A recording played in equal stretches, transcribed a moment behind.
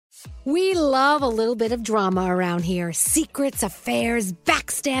We love a little bit of drama around here. Secrets, affairs,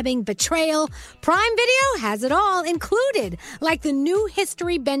 backstabbing, betrayal. Prime Video has it all included, like the new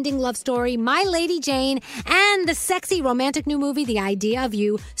history-bending love story, My Lady Jane, and the sexy romantic new movie, The Idea of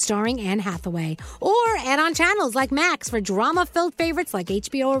You, starring Anne Hathaway. Or add-on channels like Max for drama-filled favorites like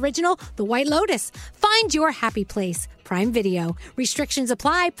HBO original, The White Lotus. Find your happy place. Prime Video. Restrictions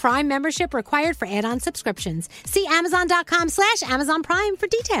apply. Prime membership required for add-on subscriptions. See Amazon.com/Amazon Prime for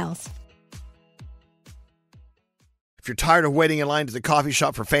details. If you're tired of waiting in line to the coffee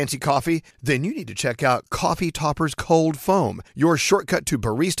shop for fancy coffee, then you need to check out Coffee Topper's Cold Foam, your shortcut to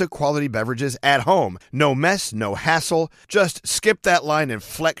barista quality beverages at home. No mess, no hassle. Just skip that line and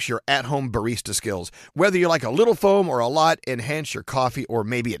flex your at-home barista skills. Whether you like a little foam or a lot, enhance your coffee, or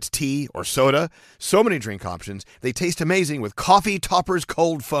maybe it's tea or soda. So many drink options. They taste amazing with Coffee Topper's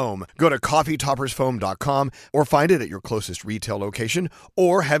Cold Foam. Go to coffeetoppersfoam.com or find it at your closest retail location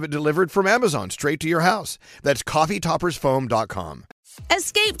or have it delivered from Amazon straight to your house. That's coffeetoppersfoam.com.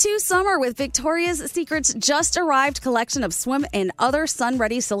 Escape to summer with Victoria's Secret's just arrived collection of swim and other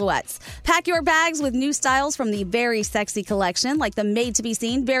sun-ready silhouettes. Pack your bags with new styles from the Very Sexy collection, like the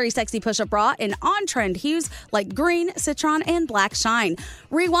made-to-be-seen Very Sexy push-up bra, and on-trend hues like green, citron, and black shine.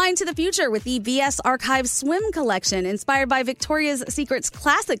 Rewind to the future with the VS Archive Swim collection, inspired by Victoria's Secret's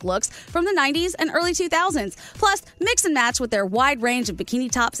classic looks from the 90s and early 2000s. Plus, mix and match with their wide range of bikini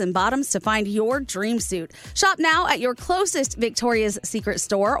tops and bottoms to find your dream suit. Shop now at your closest Victoria's Secret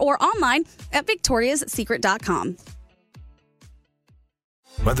store or online at victoriassecret.com.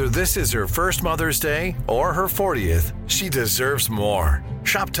 Whether this is her first Mother's Day or her 40th, she deserves more.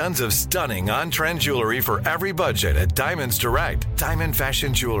 Shop tons of stunning on-trend jewelry for every budget at Diamonds Direct. Diamond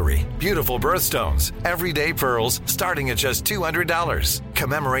fashion jewelry, beautiful birthstones, everyday pearls starting at just $200.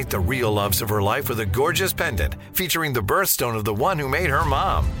 Commemorate the real loves of her life with a gorgeous pendant featuring the birthstone of the one who made her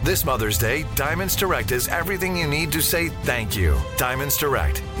mom. This Mother's Day, Diamonds Direct is everything you need to say thank you. Diamonds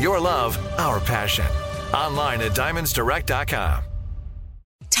Direct. Your love, our passion. Online at diamondsdirect.com.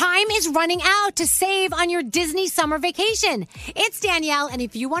 Time is running out to save on your Disney summer vacation. It's Danielle, and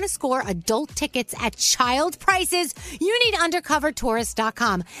if you want to score adult tickets at child prices, you need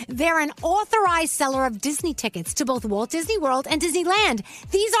UndercoverTourist.com. They're an authorized seller of Disney tickets to both Walt Disney World and Disneyland.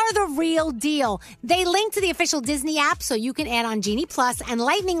 These are the real deal. They link to the official Disney app so you can add on Genie Plus and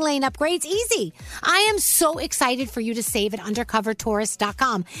Lightning Lane upgrades easy. I am so excited for you to save at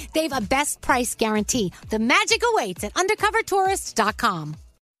UndercoverTourist.com. They have a best price guarantee. The magic awaits at UndercoverTourist.com.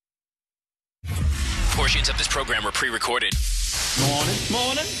 Portions of this program are pre-recorded. Morning.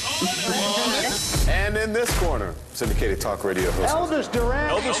 And in this corner, syndicated talk radio host Elvis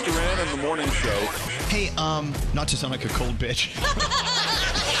Duran and the morning show. Hey, not to sound like a cold bitch.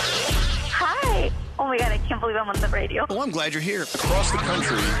 Hi. Oh my God, I can't believe I'm on the radio. Oh, I'm glad you're here. Across the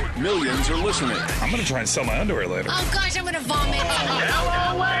country, millions are listening. I'm going to try and sell my underwear later. Oh gosh, I'm going to vomit.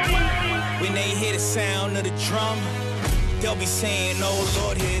 Hello, ladies. When they hear the sound of the drum, they'll be saying, oh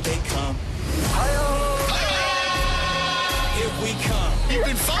Lord, here they come. Here we come. You've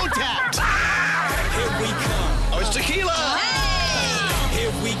been phone tapped. Here we come. Oh, it's tequila. Hey.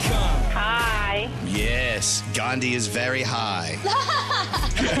 Here we come. Hi. Yes, Gandhi is very high.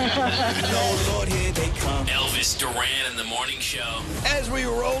 Oh Lord, here they come. Elvis Duran in the morning show. As we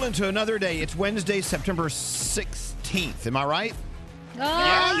roll into another day, it's Wednesday, September 16th. Am I right?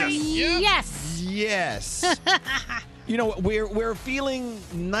 Yes. Yes. You know, we're feeling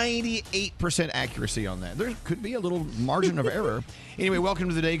 98% accuracy on that. There could be a little margin of error. Anyway, welcome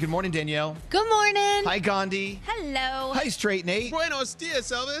to the day. Good morning, Danielle. Good morning. Hi, Gandhi. Hello. Hi, Straight Nate. Buenos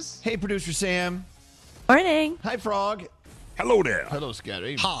dias, Elvis. Hey, producer Sam. Morning. Hi, Frog. Hello there. Hello,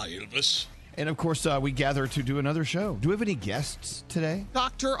 Scotty. Hi, Elvis. And, of course, we gather to do another show. Do we have any guests today?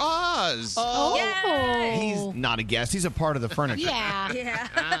 Dr. Oz. Oh. Yay. He's not a guest. He's a part of the furniture.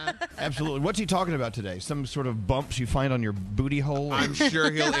 Yeah. Absolutely. What's he talking about today? Some sort of bumps you find on your booty hole? I'm sure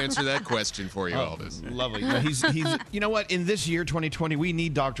he'll answer that question for you, Elvis. Lovely. No, he's. You know what? In this year, 2020, we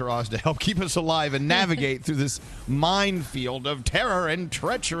need Dr. Oz to help keep us alive and navigate through this minefield of terror and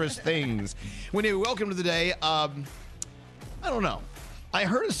treacherous things. Anyway, welcome to the day. I don't know. I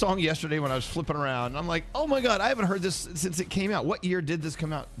heard a song yesterday when I was flipping around. And I'm like, oh, my God, I haven't heard this since it came out. What year did this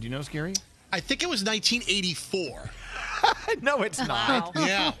come out? Do you know, Scary? I think it was 1984. No, it's not. Wow.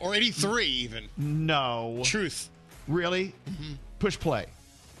 Yeah, or 83 even. No. Truth. Really? Mm-hmm. Push play.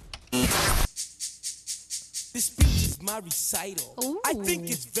 This speech is my recital. Ooh. I think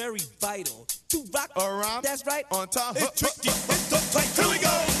it's very vital to rock Around. That's right. On time. It's tricky. It's tight. Here we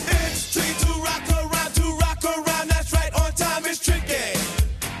go. It's tricky to rock around, to rock around. That's right. On time. It's tricky.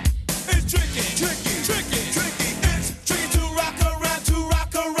 It's tricky. Tricky. It's tricky to rock around, to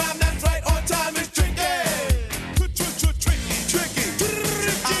rock around.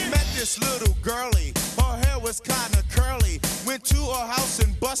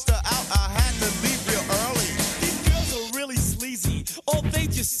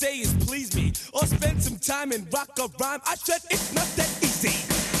 you say is please me, or spend some time and rock a rhyme. I said it's not that easy.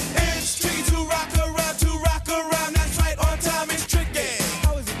 It's tricky to rock around, to rock around. That's right, on time is tricky.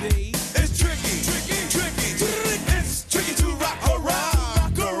 How is it, D? It's tricky, tricky, tricky. It's tricky to rock around,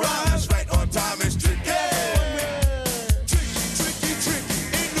 That's right, on time is tricky. Tricky, tricky, tricky.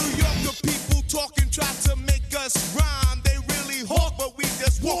 In New York, the people talking try to make us rhyme. They really hawk, but we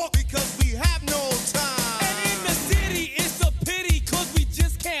just walk because we have no time. And in the city, it's a pity, cause we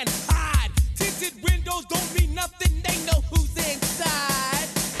just can't hide. Tinted windows don't mean nothing, they know who's inside.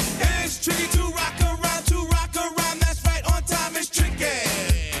 It's tricky to rock around, that's right, on time is tricky.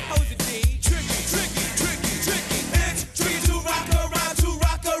 How is it, D? Tricky, tricky, tricky, tricky. It's tricky to rock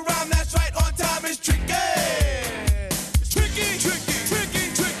around, that's right, on time is tricky. Tricky, tricky, tricky,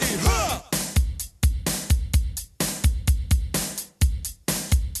 tricky, huh?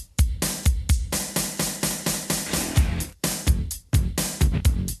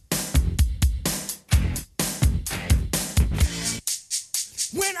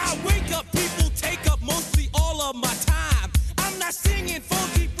 When I wake up, people take up mostly all of my time. I'm not singing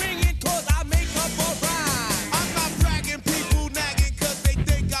funky ringing cause I make up a rhyme. I'm not bragging, people nagging cause they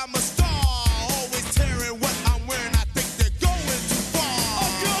think I'm a star. Always tearing what I'm wearing, I think they're going too far. A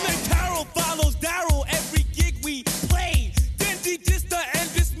girl named Carol follows Daryl every gig we play. Then she dissed her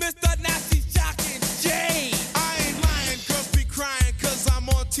and dismissed her, now she's shocking Jay. I ain't lying, girls be crying cause I'm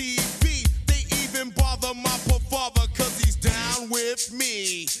on TV. They even bother my poor father cause he's down with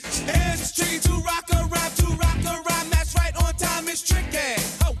me. It's tricky to rock around, that's right, on time is tricky.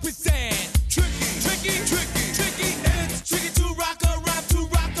 How is that? Tricky, tricky, tricky, tricky. It's tricky to rock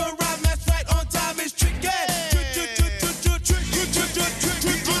around, that's right, on time is tricky.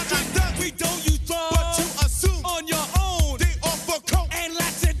 We don't use drugs, but you assume on your own. They offer coke and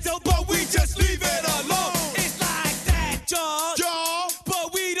lots of dope, but we just leave it alone. It's like that, y'all,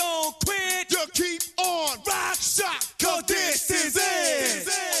 but we don't quit. You keep on rock, shock, cause this is it.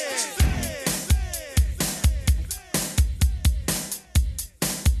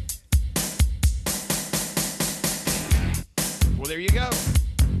 Well, there you go.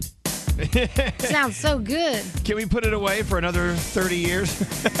 Sounds so good. Can we put it away for another 30 years?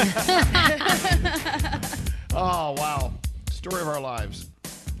 Oh, wow. Story of our lives.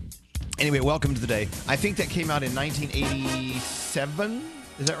 Anyway, welcome to the day. I think that came out in 1987.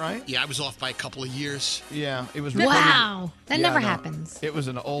 Is that right? Yeah, I was off by a couple of years. Yeah, it was. Wow. That never happens. It was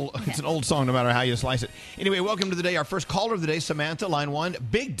it's an old song no matter how you slice it. Anyway, welcome to the day. Our first caller of the day, Samantha, line 1.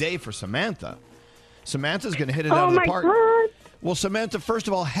 Big day for Samantha. Samantha's going to hit it out of the park. God. Well, Samantha, first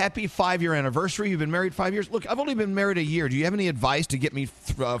of all, happy 5-year anniversary. You've been married 5 years. Look, I've only been married a year. Do you have any advice to get me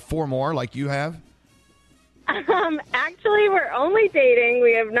 4 more like you have? Actually, we're only dating.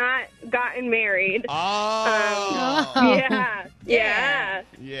 We have not gotten married. Oh. Yeah. Yeah.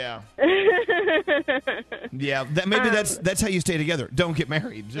 Yeah. Maybe that's how you stay together. Don't get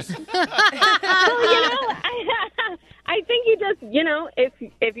married. Just. Well, I think you just,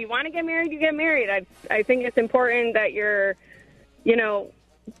 if you want to get married, you get married. I think it's important that you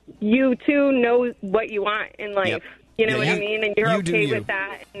two know what you want in life. Yep. You know what I mean? And you're okay with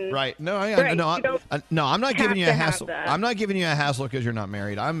that. And, right. No, right, no, I'm not giving you a have to hassle. have that. I'm not giving you a hassle because you're not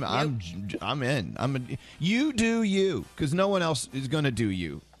married. I'm in. You do you, because no one else is going to do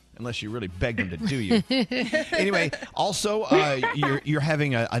you unless you really beg them to do you. Anyway, also, you're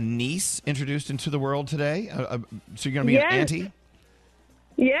having a niece introduced into the world today. So you're going to be an auntie?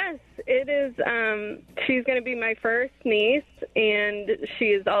 Yes, it is. She's going to be my first niece, and she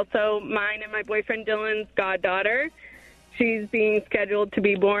is also mine and my boyfriend Dylan's goddaughter. She's being scheduled to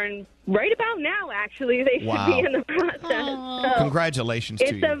be born right about now, actually. They should be in the process. So congratulations to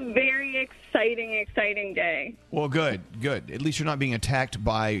you. It's a very exciting day. Well, good. At least you're not being attacked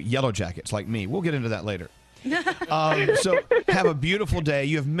by yellow jackets like me. We'll get into that later. So have a beautiful day.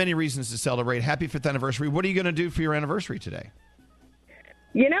 You have many reasons to celebrate. Happy 5th anniversary. What are you going to do for your anniversary today?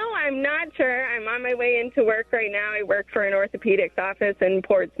 I'm not sure. I'm on my way into work right now. I work for an orthopedics office in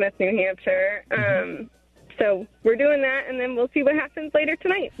Portsmouth, New Hampshire. So we're doing that, and then we'll see what happens later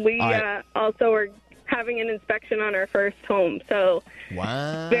tonight. We also are having an inspection on our first home. So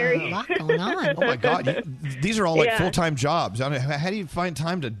wow, a lot going on. Oh my God, these are all like full-time jobs. I mean, how do you find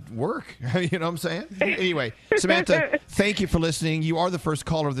time to work? You know what I'm saying? Anyway, Samantha, thank you for listening. You are the first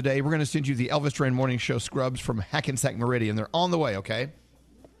caller of the day. We're going to send you the Elvis Duran Morning Show scrubs from Hackensack Meridian. They're on the way. Okay.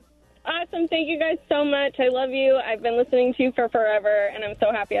 Awesome. Thank you guys so much. I love you. I've been listening to you for forever, and I'm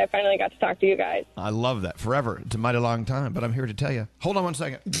so happy I finally got to talk to you guys. I love that. Forever. It's a mighty long time, but I'm here to tell you. Hold on one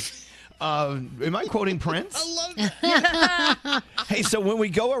second. Am I quoting Prince? I love that. Hey, so when we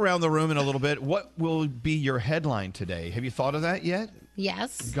go around the room in a little bit, what will be your headline today? Have you thought of that yet?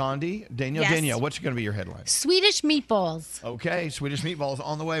 Yes. Gandhi, Danielle. Yes. Danielle, what's going to be your headline? Swedish meatballs. Okay, Swedish meatballs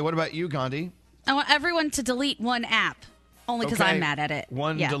on the way. What about you, Gandhi? I want everyone to delete one app, only because Okay, I'm mad at it.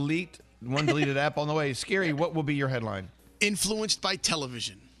 One Yeah. deleted app on the way. Scary, what will be your headline? Influenced by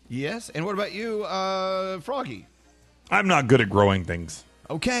television. Yes, and what about you, Froggy? I'm not good at growing things.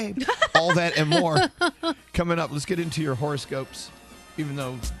 Okay, all that and more coming up. Let's get into your horoscopes, even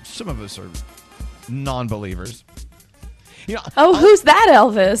though some of us are non-believers. You know, who's that,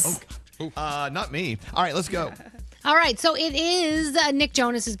 Elvis? Not me. All right, let's go. All right, so it is Nick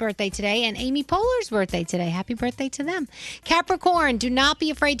Jonas's birthday today and Amy Poehler's birthday today. Happy birthday to them. Capricorn, do not be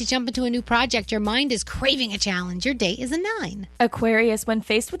afraid to jump into a new project. Your mind is craving a challenge. Your date is a 9. Aquarius, when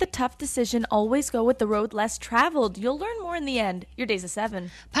faced with a tough decision, always go with the road less traveled. You'll learn more in the end. Your day's a 7.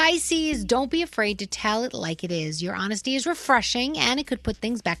 Pisces, don't be afraid to tell it like it is. Your honesty is refreshing and it could put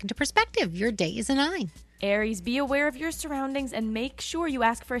things back into perspective. Your date is a 9. Aries, be aware of your surroundings and make sure you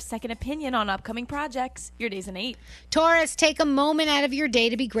ask for a second opinion on upcoming projects. Your day's an 8. Taurus, take a moment out of your day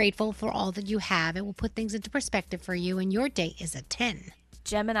to be grateful for all that you have. It will put things into perspective for you, and your date is a 10.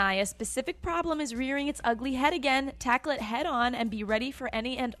 Gemini, a specific problem is rearing its ugly head again. Tackle it head on and be ready for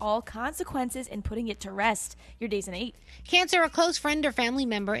any and all consequences in putting it to rest. Your day's an 8. Cancer, a close friend or family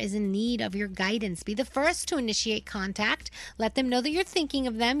member is in need of your guidance. Be the first to initiate contact. Let them know that you're thinking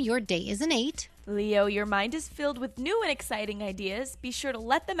of them. Your date is an 8. Leo, your mind is filled with new and exciting ideas. Be sure to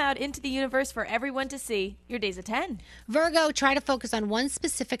let them out into the universe for everyone to see. Your day's a 10. Virgo, try to focus on one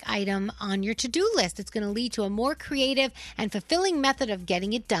specific item on your to-do list. It's going to lead to a more creative and fulfilling method of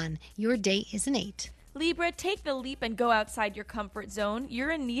getting it done. Your date is an 8. Libra, take the leap and go outside your comfort zone.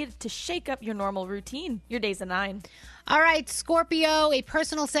 You're in need to shake up your normal routine. Your day's a 9. All right, Scorpio, a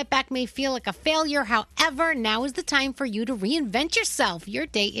personal setback may feel like a failure. However, now is the time for you to reinvent yourself. Your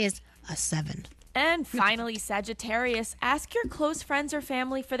date is a 7. And finally, Sagittarius, ask your close friends or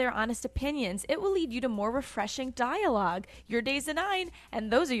family for their honest opinions. It will lead you to more refreshing dialogue. Your day's a 9,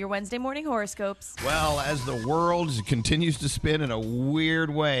 and those are your Wednesday morning horoscopes. Well, as the world continues to spin in a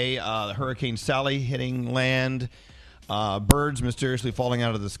weird way, Hurricane Sally hitting land, birds mysteriously falling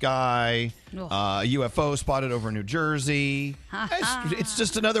out of the sky, UFO spotted over New Jersey. It's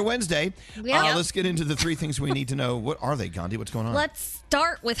just another Wednesday. Yeah. Let's get into the 3 things we need to know. What are they, Gandhi? What's going on? Let's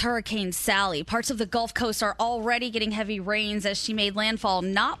start with Hurricane Sally. Parts of the Gulf Coast are already getting heavy rains as she made landfall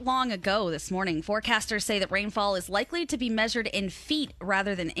not long ago this morning. Forecasters say that rainfall is likely to be measured in feet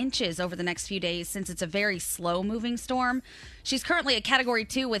rather than inches over the next few days since it's a very slow-moving storm. She's currently a Category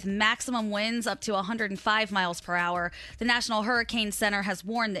 2 with maximum winds up to 105 miles per hour. The National Hurricane Center has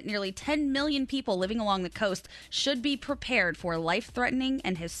warned that nearly 10 million people living along the coast should be prepared for life-threatening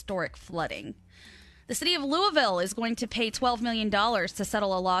and historic flooding. The city of Louisville is going to pay $12 million to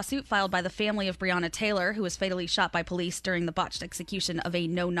settle a lawsuit filed by the family of Breonna Taylor, who was fatally shot by police during the botched execution of a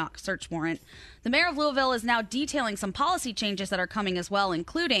no-knock search warrant. The mayor of Louisville is now detailing some policy changes that are coming as well,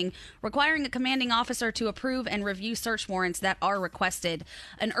 including requiring a commanding officer to approve and review search warrants that are requested.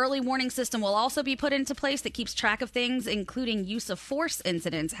 An early warning system will also be put into place that keeps track of things, including use of force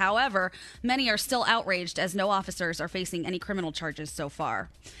incidents. However, many are still outraged as no officers are facing any criminal charges so far.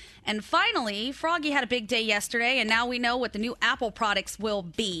 And finally, Froggy had a big day yesterday, and now we know what the new Apple products will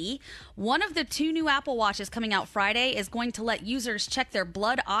be. One of the 2 new Apple Watches coming out Friday is going to let users check their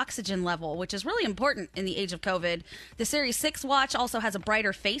blood oxygen level, which is really important in the age of COVID. The Series 6 watch also has a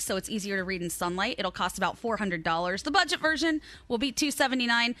brighter face, so it's easier to read in sunlight. It'll cost about $400. The budget version will be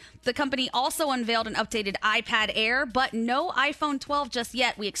 $279. The company also unveiled an updated iPad Air, but no iPhone 12 just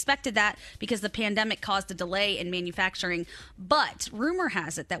yet. We expected that because the pandemic caused a delay in manufacturing. But rumor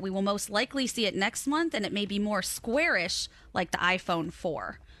has it that we will most likely see it next month, and it may be more squarish like the iPhone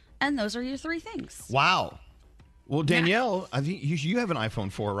 4. And those are your 3 things. Wow. Well, Danielle, I think you have an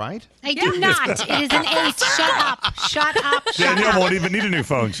iPhone 4, right? I do not. It is an 8. Shut up. Shut up. Shut Danielle up. won't even need a new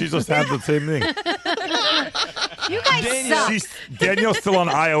phone. She just has the same thing. You guys suck. Danielle's still on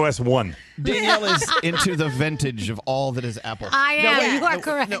iOS 1. Danielle is into the vintage of all that is Apple. I am. Wait, You are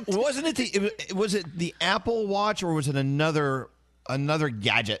correct. No, wasn't it was it the Apple Watch, or was it another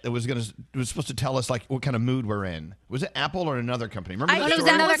gadget that was supposed to tell us like what kind of mood we're in? Was it Apple or another company? Remember I think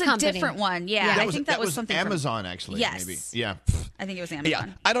that was a different one. Yeah, I think that was something Amazon from, actually. Yes. Maybe. Yeah. I think it was Amazon.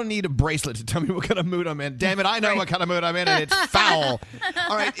 Yeah, I don't need a bracelet to tell me what kind of mood I'm in. Damn it, I know what kind of mood I'm in, and it's foul.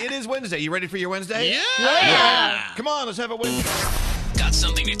 All right, it is Wednesday. You ready for your Wednesday? Yeah. Come on, let's have a Wednesday. Got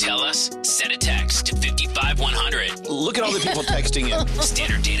something to tell us? Send a text to 55100. Look at all the people texting in.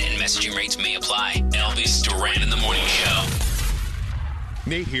 Standard data and messaging rates may apply. Elvis Duran in the Morning Show.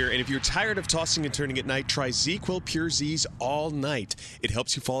 Nate here, and if you're tired of tossing and turning at night, try ZzzQuil Pure Z's all night. It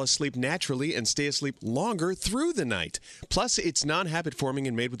helps you fall asleep naturally and stay asleep longer through the night. Plus, it's non-habit forming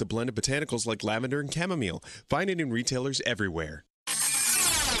and made with a blend of botanicals like lavender and chamomile. Find it in retailers everywhere.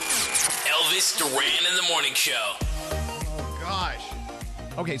 Elvis Duran in the Morning Show. Oh, gosh.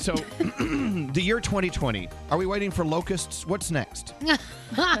 Okay, so the year 2020. Are we waiting for locusts? What's next?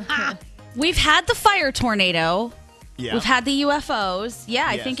 We've had the fire tornado. Yeah. We've had the UFOs. Yeah,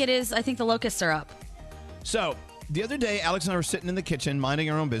 I Yes. think it is. I think the locusts are up. So the other day, Alex and I were sitting in the kitchen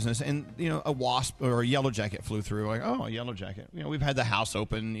minding our own business, and a wasp or a yellow jacket flew through. Like, oh, a yellow jacket. We've had the house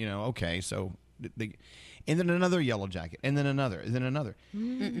open. Okay, so and then another yellow jacket, and then another, and then another,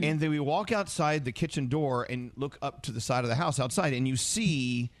 and then we walk outside the kitchen door and look up to the side of the house outside, and you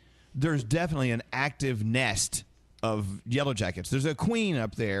see there's definitely an active nest of yellow jackets. There's a queen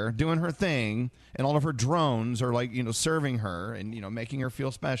up there doing her thing, and all of her drones are serving her and making her feel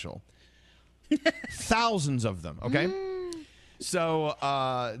special. Thousands of them. Okay. So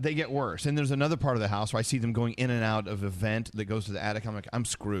they get worse. And there's another part of the house where I see them going in and out of a vent that goes to the attic. I'm like, I'm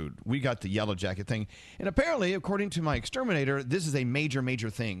screwed. We got the yellow jacket thing. And apparently, according to my exterminator, this is a major,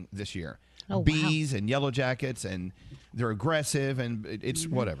 major thing this year. Oh, wow. Bees and yellow jackets, and they're aggressive, and it's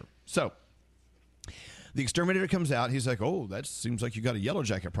whatever. So the exterminator comes out. He's like, oh, that seems like you got a yellow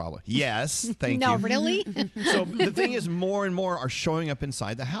jacket problem. Yes, thank you. No, really? So the thing is, more and more are showing up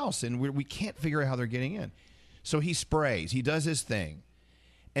inside the house, and we can't figure out how they're getting in. So he sprays. He does his thing.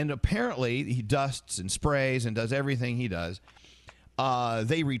 And apparently, he dusts and sprays and does everything he does.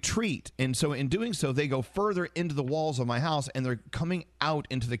 They retreat. And so in doing so, they go further into the walls of my house, and they're coming out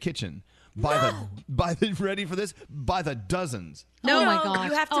into the kitchen. Ready for this? By the dozens. No, oh my gosh.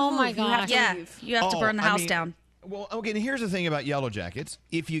 You have to oh move. my You have gosh. to Yeah, leave. you have to burn the house down. Well, okay, and here's the thing about yellow jackets.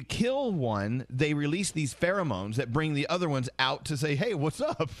 If you kill one, they release these pheromones that bring the other ones out to say, hey, what's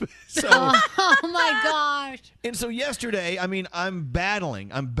up? So, Oh my gosh. and so yesterday, I'm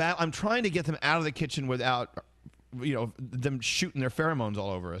battling. I'm trying to get them out of the kitchen without, them shooting their pheromones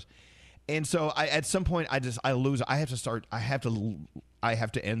all over us. And so at some point, I lose. I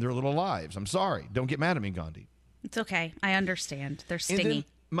have to end their little lives. I'm sorry. Don't get mad at me, Gandhi. It's okay. I understand. They're And stingy. then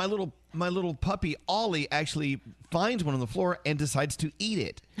my little puppy Ollie actually finds one on the floor and decides to eat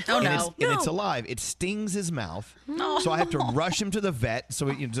it. Oh, and no. It's alive. It stings his mouth. So I have to rush him to the vet,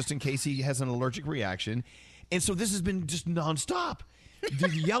 just in case he has an allergic reaction. And so this has been just nonstop. The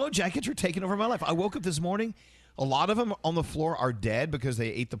yellow jackets are taking over my life. I woke up this morning. A lot of them on the floor are dead because they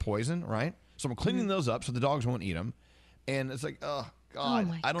ate the poison, right? So I'm cleaning those up so the dogs won't eat them. And it's like, oh God,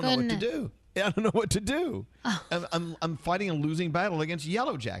 my I don't know what to goodness. do. I don't know what to do. I'm fighting a losing battle against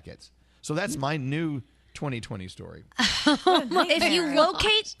yellow jackets. So that's my new 2020 story. If you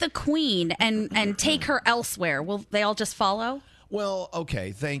locate the queen and take her elsewhere, will they all just follow? Well,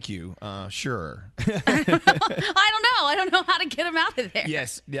 okay, thank you. Sure. I don't know how to get them out of there.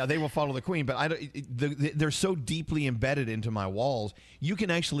 Yes, yeah, they will follow the queen, but they're so deeply embedded into my walls, you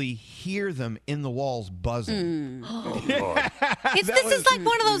can actually hear them in the walls buzzing. This is like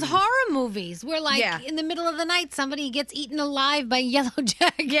one of those horror movies where, in the middle of the night, somebody gets eaten alive by yellow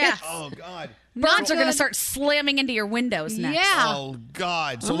jackets. Yeah. Oh, God. Birds are going to good. start slamming into your windows next. Yeah. Oh,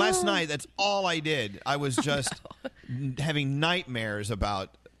 God. So last night, that's all I did. I was just having nightmares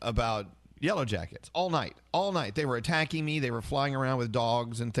about yellow jackets all night. All night. They were attacking me. They were flying around with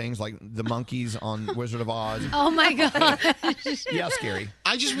dogs and things like the monkeys on Wizard of Oz. Oh, my God. Yeah, scary.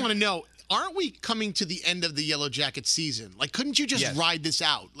 I just want to know, aren't we coming to the end of the Yellow Jacket season? Like, couldn't you just Yes. ride this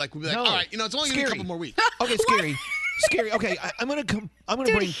out? Like, we'd be like, No. all right, it's only going to be a Scary. couple more weeks. Okay, scary. Scary. Okay, I'm gonna bring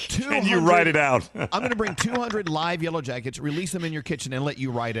 200. Can you write it out? I'm gonna bring 200 live yellow jackets, release them in your kitchen, and let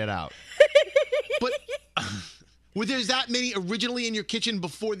you write it out. But were there that many originally in your kitchen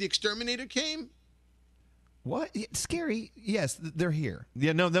before the exterminator came? What? Yeah, scary? Yes, they're here.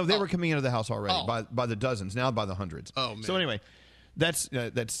 Yeah, no, they were coming into the house already by the dozens, now by the hundreds. Oh, man. So anyway, that's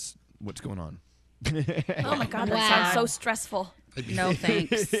what's going on. Oh my God, Wow. that sounds so stressful. No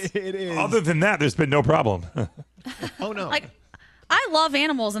thanks. It is. Other than that, there's been no problem. Oh no. I love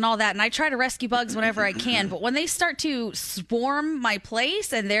animals and all that, and I try to rescue bugs whenever I can. But when they start to swarm my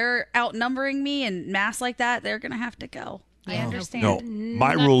place and they're outnumbering me in mass like that, they're going to have to go. I understand. No,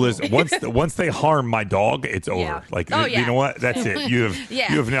 my rule is once they harm my dog, it's over. Yeah. Like, Oh, you yeah. know what? That's it. You have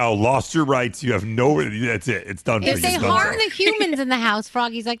Yeah. you have now lost your rights. You have that's it. It's done for you. If they It's done harm for. the humans in the house,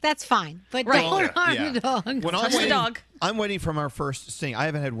 Froggy's like, that's fine. But Right. don't harm Yeah. the dog. When Touch the dog. I'm waiting for our first sting. I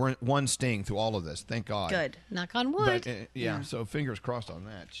haven't had one sting through all of this. Thank God. Good. Knock on wood. But, yeah, so fingers crossed on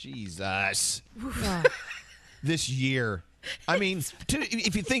that. Jesus. Oh. This year. I mean,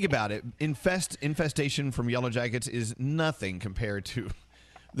 if you think about it, infestation from yellow jackets is nothing compared to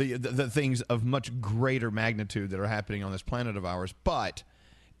the things of much greater magnitude that are happening on this planet of ours. But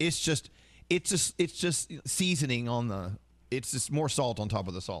it's just seasoning on the. It's just more salt on top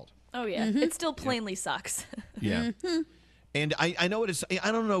of the salt. Oh yeah, it still plainly sucks. Yeah. And I know it is.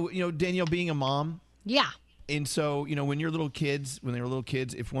 I don't know. Danielle, being a mom. Yeah. And so, when when they were little kids,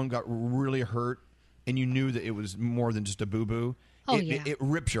 if one got really hurt and you knew that it was more than just a boo-boo, it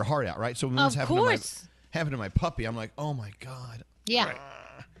rips your heart out, right? So when this happened to my puppy, I'm like, oh my God. Yeah.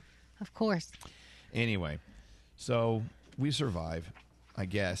 Of course. Anyway, so we survive, I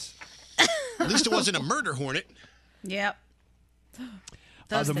guess. At least it wasn't a murder hornet. Yep.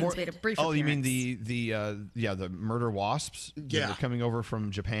 Those things made a brief appearance. You mean the murder wasps? Yeah. That are coming over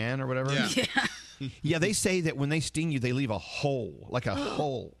from Japan or whatever? Yeah. Yeah, they say that when they sting you, they leave a hole, like a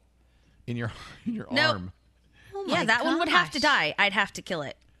hole in your arm. Oh yeah, that one would have to die. I'd have to kill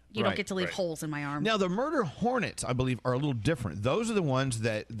it. You don't Right, get to leave holes in my arm. Now, the murder hornets, I believe, are a little different. Those are the ones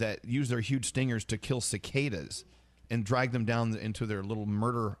that use their huge stingers to kill cicadas and drag them down into their little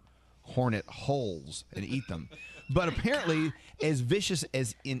murder hornet holes and eat them. But apparently, as vicious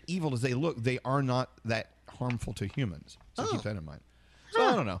and evil as they look, they are not that harmful to humans. So keep that in mind. So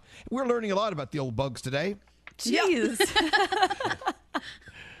I don't know. We're learning a lot about the old bugs today. Jeez.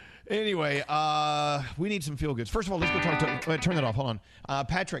 Anyway, we need some feel goods. First of all, let's go talk to. Turn that off. Hold on.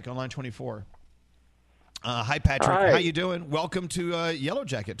 Patrick on line 24. Hi, Patrick. Hi. How you doing? Welcome to Yellow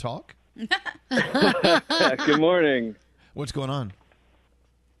Jacket Talk. Good morning. What's going on?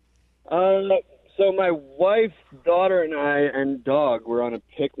 So my wife, daughter, and I and dog were on a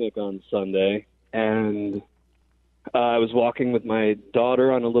picnic on Sunday, and I was walking with my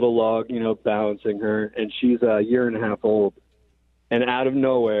daughter on a little log, balancing her, and she's a year and a half old. And out of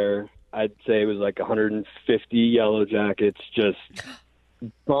nowhere, I'd say it was like 150 yellow jackets just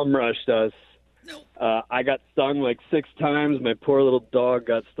bum rushed us. I got stung like 6 times. My poor little dog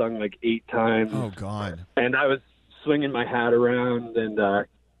got stung like 8 times. Oh, God. And I was swinging my hat around and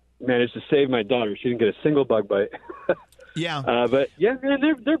managed to save my daughter. She didn't get a single bug bite. Yeah. But, yeah, man,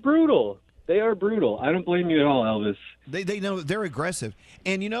 they're brutal. They are brutal. I don't blame you at all, Elvis. They know they're aggressive.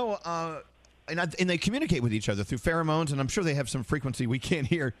 And, and they communicate with each other through pheromones, and I'm sure they have some frequency we can't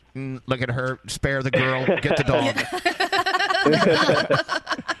hear. Look at her, spare the girl, get the dog.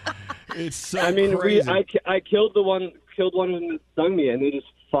 It's so crazy. I killed one of them that stung me, and they just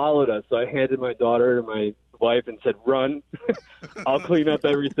followed us. So I handed my daughter to my wife and said, "Run, I'll clean up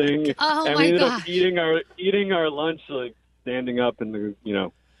everything." Oh, and my we ended gosh. up eating our lunch, like standing up in the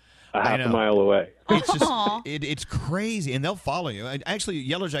a half a mile away. It's just it's crazy, and they'll follow you. Actually,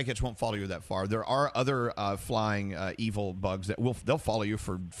 yellow jackets won't follow you that far. There are other flying evil bugs that they'll follow you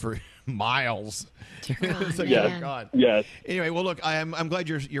for miles. It's like, Yes. oh God. Yes. Anyway, well, look, I'm glad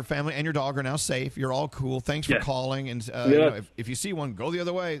your family and your dog are now safe. You're all cool. Thanks for Yes. calling. And Yes. if you see one, go the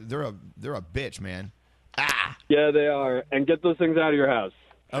other way. They're a bitch, man. Yeah, they are. And get those things out of your house.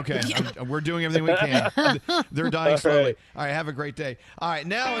 Okay, we're doing everything we can. They're dying slowly. All right, have a great day. All right,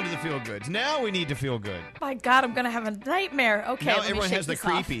 now into the feel goods. Now we need to feel good. My God, I'm gonna have a nightmare. Okay, Now let me everyone shake has the this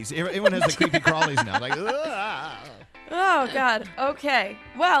off. creepies. Everyone has the creepy crawlies now. Like, Oh, God. Okay.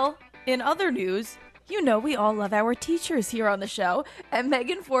 Well, in other news, we all love our teachers here on the show. And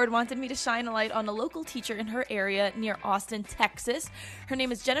Megan Ford wanted me to shine a light on a local teacher in her area near Austin, Texas. Her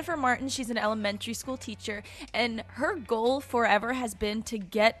name is Jennifer Martin. She's an elementary school teacher. And her goal forever has been to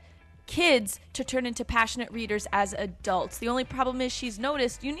get kids to turn into passionate readers as adults. The only problem is she's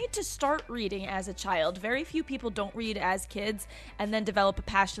noticed you need to start reading as a child. Very few people don't read as kids and then develop a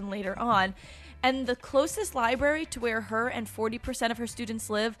passion later on. And the closest library to where her and 40% of her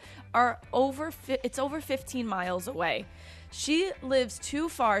students live it's over 15 miles away. She lives too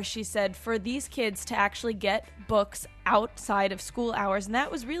far, she said, for these kids to actually get books outside of school hours, and that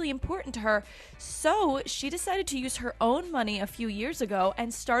was really important to her. So she decided to use her own money a few years ago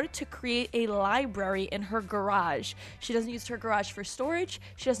and started to create a library in her garage. She doesn't use her garage for storage.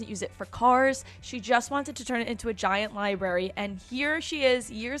 She doesn't use it for cars. She just wanted to turn it into a giant library, and here she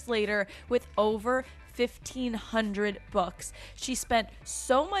is years later with over 1,500 books. She spent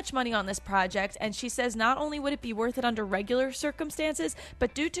so much money on this project, and she says not only would it be worth it under regular circumstances,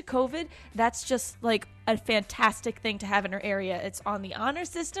 but due to COVID, that's just like a fantastic thing to have in her area. It's on the honor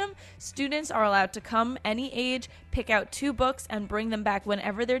system. Students are allowed to come any age, pick out 2 books, and bring them back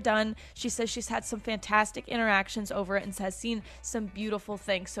whenever they're done. She says she's had some fantastic interactions over it and has seen some beautiful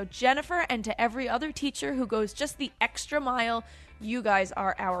things. So Jennifer, and to every other teacher who goes just the extra mile, you guys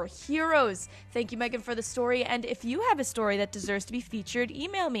are our heroes. Thank you, Megan, for the story. And if you have a story that deserves to be featured,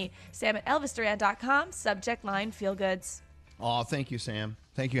 email me, sam@elvisduran.com, subject line, feel goods. oh, thank you, Sam.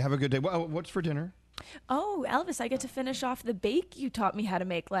 Thank you. Have a good day. What's for dinner? Oh, Elvis, I get to finish off the bake you taught me how to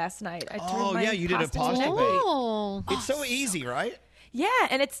make last night. I turned my you did a pasta pasta to bake. Oh. It's so easy, right? Yeah,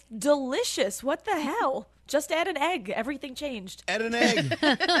 and it's delicious. What the hell? Just add an egg. Everything changed. Add an egg.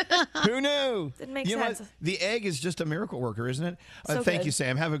 Who knew? Didn't make You know sense. what? The egg is just a miracle worker, isn't it? So Thank good. you,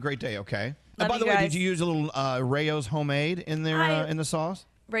 Sam. Have a great day, okay? Love By you the way, guys. did you use a little Rayo's homemade in there in the sauce?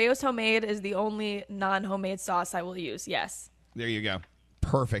 Rayo's homemade is the only non-homemade sauce I will use. Yes. There you go.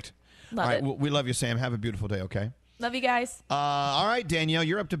 Perfect. Love all right, it. well, we love you, Sam. Have a beautiful day, okay? Love you guys. All right, Danielle,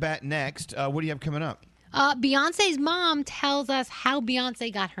 you're up to bat next. What do you have coming up? Beyonce's mom tells us how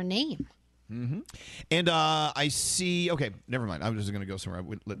Beyonce got her name. Mm-hmm. And I see. Okay, never mind. I'm just going to go somewhere.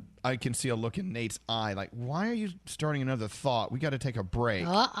 I can see a look in Nate's eye. Like, why are you starting another thought? We got to take a break.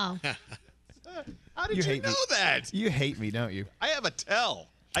 Uh-oh. How did you hate know me. that? You hate me, don't you? I have a tell.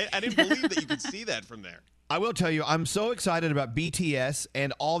 I didn't believe that you could see that from there. I will tell you, I'm so excited about BTS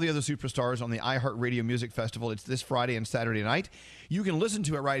and all the other superstars on the iHeartRadio Music Festival. It's this Friday and Saturday night. You can listen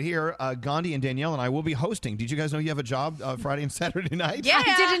to it right here. Gandhi and Danielle and I will be hosting. Did you guys know you have a job Friday and Saturday night? Yeah.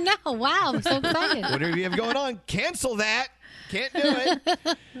 I didn't know. Wow, I'm so excited. Whatever you have going on, cancel that. Can't do it.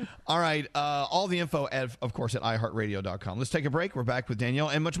 All right. All the info, of course, at iHeartRadio.com. Let's take a break. We're back with Danielle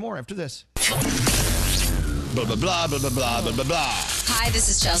and much more after this. Blah, blah, blah, blah, blah, blah, blah, blah, blah. Hi, this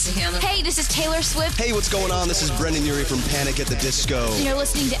is Chelsea Handler. Hey, this is Taylor Swift. Hey, what's going on? This is Brendan Urie from Panic at the Disco. You're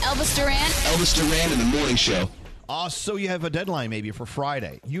listening to Elvis Duran. Elvis Duran in the Morning Show. So you have a deadline maybe for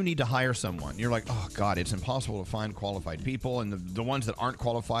Friday. You need to hire someone. You're like, oh, God, it's impossible to find qualified people. And the ones that aren't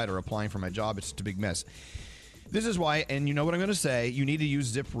qualified are applying for my job. It's just a big mess. This is why, and you know what I'm going to say, you need to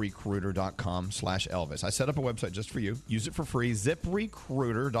use ZipRecruiter.com/Elvis. I set up a website just for you. Use it for free,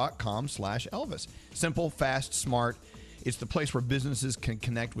 ZipRecruiter.com/Elvis. Simple, fast, smart. It's the place where businesses can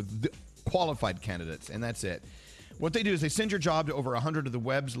connect with qualified candidates, and that's it. What they do is they send your job to over 100 of the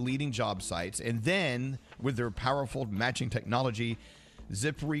web's leading job sites, and then with their powerful matching technology,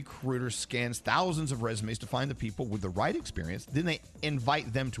 ZipRecruiter scans thousands of resumes to find the people with the right experience. Then they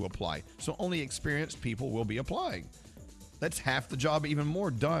invite them to apply. So only experienced people will be applying. That's half the job, even more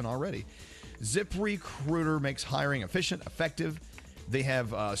done already. ZipRecruiter makes hiring efficient, effective. They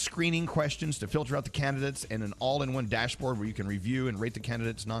have screening questions to filter out the candidates and an all-in-one dashboard where you can review and rate the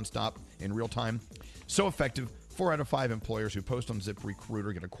candidates nonstop in real time. So effective. 4 out of 5 employers who post on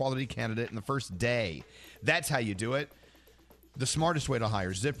ZipRecruiter get a quality candidate in the first day. That's how you do it. The smartest way to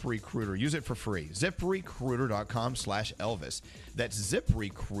hire, ZipRecruiter. Use it for free. ZipRecruiter.com/Elvis. That's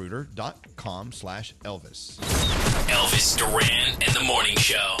ZipRecruiter.com/Elvis. Elvis Duran and the Morning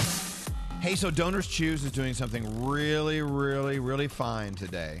Show. Hey, so Donors Choose is doing something really, really, really fine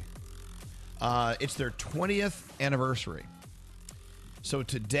today. It's their 20th anniversary. So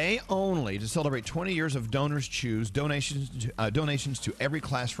today only, to celebrate 20 years of Donors Choose, donations to every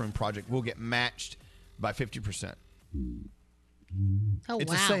classroom project will get matched by 50%. Oh,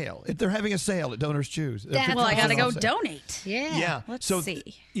 It's wow. a sale. They're having a sale at Donors Choose. Well, I got to go donate. Yeah. Let's so,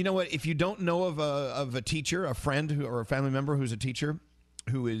 see. You know what? If you don't know of a teacher, a friend or a family member who's a teacher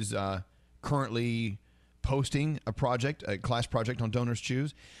who is currently posting a class project on Donors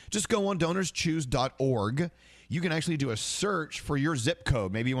Choose, just go on donorschoose.org. You can actually do a search for your zip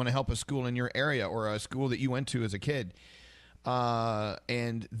code. Maybe you want to help a school in your area or a school that you went to as a kid.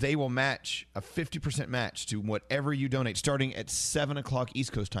 And they will match a 50% match to whatever you donate starting at 7 o'clock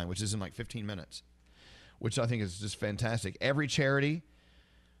East Coast time, which is in like 15 minutes, which I think is just fantastic. Every charity,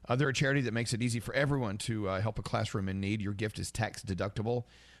 they're a charity that makes it easy for everyone to help a classroom in need. Your gift is tax deductible.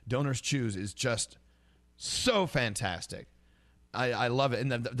 Donors Choose is just so fantastic. I love it.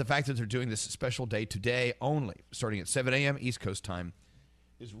 And the fact that they're doing this special day today only, starting at 7 a.m. East Coast time,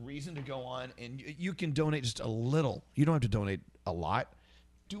 is reason to go on. And you can donate just a little. You don't have to donate a lot.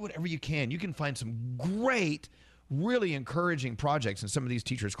 Do whatever you can. You can find some great, really encouraging projects in some of these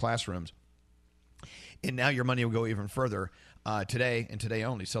teachers' classrooms. And now your money will go even further today and today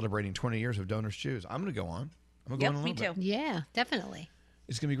only, celebrating 20 years of Donors Choose. I'm going to go on. I'm going to go on a little bit. Yeah, definitely.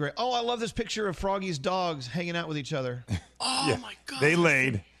 It's going to be great. Oh, I love this picture of Froggy's dogs hanging out with each other. Oh, my God. They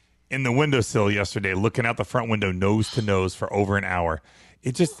laid in the windowsill yesterday, looking out the front window, nose to nose for over an hour.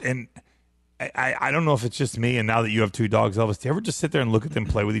 It just, and I don't know if it's just me, and now that you have 2 dogs, Elvis, do you ever just sit there and look at them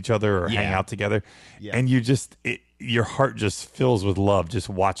play with each other or hang out together? Yeah. And you just, your heart just fills with love just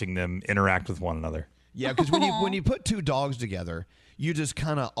watching them interact with one another. Yeah, because when you put 2 dogs together, you just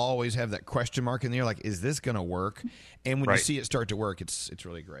kind of always have that question mark in the air, like, is this going to work? And when you see it start to work, it's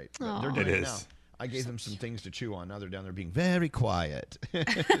really great. But they're doing it now. I gave them some things to chew on. Now they're down there being very quiet.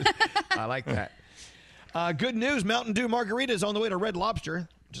 I like that. Good news, Mountain Dew Margarita is on the way to Red Lobster.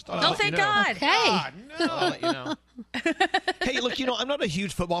 Just Oh, thank God. I'll let you know. Hey, look, I'm not a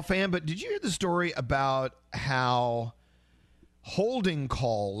huge football fan, but did you hear the story about how holding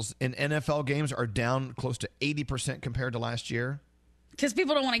calls in NFL games are down close to 80% compared to last year? Because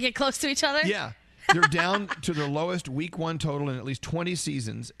people don't want to get close to each other? Yeah. They're down to their lowest week one total in at least 20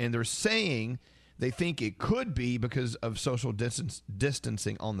 seasons, and they're saying they think it could be because of social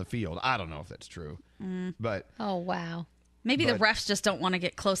distancing on the field. I don't know if that's true, but... Oh, wow. Maybe the refs just don't want to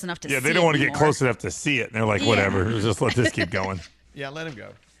get close enough to see it. Yeah, they don't want to get close enough to see it. And they're like, whatever, just let this keep going. Yeah, let him go.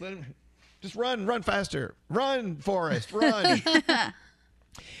 Let him just run faster. Run, Forrest, run.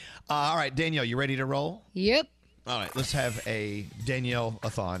 All right, Danielle, you ready to roll? Yep. All right, let's have a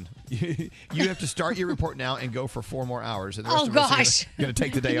Danielle-a-thon. You have to start your report now and go for 4 more hours. And the rest of us are going to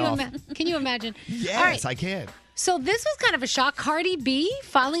take the day off. Can you imagine? Yes, All right. I can. So this was kind of a shock. Cardi B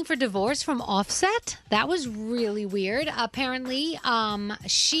filing for divorce from Offset. That was really weird. Apparently,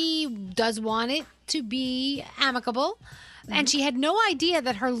 she does want it to be amicable. And she had no idea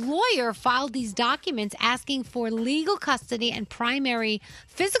that her lawyer filed these documents asking for legal custody and primary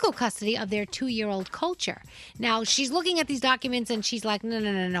physical custody of their 2-year-old Culture. Now, she's looking at these documents and she's like,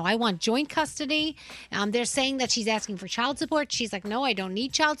 no, I want joint custody. They're saying that she's asking for child support. She's like, no, I don't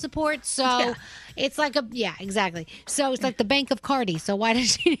need child support. So it's like exactly. So it's like the Bank of Cardi. So why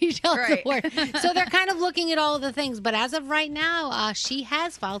does she need child support? So they're kind of looking at all the things. But as of right now, she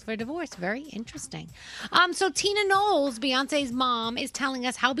has filed for divorce. Very interesting. So Tina Knowles, Beyonce's mom, is telling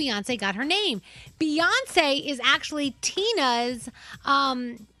us how Beyonce got her name. Beyonce is actually Tina's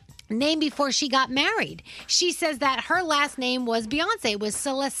name before she got married. She says that her last name was Beyonce. It was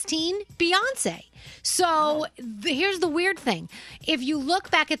Celestine Beyonce. So here's the weird thing. If you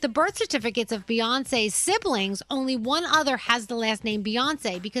look back at the birth certificates of Beyonce's siblings, only one other has the last name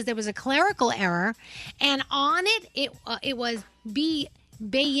Beyonce because there was a clerical error. And on it was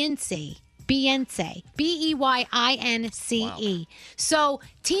Beyonce. Beyonce. Beyince. Wow. So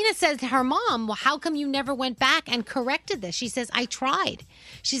Tina says to her mom, well, how come you never went back and corrected this? She says, I tried.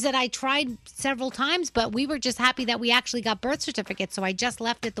 She said, I tried several times, but we were just happy that we actually got birth certificates, so I just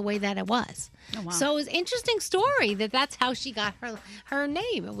left it the way that it was. Oh, wow. So it was an interesting story that's how she got her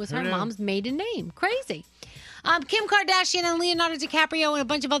name. It was her mom's maiden name. Crazy. Kim Kardashian and Leonardo DiCaprio and a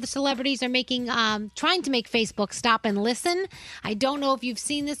bunch of other celebrities are trying to make Facebook stop and listen. I don't know if you've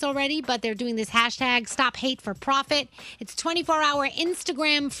seen this already, but they're doing this hashtag Stop Hate for Profit. It's 24-hour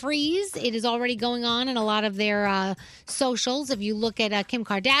Instagram freeze. It is already going on in a lot of their socials. If you look at Kim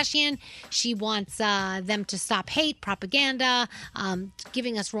Kardashian, she wants them to stop hate, propaganda,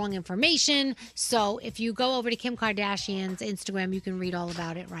 giving us wrong information. So if you go over to Kim Kardashian's Instagram, you can read all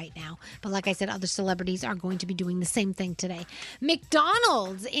about it right now. But like I said, other celebrities are going to be doing the same thing today.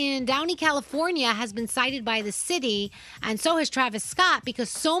 McDonald's in Downey, California has been cited by the city, and so has Travis Scott, because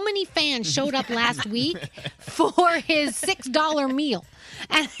so many fans showed up last week for his $6 meal.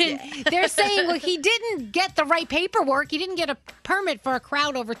 And they're saying, well, he didn't get the right paperwork. He didn't get a permit for a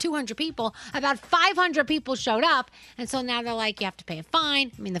crowd over 200 people. About 500 people showed up. And so now they're like, you have to pay a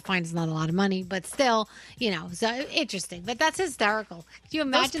fine. I mean, the fine is not a lot of money, but still, so interesting. But that's hysterical. Can you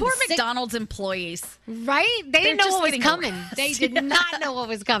imagine? Those poor McDonald's employees. Right? They didn't know what was coming. They did not know what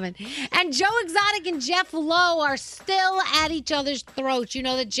was coming. And Joe Exotic and Jeff Lowe are still at each other's throats. You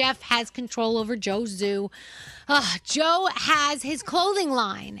know that Jeff has control over Joe's Zoo. Joe has his clothing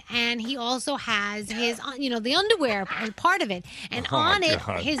line, and he also has his, the underwear part of it. And on it,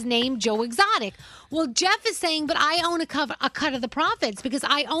 his name, Joe Exotic. Well, Jeff is saying, but I own a cut of the profits because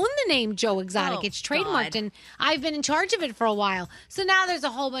I own the name Joe Exotic. It's trademarked, and I've been in charge of it for a while. So now there's a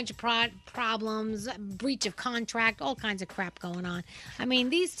whole bunch of problems, breach of contract, all kinds of crap going on. I mean,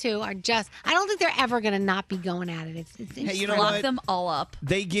 these two are just, I don't think they're ever going to not be going at it. It's hey, you know lock what? them all up.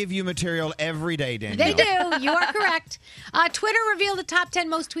 They give you material every day, Danielle. They do. You are correct. Twitter revealed the top 10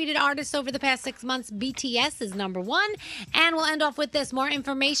 most tweeted artists over the past 6 months. BTS is number 1. And we'll end off with this. More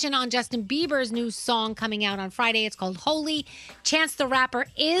information on Justin Bieber's new song coming out on Friday. It's called Holy. Chance the Rapper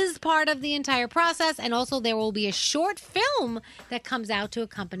is part of the entire process. And also there will be a short film that comes out to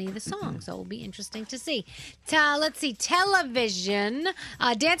accompany the song. So it will be interesting to see. Let's see. Television.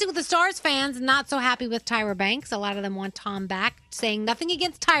 Dancing with the Stars fans not so happy with Tyra Banks. A lot of them want Tom back, saying nothing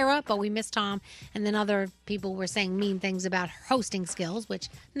against Tyra, but we miss Tom. And then other people were saying mean things about her hosting skills, which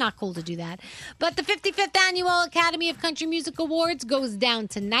not cool to do that. But the 55th Annual Academy of Country Music Awards goes down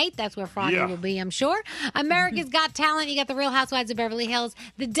tonight. That's where Froggy will be, I'm sure. America's Got Talent. You got The Real Housewives of Beverly Hills.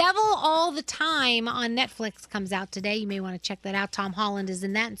 The Devil All the Time on Netflix comes out today. You may want to check that out. Tom Holland is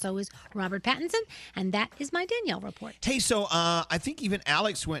in that, and so is Robert Pattinson. And that is my Danielle report. Hey, so I think even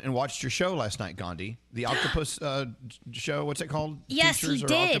Alex went and watched your show last night, Gandhi. The octopus show. What's it called? Yes, Teachers he or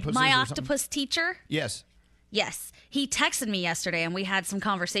did. Octopuses My or octopus teacher. Yes. Yes. He texted me yesterday and we had some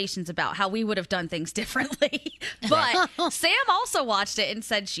conversations about how we would have done things differently. But Sam also watched it and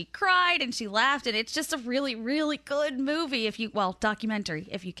said she cried and she laughed, and it's just a really, really good movie documentary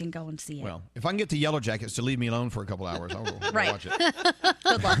if you can go and see it. Well, if I can get the Yellow Jackets to leave me alone for a couple hours, I'll go watch it.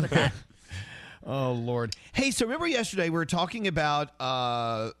 Good luck with that. Oh, Lord. Hey, so remember yesterday we were talking about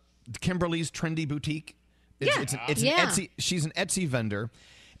Kimberly's Trendy Boutique? It's an Etsy. She's an Etsy vendor,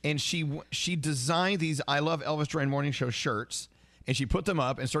 and she designed these I Love Elvis Duran Morning Show shirts, and she put them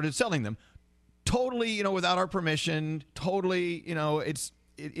up and started selling them. Totally, without our permission. Totally,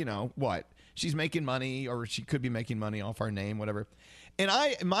 what? She's making money, or she could be making money off our name, whatever. And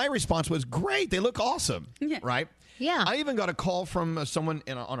my response was, great, they look awesome, right? Yeah. I even got a call from someone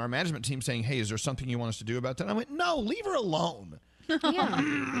on our management team saying, hey, is there something you want us to do about that? And I went, no, leave her alone.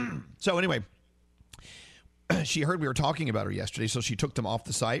 Yeah. So anyway, she heard we were talking about her yesterday, so she took them off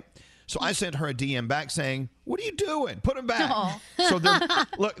the site. So I sent her a DM back saying, what are you doing? Put them back. So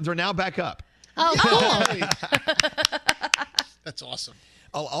they're now back up. Oh, cool. That's awesome.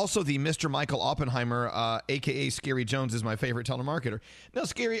 Also, the Mr. Michael Oppenheimer, a.k.a. Scary Jones, is my favorite telemarketer. Now,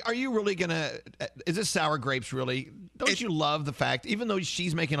 Scary, are you really going to... Is this sour grapes, really? Don't you love the fact, even though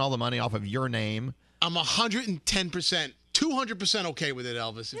she's making all the money off of your name... I'm 110%, 200% okay with it,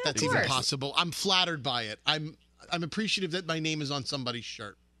 Elvis, if that's even possible. I'm flattered by it. I'm appreciative that my name is on somebody's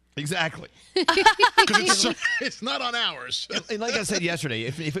shirt. Exactly. Because it's not on ours. And like I said yesterday,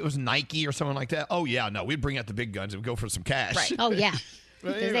 if it was Nike or someone like that, oh, yeah, no, we'd bring out the big guns and go for some cash. Right. Oh, yeah.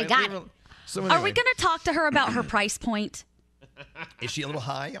 Anyway, they got it. So Are we going to talk to her about her price point? Is she a little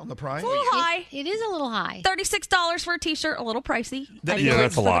high on the price? A little high. It is a little high. $36 for a T-shirt, a little pricey.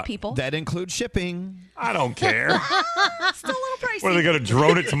 That's a lot. The people. That includes shipping. I don't care. Still a little pricey. What, are they going to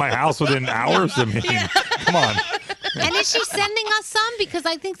drone it to my house within hours? I mean, come on. And is she sending us some? Because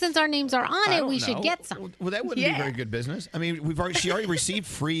I think since our names are on it, we should get some. Well, that wouldn't be very good business. I mean, she already received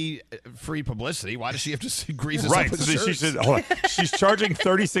free publicity. Why does she have to grease us up with shirts? She's charging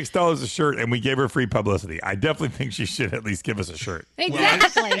 $36 a shirt, and we gave her free publicity. I definitely think she should at least give us a shirt.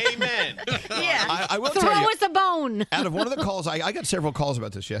 Exactly. Amen. Yeah. I will Throw tell you, us a bone. out of one of the calls, I got several calls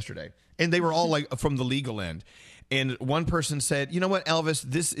about this yesterday, and they were all like from the legal end. And one person said, you know what, Elvis,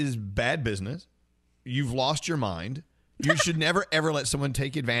 this is bad business. You've lost your mind. You should never, ever let someone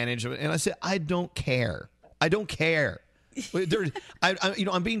take advantage of it. And I said, I don't care. I don't care.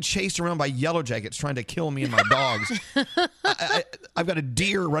 I'm being chased around by yellow jackets trying to kill me and my dogs. I've got a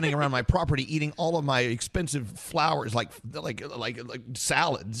deer running around my property eating all of my expensive flowers like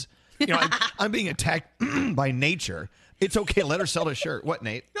salads. I'm being attacked by nature. It's okay. Let her sell a shirt. What,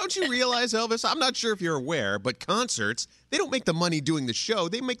 Nate? Don't you realize, Elvis? I'm not sure if you're aware, but concerts, they don't make the money doing the show.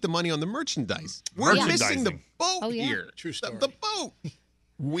 They make the money on the merchandise. We're missing the boat here. True story. The boat.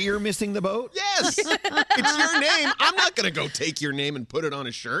 We're missing the boat? Yes. It's your name. I'm not going to go take your name and put it on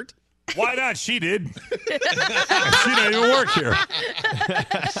a shirt. Why not? She did. She didn't even work here.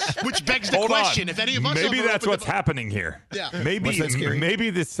 Which begs the question: if any of us maybe ever that's open what's the... happening here. Yeah. Maybe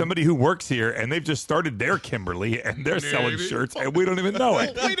there's somebody who works here and they've just started their Kimberly and they're selling shirts and we don't even know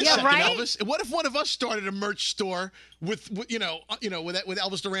it. Wait a second, Elvis. What if one of us started a merch store with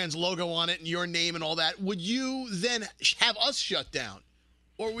Elvis Duran's logo on it and your name and all that? Would you then have us shut down,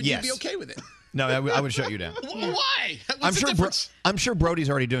 or would you be okay with it? No, I would shut you down. Why? I'm sure Brody's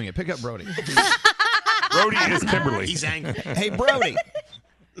already doing it. Pick up Brody. Brody is Kimberly. He's angry. Hey, Brody.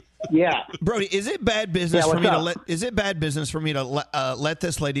 Yeah, Brody, is it bad business for me up? to let? Is it bad business for me to let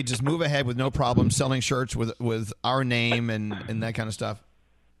this lady just move ahead with no problem selling shirts with our name and that kind of stuff?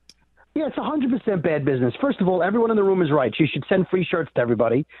 Yeah, it's 100% bad business. First of all, everyone in the room is right. She should send free shirts to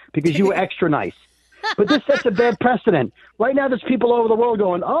everybody because you were extra nice. But this sets a bad precedent. Right now, there's people all over the world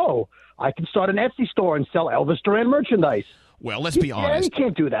going, "Oh, I can start an Etsy store and sell Elvis Duran merchandise." Well, let's be honest. Yeah, you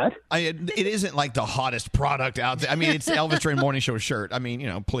can't do that. It isn't like the hottest product out there. I mean, it's the Elvis Duran Morning Show shirt. I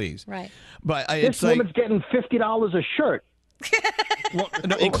mean, please. Right. But this woman's getting $50 a shirt. Well,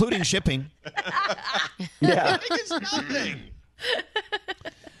 no, including shipping. Yeah. It's nothing.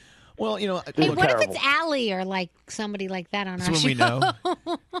 Well, Hey, look, what if it's Allie or like somebody like that on our someone show? we know.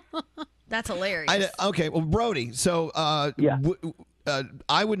 That's hilarious. Okay, well, Brody, so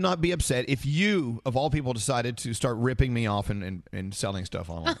I would not be upset if you, of all people, decided to start ripping me off and selling stuff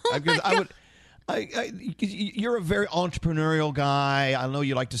online. Because you're a very entrepreneurial guy. I know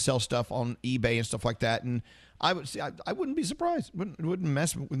you like to sell stuff on eBay and stuff like that, and I wouldn't be surprised. It wouldn't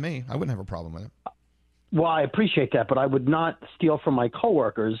mess with me. I wouldn't have a problem with it. Well, I appreciate that, but I would not steal from my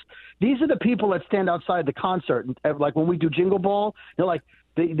coworkers. These are the people that stand outside the concert, like when we do Jingle Ball. They're like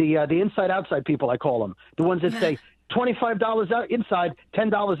the inside-outside people, I call them. The ones that say $25 out inside,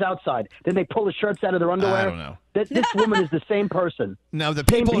 $10 outside. Then they pull the shirts out of their underwear. I don't know. This woman is the same person. No, the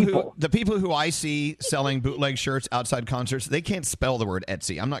people who I see selling bootleg shirts outside concerts, they can't spell the word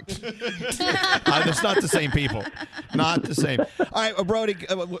Etsy. I'm not. It's not the same people. Not the same. All right, Brody,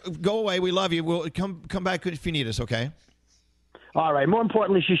 go away. We love you. We'll come back if you need us. Okay. All right. More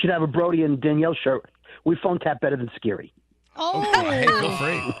importantly, she should have a Brody and Danielle shirt. We phone tap better than Scary. Oh, hey,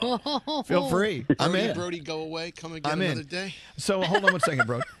 feel free. Feel free. I'm in. Brody, go away. Come again I'm another in. day. So hold on one second,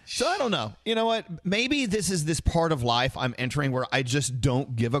 Brody. So I don't know. You know what? Maybe this is this part of life I'm entering where I just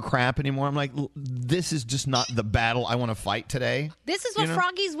don't give a crap anymore. I'm like, this is just not the battle I want to fight today. This is what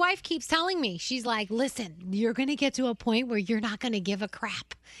Froggy's wife keeps telling me. She's like, listen, you're going to get to a point where you're not going to give a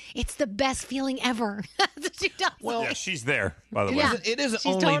crap. It's the best feeling ever. She does. Well, yeah, she's there, by the way. Yeah, it is she's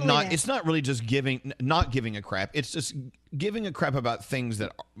only totally not. there. It's not really just not giving a crap. It's just giving a crap about things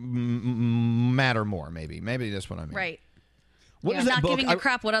that matter more. Maybe that's what I mean. Right. What is Not that book? giving a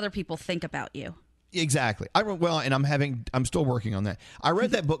crap what other people think about you. Exactly. And I'm still working on that. I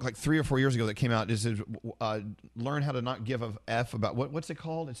read that book like 3 or 4 years ago that came out. It says, learn how to not give a F about what's it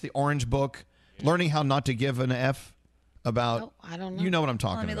called? It's the Orange Book. Learning how not to give an F about. I don't know. You know what I'm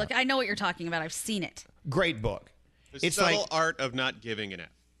talking Let me about. look. I know what you're talking about. I've seen it. Great book. The subtle art of not giving an F.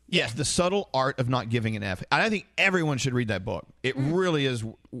 Yes, The Subtle Art of Not Giving an F. And I think everyone should read that book. It really is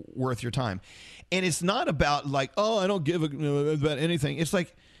worth your time. And it's not about like, oh, I don't give about anything. It's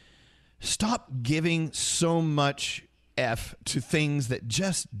like, stop giving so much F to things that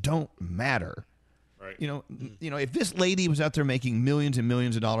just don't matter. Right. You know, if this lady was out there making millions and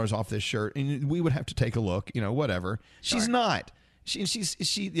millions of dollars off this shirt, and we would have to take a look, whatever. She's not.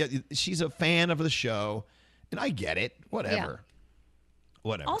 She's a fan of the show, and I get it. Whatever. Yeah.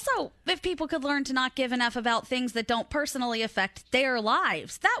 Whatever. Also, if people could learn to not give an F about things that don't personally affect their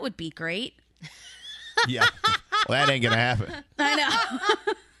lives, that would be great. Yeah. Well, that ain't going to happen. I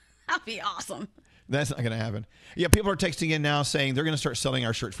know. That'd be awesome. That's not going to happen. Yeah, people are texting in now saying they're going to start selling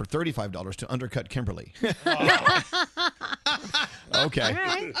our shirts for $35 to undercut Kimberly.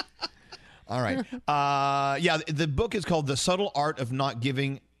 Okay. All right. Yeah, the book is called The Subtle Art of Not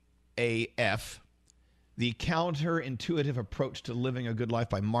Giving a F. The Counterintuitive Approach to Living a Good Life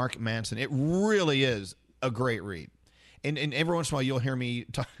by Mark Manson. It really is a great read. And every once in a while, you'll hear me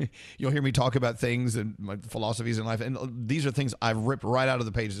talk about things and my philosophies in life. And these are things I've ripped right out of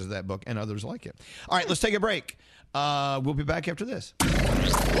the pages of that book, and others like it. All right, let's take a break. We'll be back after this.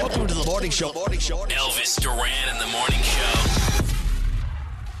 Welcome to the Morning Show. Elvis Duran in the Morning Show.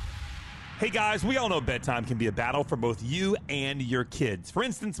 Hey guys, we all know bedtime can be a battle for both you and your kids. For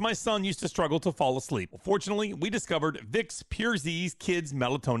instance, my son used to struggle to fall asleep. Well, fortunately, we discovered Vicks Pure Z's Kids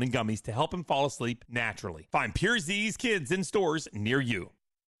Melatonin Gummies to help him fall asleep naturally. Find Pure Z's Kids in stores near you.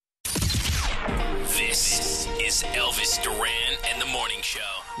 This is Elvis Duran and the Morning Show.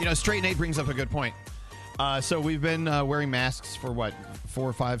 Straight Nate brings up a good point. So we've been wearing masks for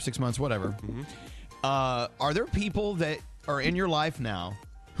 4, 5, 6 months, whatever. Mm-hmm. Are there people that are in your life now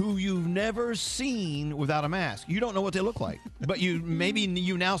who you've never seen without a mask? You don't know what they look like, but you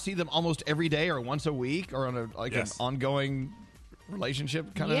now see them almost every day or once a week or on an ongoing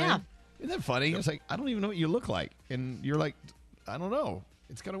relationship kind of thing? Isn't that funny? Yep. It's like, I don't even know what you look like. And you're like, I don't know.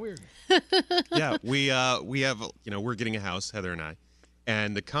 It's kind of weird. Yeah, we have, we're getting a house, Heather and I,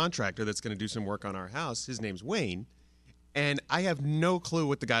 and the contractor that's going to do some work on our house, his name's Wayne, and I have no clue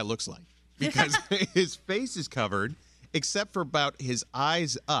what the guy looks like because his face is covered except for about his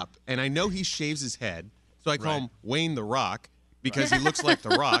eyes up. And I know he shaves his head, so I call him Wayne the Rock because he looks like The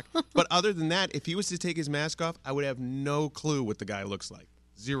Rock. But other than that, if he was to take his mask off, I would have no clue what the guy looks like.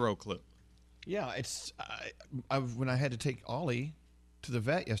 Zero clue. Yeah, it's when I had to take Ollie to the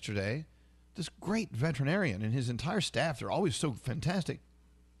vet yesterday, this great veterinarian and his entire staff, they're always so fantastic.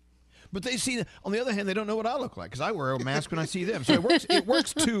 But they see, on the other hand, they don't know what I look like because I wear a mask when I see them. So it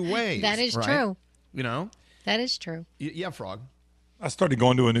works two ways. That is true. That is true. Yeah, Frog. I started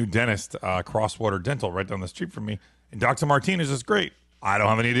going to a new dentist, Crosswater Dental, right down the street from me. And Dr. Martinez is great. I don't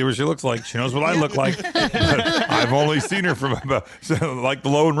have any idea what she looks like. She knows what I look like. But I've only seen her from like the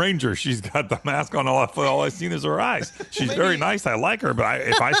Lone Ranger. She's got the mask on. All I've seen is her eyes. She's very nice. I like her. But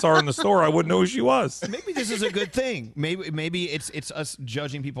if I saw her in the store, I wouldn't know who she was. Maybe this is a good thing. Maybe it's us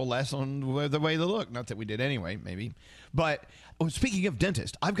judging people less on the way they look. Not that we did anyway, maybe. But speaking of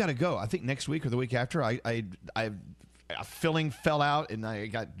dentist, I've got to go. I think next week or the week after, a filling fell out and I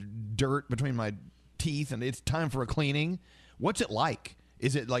got dirt between my teeth, and it's time for a cleaning. What's it like?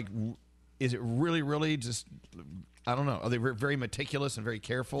 Is it really, really just, I don't know. Are they very meticulous and very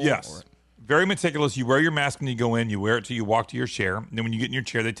careful? Yes. Very meticulous. You wear your mask when you go in. You wear it till you walk to your chair. And then when you get in your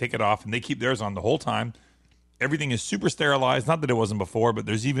chair, they take it off, and they keep theirs on the whole time. Everything is super sterilized. Not that it wasn't before, but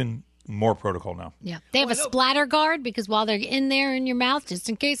there's even more protocol now. Yeah. They have a splatter guard because while they're in there in your mouth, just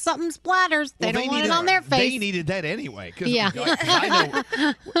in case something splatters, they don't want it on their face. They needed that anyway. Yeah.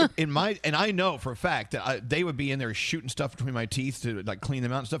 I know for a fact that they would be in there shooting stuff between my teeth to like clean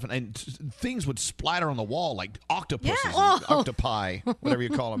them out and stuff, and things would splatter on the wall like octopuses, and octopi, whatever you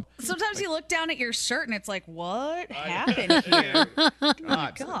call them. Sometimes you look down at your shirt and it's like, what happened here?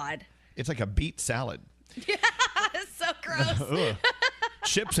 God. It's like a beet salad. Yeah, it's so gross.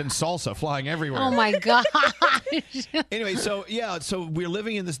 Chips and salsa flying everywhere. Oh my god! Anyway, so we're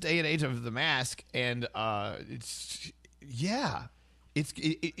living in this day and age of the mask, and you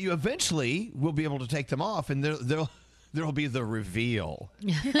eventually will be able to take them off, and there'll be the reveal.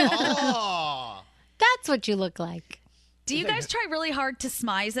 Oh, that's what you look like. Do you guys try really hard to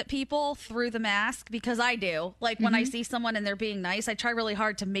smize at people through the mask? Because I do. Like when I see someone and they're being nice, I try really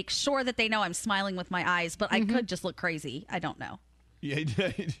hard to make sure that they know I'm smiling with my eyes, but I could just look crazy. I don't know. Yeah,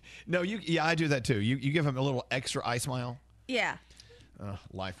 no, I do that too. You give them a little extra eye smile. Yeah.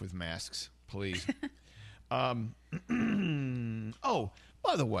 Life with masks, please. Oh,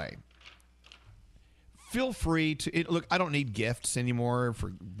 by the way, feel free to look. I don't need gifts anymore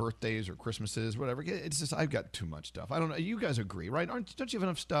for birthdays or Christmases, whatever. It's just I've got too much stuff. I don't know. You guys agree, right? Don't you have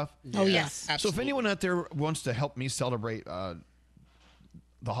enough stuff? Oh yes. Absolutely. So if anyone out there wants to help me celebrate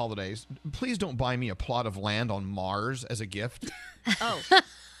the holidays, please don't buy me a plot of land on Mars as a gift. Oh.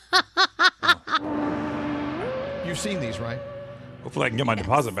 You've seen these, right? Hopefully I can get my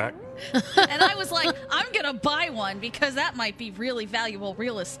deposit back. And I was like, I'm going to buy one because that might be really valuable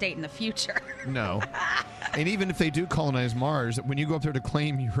real estate in the future. No. And even if they do colonize Mars, when you go up there to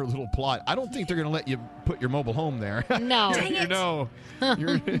claim your little plot, I don't think they're going to let you put your mobile home there. No. Dang it. No.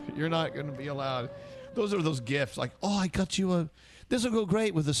 You're not going to be allowed. Those are those gifts like, oh, I got you this will go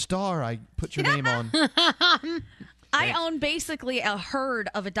great with a star I put your name on. I own basically a herd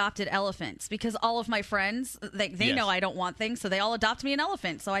of adopted elephants because all of my friends, they know I don't want things, so they all adopt me an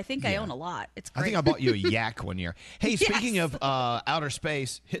elephant. So I think I own a lot. It's great. I think I bought you a yak one year. Hey, speaking of outer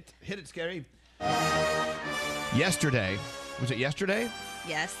space, hit it, Scary. Yesterday, was it yesterday?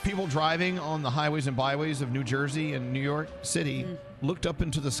 Yes. People driving on the highways and byways of New Jersey and New York City looked up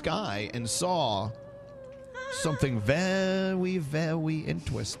into the sky and saw something very, very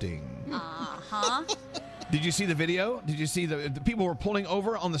interesting. Uh-huh. Did you see the video? Did you see the people were pulling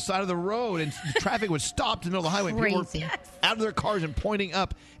over on the side of the road and traffic was stopped in the middle of the highway? People were out of their cars and pointing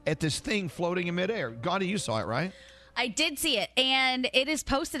up at this thing floating in midair. Gotti, you saw it, right? I did see it, and it is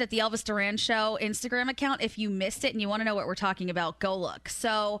posted at the Elvis Duran Show Instagram account. If you missed it and you want to know what we're talking about, go look.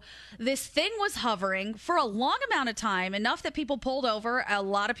 So this thing was hovering for a long amount of time, enough that people pulled over. A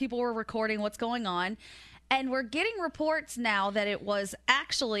lot of people were recording what's going on, and we're getting reports now that it was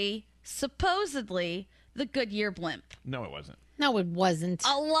actually, supposedly, the Goodyear blimp. No, it wasn't. No, it wasn't.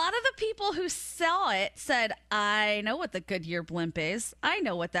 A lot of the people who saw it said, I know what the Goodyear blimp is. I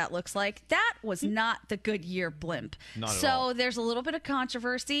know what that looks like. That was not the Goodyear blimp. Not at so all. There's a little bit of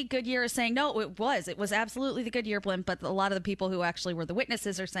controversy. Goodyear is saying, no, it was. It was absolutely the Goodyear blimp. But a lot of the people who actually were the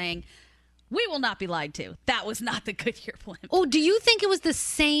witnesses are saying, we will not be lied to. That was not the Goodyear blimp. Oh, do you think it was the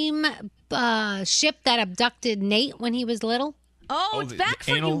same ship that abducted Nate when he was little? Oh, it's back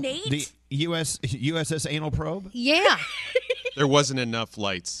for you, Nate. The USS Anal Probe? Yeah. There wasn't enough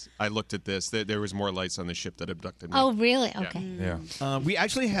lights. I looked at this. There was more lights on the ship that abducted me. Oh, really? Okay. Yeah. We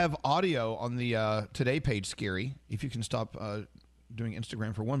actually have audio on the Today page, Scary. If you can stop doing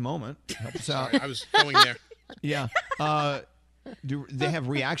Instagram for one moment. Help us out. Sorry, I was going there. Yeah. They have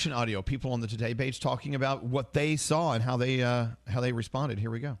reaction audio, people on the Today page talking about what they saw and how they responded.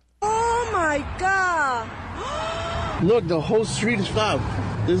 Here we go. Oh, my God. Look, the whole street is stopped.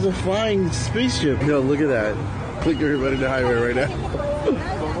 There's a flying spaceship. Yo, look at that. Look at everybody on the highway right now.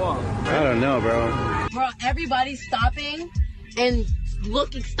 I don't know, bro. Bro, everybody's stopping and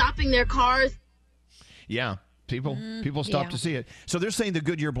stopping their cars. Yeah. People stopped to see it. So they're saying the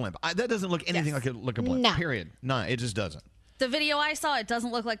Goodyear blimp. That doesn't look anything like a blimp. No. Period. No, it just doesn't. The video I saw, it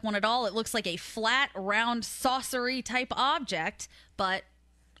doesn't look like one at all. It looks like a flat, round, saucery type object, but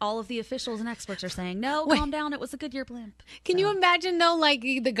all of the officials and experts are saying, no, calm down, it was a Goodyear blimp. Can you imagine, though, like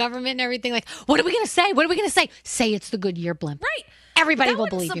the government and everything, like, what are we going to say? What are we going to say? Say it's the Goodyear blimp. Right. Everybody that will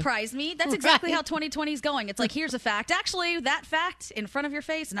believe you. That wouldn't surprise me. That's exactly Right. how 2020 is going. It's like, here's a fact. Actually, that fact in front of your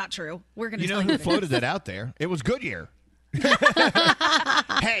face, not true. We're going to You tell know you who that floated it is. that out there? It was Goodyear.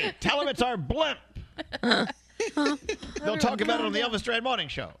 Hey, tell them it's our blimp. They'll talk about it on the Elvis Duran Morning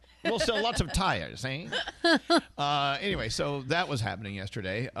Show. We'll sell lots of tires, eh? Anyway, so that was happening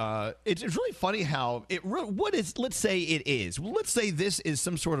yesterday. It's really funny how let's say it is. Let's say this is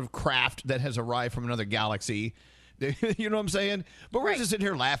some sort of craft that has arrived from another galaxy. You know what I'm saying? But we're just sitting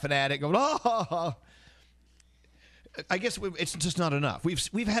here laughing at it, going, oh. I guess it's just not enough.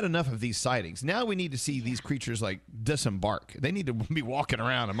 We've had enough of these sightings. Now we need to see these creatures like disembark. They need to be walking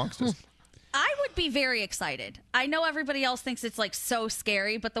around amongst us. I would be very excited. I know everybody else thinks it's like so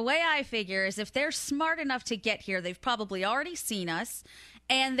scary, but the way I figure is if they're smart enough to get here, they've probably already seen us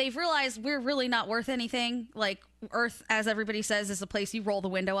and they've realized we're really not worth anything. Like Earth, as everybody says, is a place you roll the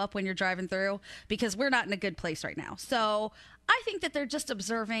window up when you're driving through because we're not in a good place right now. So I think that they're just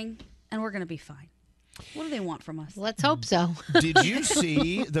observing and we're going to be fine. What do they want from us? Let's hope so. Did you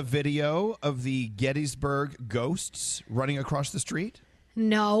see the video of the Gettysburg ghosts running across the street?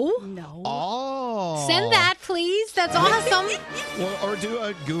 No. Oh. Send that, please. That's awesome. Or do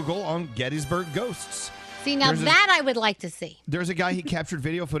a Google on Gettysburg ghosts. See, now that I would like to see. There's a guy, he captured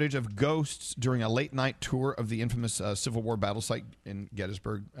video footage of ghosts during a late-night tour of the infamous Civil War battle site in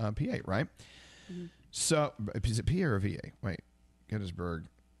Gettysburg, PA, right? Mm-hmm. So, is it PA or VA? Wait, Gettysburg.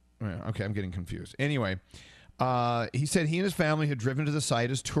 Okay, I'm getting confused. Anyway, he said he and his family had driven to the site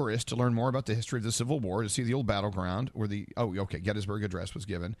as tourists to learn more about the history of the Civil War, to see the old battleground where Gettysburg Address was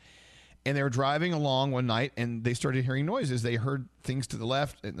given. And they were driving along one night, and they started hearing noises. They heard things to the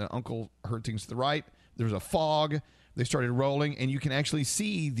left, and the uncle heard things to the right. There was a fog. They started rolling, and you can actually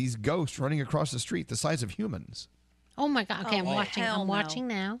see these ghosts running across the street the size of humans. Oh, my God. Okay, I'm watching. hell I'm no. watching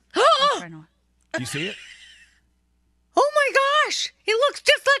now. Do you see it? Oh, my gosh. It looks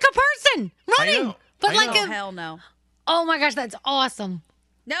just like a person running. But like a hell no. Oh, my gosh. That's awesome.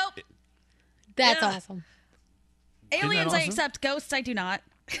 Nope. That's Yeah. awesome. Aliens, I awesome? accept. Ghosts, I do not.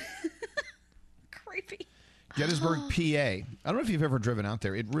 Creepy. Gettysburg, PA. I don't know if you've ever driven out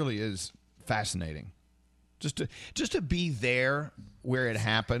there. It really is fascinating. Just to be there where it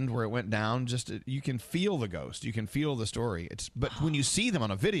happened, where it went down. You can feel the ghost. You can feel the story. But when you see them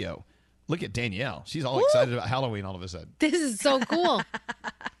on a video, look at Danielle. She's all excited about Halloween all of a sudden. This is so cool.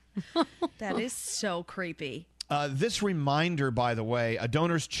 That is so creepy. This reminder, by the way,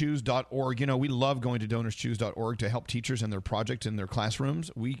 donorschoose.org. You know, we love going to donorschoose.org to help teachers in their projects in their classrooms.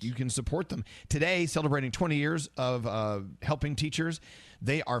 You can support them. Today, celebrating 20 years of helping teachers,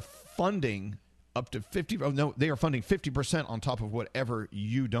 they are funding up to 50. Oh, no, they are funding 50% on top of whatever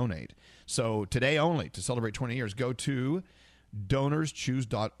you donate. So today only, to celebrate 20 years, go to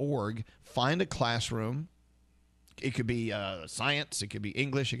donorschoose.org, find a classroom. It could be science, it could be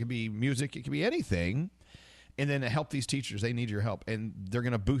English, it could be music, it could be anything. And then help these teachers. They need your help. And they're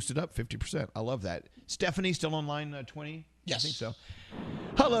going to boost it up 50%. I love that. Stephanie, still on line 20? Yes. I think so.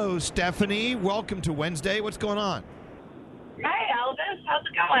 Hello, Stephanie. Welcome to Wednesday. What's going on? Hi, Elvis. How's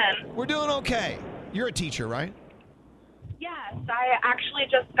it going? We're doing okay. You're a teacher, right? Yes, I actually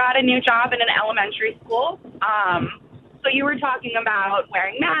just got a new job in an elementary school. So you were talking about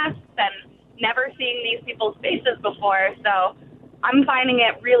wearing masks and never seeing these people's faces before. So I'm finding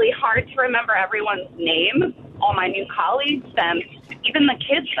it really hard to remember everyone's name, all my new colleagues, and even the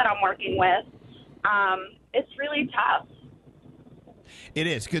kids that I'm working with. It's really tough. It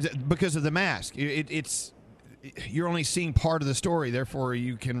is, because of the mask. You're only seeing part of the story, therefore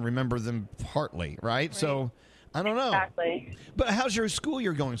you can remember them partly, right? So, I don't know. Exactly. But how's your school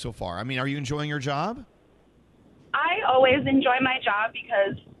year going so far? I mean, are you enjoying your job? I always enjoy my job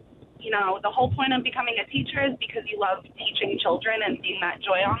because, you know, the whole point of becoming a teacher is because you love teaching children and seeing that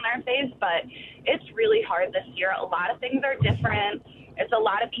joy on their face. But it's really hard this year. A lot of things are different. It's a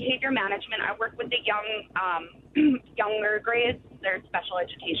lot of behavior management. I work with the younger grades. They're special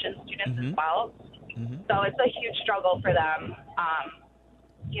education students as well. So it's a huge struggle for them.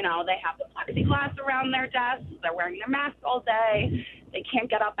 You know, they have the plexiglass around their desks. They're wearing their masks all day. They can't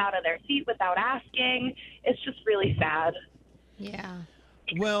get up out of their seat without asking. It's just really sad. Yeah.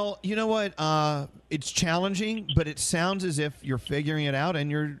 Well, you know what? It's challenging, but it sounds as if you're figuring it out, and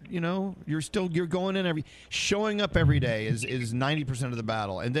you're going in showing up every day is 90% of the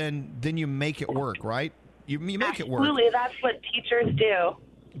battle, and then you make it work, right? You make it work. Absolutely, that's what teachers do.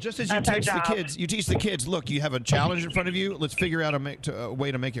 Just as you That's our teach the job. kids, look, you have a challenge in front of you. Let's figure out a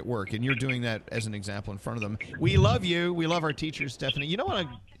way to make it work. And you're doing that as an example in front of them. We love you. We love our teachers, Stephanie. You know what?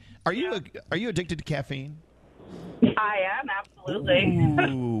 Are you addicted to caffeine? I am,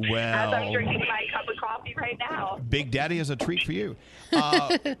 absolutely. Ooh, As I'm well. drinking my cup of coffee right now. Big Daddy has a treat for you.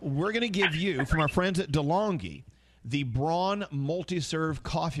 We're going to give you, from our friends at DeLonghi, the Braun Multi-Serve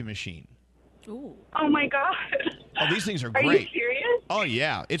Coffee Machine. Ooh. Oh, my God. Oh, these things are Are great. you serious? Oh,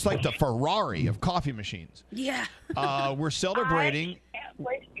 yeah. It's like the Ferrari of coffee machines. Yeah. We're celebrating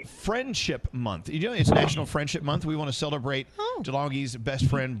Friendship Month. You know, it's National Friendship Month. We want to celebrate DeLonghi's best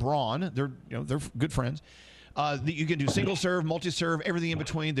friend, Braun. They're good friends. You can do single serve, multi-serve, everything in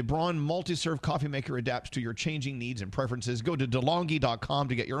between. The Braun multi-serve coffee maker adapts to your changing needs and preferences. Go to DeLonghi.com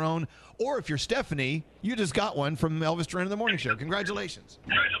to get your own. Or if you're Stephanie, you just got one from Elvis Duran in the Morning Show. Congratulations.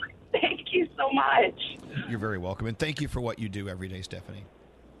 Thank you so much. You're very welcome. And thank you for what you do every day, Stephanie.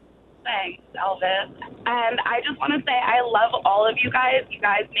 Thanks, Elvis. And I just want to say I love all of you guys. You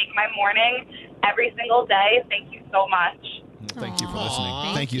guys make my morning every single day. Thank you so much. Thank you for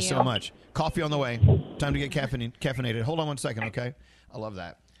listening. Thank you so much. Coffee on the way. Time to get caffeinated. Hold on one second, okay? I love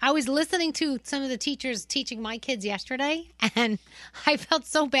that. I was listening to some of the teachers teaching my kids yesterday, and I felt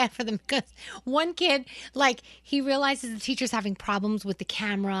so bad for them because one kid, like, he realizes the teacher's having problems with the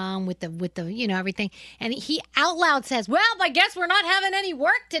camera and with the everything, and he out loud says, "Well, I guess we're not having any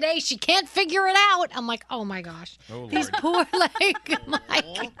work today. She can't figure it out." I'm like, oh my gosh, these poor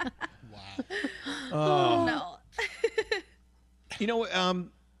Oh no. You know,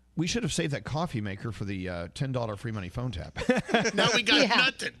 we should have saved that coffee maker for the $10 free money phone tap. Now we got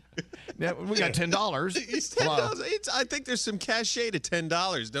nothing. Now we got $10. It's $10. I think there's some cachet to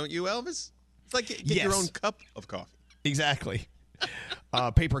 $10, don't you, Elvis? It's like get your own cup of coffee. Exactly.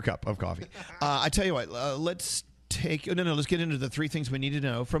 Paper cup of coffee. I tell you what, let's get into the three things we need to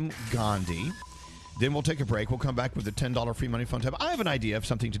know from Gandhi. Then we'll take a break. We'll come back with the $10 free money phone tab. I have an idea of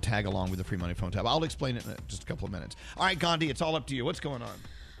something to tag along with the free money phone tab. I'll explain it in just a couple of minutes. All right, Gandhi, it's all up to you. What's going on?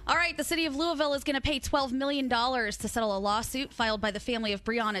 All right, the city of Louisville is going to pay $12 million to settle a lawsuit filed by the family of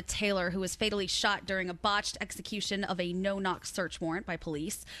Breonna Taylor, who was fatally shot during a botched execution of a no-knock search warrant by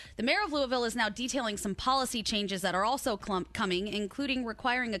police. The mayor of Louisville is now detailing some policy changes that are also coming, including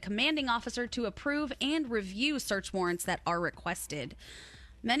requiring a commanding officer to approve and review search warrants that are requested.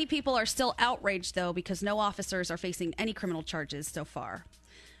 Many people are still outraged, though, because no officers are facing any criminal charges so far.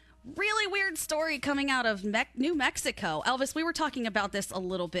 Really weird story coming out of New Mexico. Elvis, we were talking about this a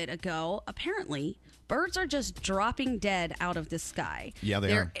little bit ago. Apparently, birds are just dropping dead out of the sky. Yeah, they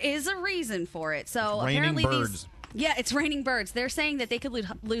There are. is a reason for it. So It's raining apparently birds. it's raining birds. They're saying that they could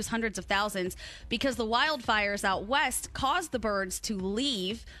lose hundreds of thousands because the wildfires out west caused the birds to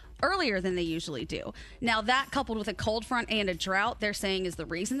leave earlier than they usually do. Now, that coupled with a cold front and a drought, they're saying is the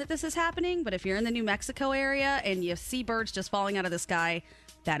reason that this is happening. But if you're in the New Mexico area and you see birds just falling out of the sky,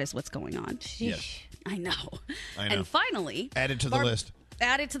 that is what's going on. Yes. I know. I know. And finally, Added to the list.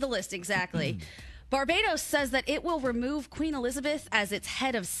 Added to the list, exactly. Barbados says that it will remove Queen Elizabeth as its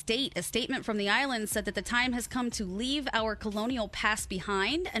head of state. A statement from the island said that the time has come to leave our colonial past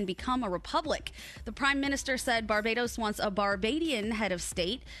behind and become a republic. The Prime Minister said Barbados wants a Barbadian head of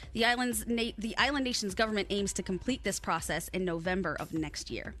state. The island nation's government aims to complete this process in November of next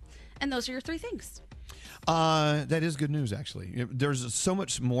year. And those are your three things. That is good news, actually. There's so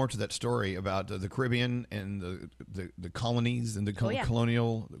much more to that story about the Caribbean and the colonies and the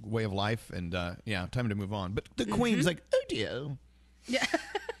colonial way of life. And time to move on. But the Queen's like, oh dear. Yeah.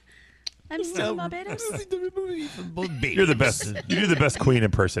 I'm still in Barbados. You're the best. You do the best Queen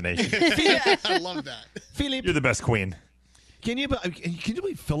impersonation. I love that. Philip, you're the best Queen. Can you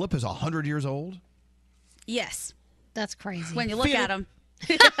believe Philip is 100 years old? Yes. That's crazy. When you look at him.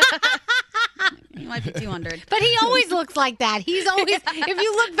 He might be 200. But he always looks like that. He's always, if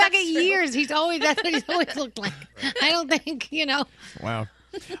you look back at years, that's what he's always looked like. I don't think, Wow.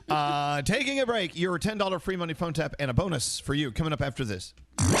 Taking a break. Your $10 free money phone tap and a bonus for you coming up after this.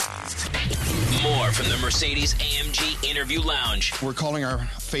 More from the Mercedes-AMG Interview Lounge. We're calling our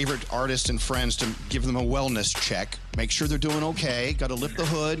favorite artists and friends to give them a wellness check. Make sure they're doing okay. Got to lift the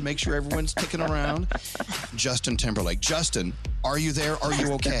hood. Make sure everyone's kicking around. Justin Timberlake. Justin, are you there? Are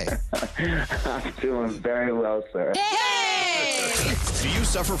you okay? I'm doing very well, sir. Do you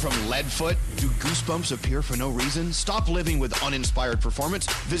suffer from lead foot? Do goosebumps appear for no reason? Stop living with uninspired performance.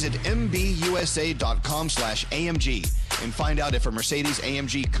 Visit mbusa.com/AMG and find out if a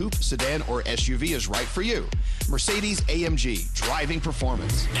Mercedes-AMG Coupe, sedan, or SUV is right for you. Mercedes-AMG, driving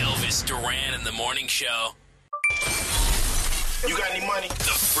performance. Elvis Duran in the Morning Show. You got any money? The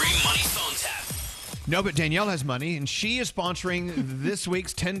free money phone tap. No, but Danielle has money, and she is sponsoring this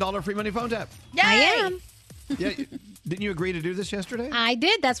week's $10 free money phone tap. I am. Yeah, didn't you agree to do this yesterday? I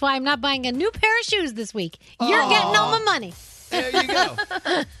did. That's why I'm not buying a new pair of shoes this week. You're getting all my money. There you go.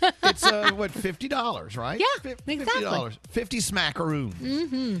 It's what, $50, right? Yeah, exactly. $50. 50 smackaroons.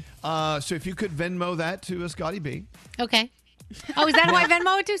 Mm-hmm. So if you could Venmo that to Scotty B. Okay. Oh, is that who I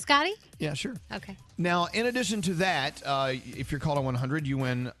Venmo it to, Scotty? Yeah, sure. Okay. Now, in addition to that, if you're caller 100, you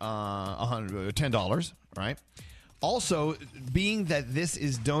win $10, right? Also, being that this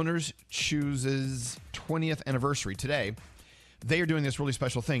is Donors Choose's 20th anniversary today, they are doing this really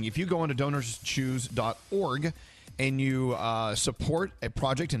special thing. If you go onto donorschoose.org and you support a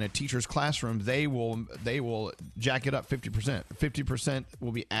project in a teacher's classroom, they will jack it up 50%. 50%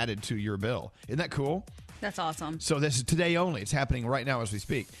 will be added to your bill. Isn't that cool? That's awesome. So this is today only. It's happening right now as we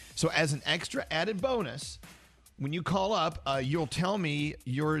speak. So as an extra added bonus, when you call up, you'll tell me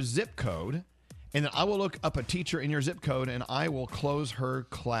your zip code, and then I will look up a teacher in your zip code, and I will close her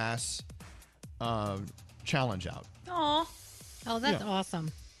class challenge out. Aw. Oh, that's Yeah.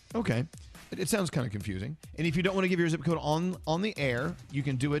 awesome. Okay. It sounds kind of confusing. And if you don't want to give your zip code on the air, you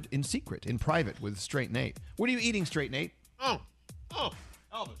can do it in secret, in private with Straight Nate. What are you eating, Straight Nate? Elvis.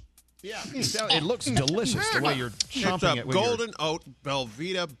 Yeah. It looks delicious the way you're chomping It's a it. With your- golden oat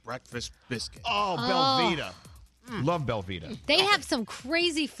Belvita breakfast biscuit. Oh, Belvita. Love Belvita. They have some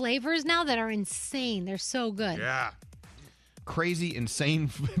crazy flavors now that are insane. They're so good. Yeah. Crazy, insane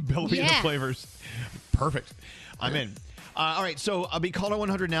Belvita Yeah. flavors. Perfect. I'm in. All right, so I'll be caller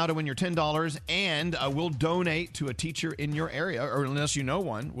 100 now to win your $10, and we'll donate to a teacher in your area, or unless you know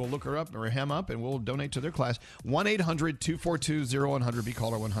one, we'll look her up or him up, and we'll donate to their class. 1-800-242-0100, be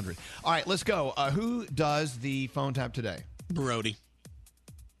caller 100. All right, let's go. Who does the phone tap today? Brody.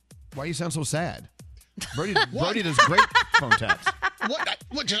 Why you sound so sad? Brody does great phone taps. What?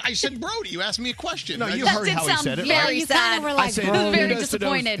 I said Brody. You asked me a question. No, you heard how he said it. Very right? sad. I said, very who does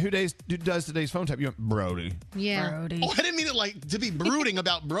disappointed. Who does today's phone tap? You went, Brody. Yeah. Brody. Oh, I didn't mean it to be brooding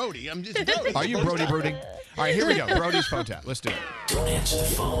about Brody. I'm just Brody. Are you Brody brooding? All right, here we go. Brody's phone tap. Let's do it. Don't answer the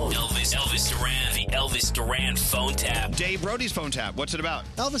phone. Elvis Duran, the Elvis Duran phone tap. Dave Brody's phone tap. What's it about?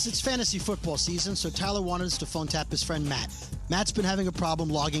 Elvis, it's fantasy football season, so Tyler wanted us to phone tap his friend Matt. Matt's been having a problem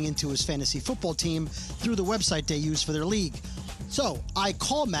logging into his fantasy football team through the website they use for their league. So I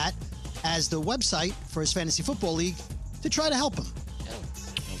call Matt as the website for his fantasy football league to try to help him.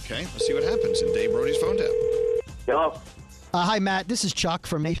 Okay, let's see what happens in Dave Brody's phone tap. Hello. Hi, Matt. This is Chuck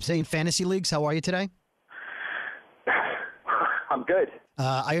from Insane Fantasy Leagues. How are you today? I'm good.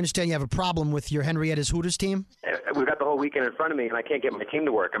 I understand you have a problem with your Henrietta's Hooters team. We've got the whole weekend in front of me, and I can't get my team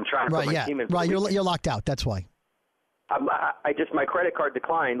to work. I'm trying to put my team in. For the weekend. You're locked out. That's why. I just my credit card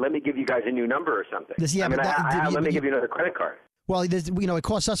declined. Let me give you guys a new number or something. Let me give you another credit card. Well, it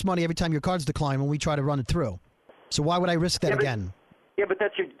costs us money every time your cards decline when we try to run it through. So why would I risk that again? Yeah, but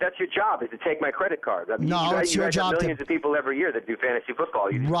that's your job is to take my credit card. I mean, No, it's your you guys job have to- millions of people every year that do fantasy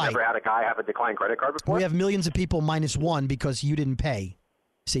football. You just Right. never had a guy have a declined credit card before. We have millions of people minus one because you didn't pay.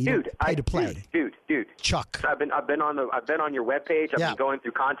 So you Dude, don't pay to play. Dude. Chuck. I've been on your webpage. I've Yeah. been going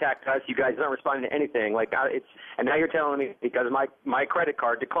through Contact Us. You guys aren't responding to anything. And now you're telling me because my credit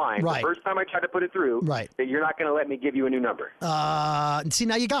card declined. Right. The first time I tried to put it through, Right. that you're not going to let me give you a new number. See,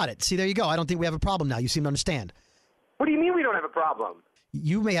 now you got it. See, there you go. I don't think we have a problem now. You seem to understand. What do you mean we don't have a problem?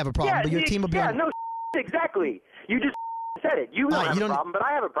 You may have a problem, but your team will be on. no, exactly. You just said it. You don't have a problem, but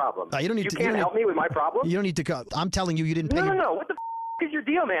I have a problem. You don't need to. can't help me with my problem? You don't need to go. I'm telling you, you didn't pay. No. What the is your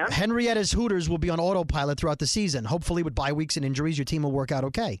deal, man? Henrietta's Hooters will be on autopilot throughout the season. Hopefully, with bye weeks and injuries, your team will work out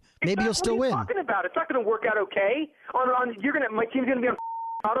okay. Maybe you'll still What are win. you talking about? It's not going to work out okay. My team's going to be on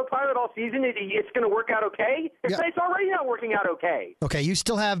autopilot all season. It's going to work out okay. It's already not working out okay. Okay, you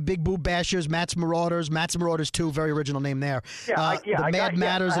still have Big Boob Bashers, Matt's Marauders 2, very original name there. The Mad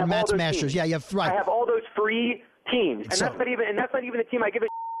Matters and Matt's Masters. Teams. Yeah, you have right. I have all those free teams, and that's not even the team I give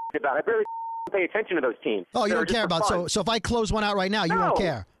a about. I barely pay attention to those teams. Oh, you They're don't just care for about fun. so if I close one out right now, you No. won't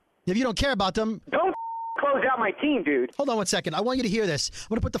care. If you don't care about them, don't close out my team, dude. Hold on one second. I want you to hear this. I'm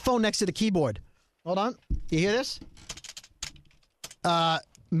going to put the phone next to the keyboard. Hold on. You hear this?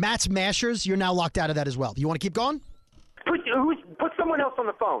 Matt's Mashers, you're now locked out of that as well. You want to keep going? Put someone else on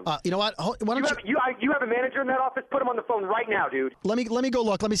the phone. You know what? Why don't you have a manager in that office? Put him on the phone right now, dude. Let me go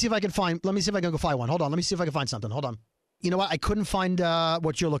look. Let me see if I can go find one. Hold on. Let me see if I can find something. Hold on. You know what? I couldn't find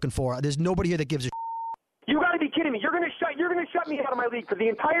what you're looking for. There's nobody here that gives a You got to be kidding me. You're gonna shut me out of my league for the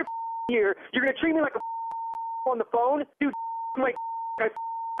entire year. You're gonna treat me like a on the phone, dude.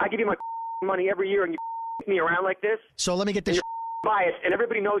 I give you my money every year, and you me around like this. So let me get this. You're biased, and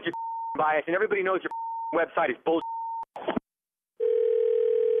everybody knows you're biased, and everybody knows your website is bullshit.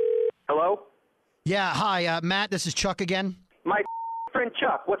 Hello? Yeah, hi, Matt. This is Chuck again. My friend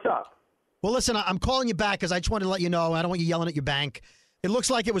Chuck, what's up? Well, listen, I'm calling you back because I just wanted to let you know. I don't want you yelling at your bank. It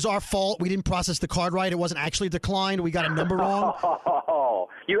looks like it was our fault. We didn't process the card right. It wasn't actually declined. We got a number wrong. Oh,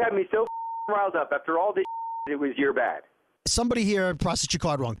 you had me so riled up. After all this, it was your bad. Somebody here processed your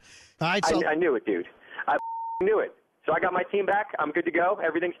card wrong. All right, so I knew it, dude. I knew it. So I got my team back. I'm good to go.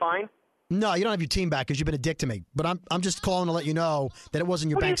 Everything's fine. No, you don't have your team back because you've been a dick to me. But I'm just calling to let you know that it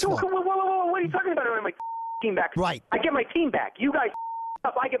wasn't your bank's fault. Whoa, what are you talking about? I have my team back. Right. I get my team back. You guys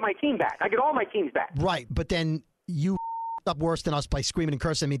up. I get my team back. I get all my teams back. Right, but then you up worse than us by screaming and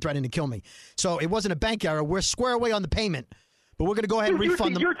cursing at me, threatening to kill me. So it wasn't a bank error. We're square away on the payment. But we're going to go ahead and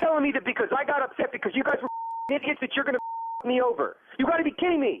refund them. You're telling me that because I got upset because you guys were idiots that you're going to me over. You got to be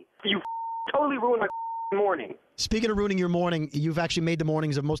kidding me. You totally ruined my morning. Speaking of ruining your morning, you've actually made the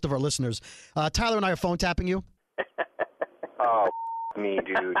mornings of most of our listeners. Tyler and I are phone tapping you. Oh, me,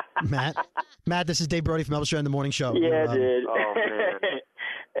 dude. Matt, this is Dave Brody from Elvis Duran in the Morning Show. Yeah, dude. Oh, man.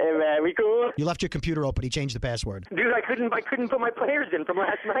 Hey, man, we cool? You left your computer open. He changed the password. Dude, I couldn't put my players in from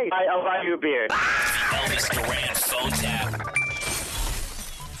last night. I'll buy you a beer. Elvis Duran phone tap.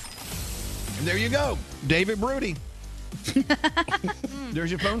 And there you go. David Brody.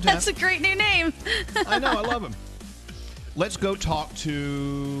 There's your phone tap. That's a great new name. I know. I love him. Let's go talk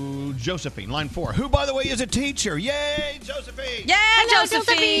to Josephine, line 4, who, by the way, is a teacher. Yay, Josephine! Yeah, Hello,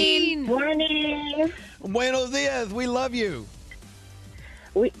 Josephine. Morning. Buenos dias. We love you.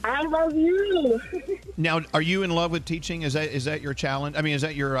 I love you. Now, are you in love with teaching? Is that your challenge? I mean, is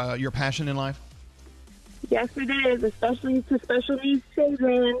that your passion in life? Yes, it is, especially to special needs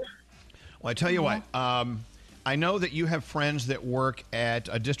children. Well, I tell you what. I know that you have friends that work at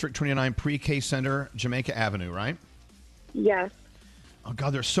a District 29 Pre-K Center, Jamaica Avenue, right? Yes. Oh,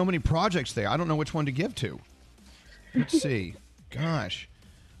 God, there's so many projects there. I don't know which one to give to. Let's see. Gosh.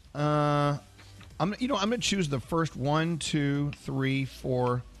 I'm going to choose the first 1, 2, 3,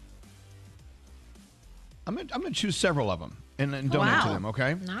 4. I'm going to choose several of them and donate to them,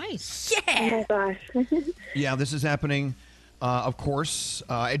 okay? Nice. Yeah. Oh, my gosh. Yeah, this is happening, of course,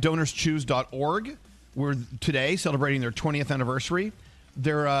 at donorschoose.org. We're today celebrating their 20th anniversary.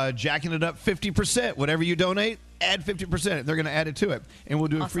 They're jacking it up 50%. Whatever you donate, add 50%. They're going to add it to it. And we'll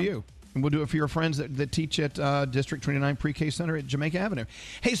do it for you. And we'll do it for your friends that teach at District 29 Pre-K Center at Jamaica Avenue.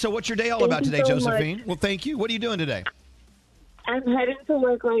 Hey, so what's your day all about today, Josephine? Much. Well, thank you. What are you doing today? I'm heading to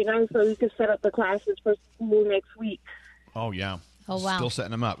work right now so we can set up the classes for school next week. Oh, yeah. Oh, wow. Still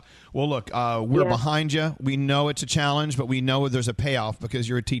setting them up. Well, look, we're behind you. We know it's a challenge, but we know there's a payoff because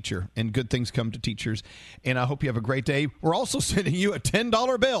you're a teacher, and good things come to teachers. And I hope you have a great day. We're also sending you a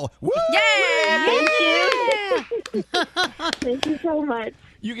 $10 bill. Woo! Yeah! Thank you. Thank you so much.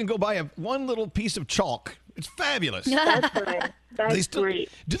 You can go buy one little piece of chalk. It's fabulous. That's fine. That's great.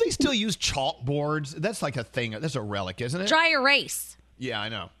 Do they still use chalkboards? That's like a thing. That's a relic, isn't it? Dry erase. Yeah, I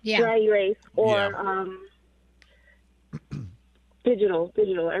know. Yeah. Dry erase or digital.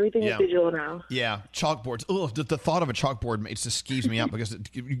 Everything is digital now. Yeah, chalkboards. Ugh, the thought of a chalkboard just skeeves me out because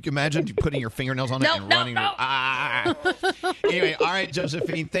you can imagine putting your fingernails on it and running. Anyway, all right,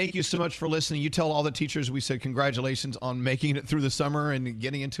 Josephine, thank you so much for listening. You tell all the teachers we said congratulations on making it through the summer and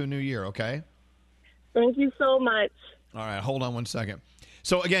getting into a new year, okay? Thank you so much. All right, hold on one second.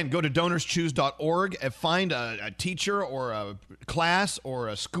 So, again, go to donorschoose.org and find a teacher or a class or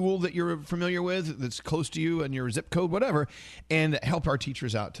a school that you're familiar with that's close to you and your zip code, whatever, and help our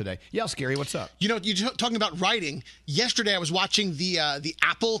teachers out today. Yeah, Scary, what's up? You know, you're talking about writing. Yesterday I was watching the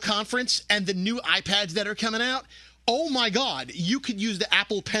Apple conference and the new iPads that are coming out. Oh, my God. You could use the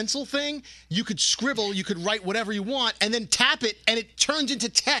Apple Pencil thing. You could scribble. You could write whatever you want and then tap it, and it turns into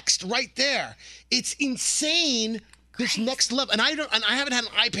text right there. It's insane. This next level, and I haven't had an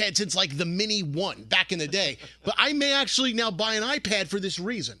iPad since like the Mini 1 back in the day, but I may actually now buy an iPad for this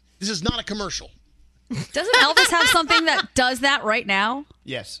reason. This is not a commercial. Doesn't Elvis have something that does that right now?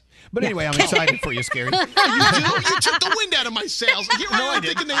 Yes. But anyway, I'm excited for you, Scary. You do? You took the wind out of my sails. Here I am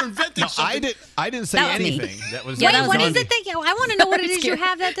thinking they were inventing something. I didn't say anything. That was Wait, what is it that I want to know what it is you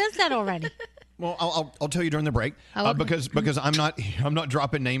have that does that already. Well, I'll tell you during the break because I'm not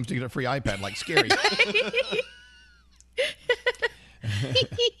dropping names to get a free iPad like Scary.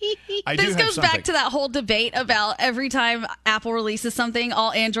 This goes back to that whole debate about every time Apple releases something,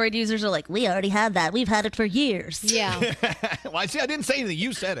 all Android users are like, we already had that. We've had it for years. Yeah. Well, I didn't say anything.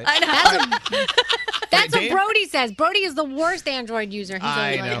 You said it. I know. That's what Brody says. Brody is the worst Android user. He's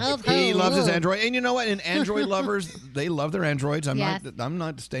I always know. like, He loves his Android. And you know what? And Android lovers, they love their Androids. I'm Yes.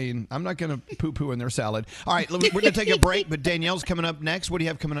 not going to poo-poo in their salad. All right, we're going to take a break, but Danielle's coming up next. What do you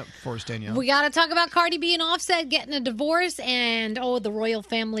have coming up for us, Danielle? We got to talk about Cardi B and Offset getting a divorce, and the royal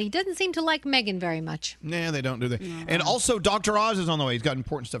family doesn't seem to like Meghan very much. Nah, they don't, do they? And also, Dr. Oz is on the way. He's got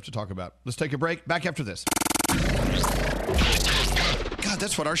important stuff to talk about. Let's take a break. Back after this. God,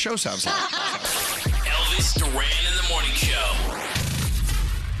 that's what our show sounds like. Elvis Duran in the Morning Show.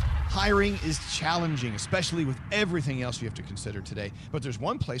 Hiring is challenging, especially with everything else you have to consider today. But there's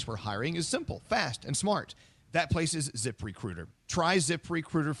one place where hiring is simple, fast, and smart. That place is ZipRecruiter. Try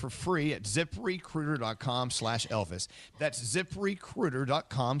ZipRecruiter for free at ZipRecruiter.com/Elvis. That's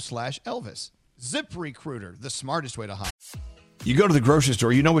ZipRecruiter.com/Elvis. ZipRecruiter, the smartest way to hire. You go to the grocery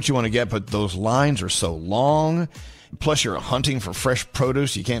store, you know what you want to get, but those lines are so long. Plus, you're hunting for fresh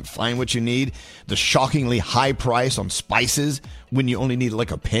produce. You can't find what you need. The shockingly high price on spices when you only need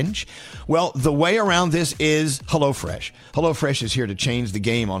like a pinch. Well, the way around this is HelloFresh. HelloFresh is here to change the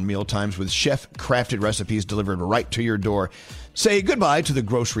game on mealtimes with chef-crafted recipes delivered right to your door. Say goodbye to the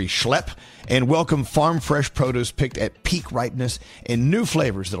grocery schlep and welcome farm fresh produce picked at peak ripeness and new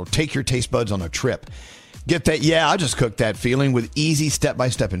flavors that'll take your taste buds on a trip. Get that, I just cooked that feeling with easy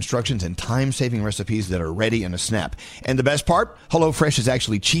step-by-step instructions and time-saving recipes that are ready in a snap. And the best part? HelloFresh is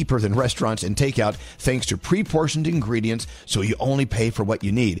actually cheaper than restaurants and takeout thanks to pre-portioned ingredients, so you only pay for what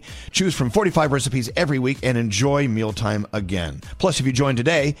you need. Choose from 45 recipes every week and enjoy mealtime again. Plus, if you join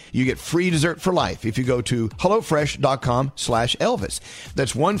today, you get free dessert for life if you go to HelloFresh.com/Elvis.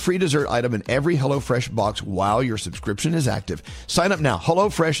 That's one free dessert item in every HelloFresh box while your subscription is active. Sign up now,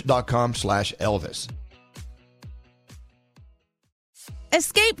 HelloFresh.com/Elvis.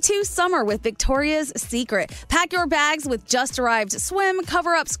 Escape to summer with Victoria's Secret. Pack your bags with just arrived swim,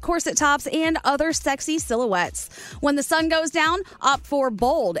 cover-ups, corset tops, and other sexy silhouettes. When the sun goes down, opt for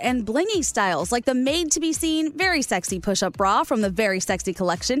bold and blingy styles like the made-to-be-seen, very sexy push-up bra from the Very Sexy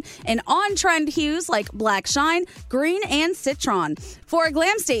collection and on-trend hues like black shine, green, and citron. For a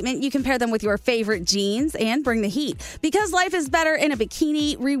glam statement, you can pair them with your favorite jeans and bring the heat. Because life is better in a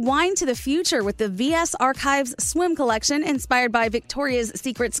bikini, rewind to the future with the VS Archives swim collection inspired by Victoria's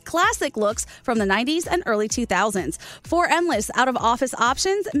Secret's classic looks from the 90s and early 2000s. For endless out-of-office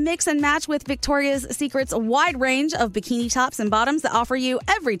options, mix and match with Victoria's Secret's wide range of bikini tops and bottoms that offer you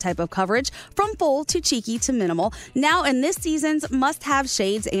every type of coverage, from full to cheeky to minimal, now in this season's must-have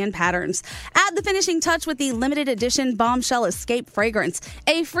shades and patterns. Add the finishing touch with the limited edition Bombshell Escape fragrance,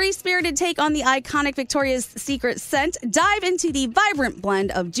 a free-spirited take on the iconic Victoria's Secret scent. Dive into the vibrant blend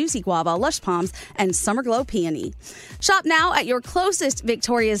of juicy guava, lush palms, and summer glow peony. Shop now at your closest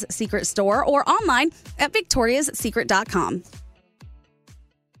Victoria's Secret store or online at victoriassecret.com.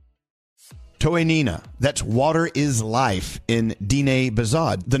 Toenina, that's water is life in Diné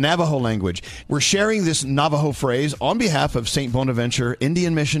Bizaad, the Navajo language. We're sharing this Navajo phrase on behalf of St. Bonaventure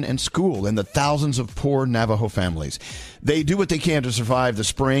Indian Mission and School and the thousands of poor Navajo families. They do what they can to survive the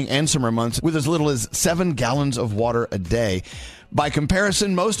spring and summer months with as little as 7 gallons of water a day. By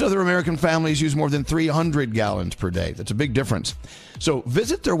comparison, most other American families use more than 300 gallons per day. That's a big difference. So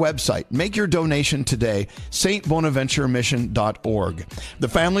visit their website. Make your donation today, stbonaventuremission.org. The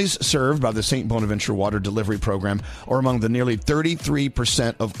families served by the St. Bonaventure Water Delivery Program are among the nearly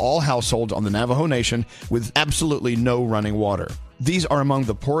 33% of all households on the Navajo Nation with absolutely no running water. These are among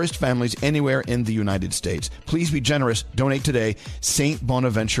the poorest families anywhere in the United States. Please be generous. Donate today,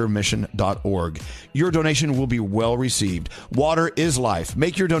 stbonaventuremission.org. Your donation will be well received. Water is life.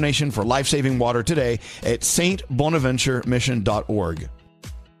 Make your donation for life-saving water today at stbonaventuremission.org.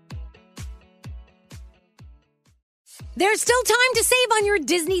 There's still time to save on your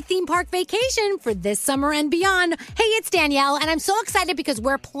Disney theme park vacation for this summer and beyond. Hey, it's Danielle, and I'm so excited because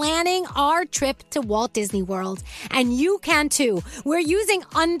we're planning our trip to Walt Disney World, and you can too. We're using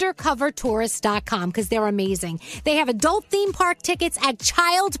undercovertourist.com because they're amazing. They have adult theme park tickets at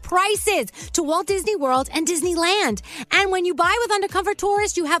child prices to Walt Disney World and Disneyland. And when you buy with Undercover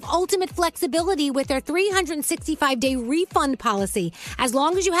Tourist, you have ultimate flexibility with their 365-day refund policy. As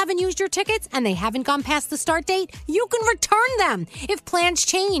long as you haven't used your tickets and they haven't gone past the start date, you can return them. If plans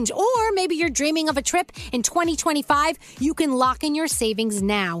change, or maybe you're dreaming of a trip in 2025, you can lock in your savings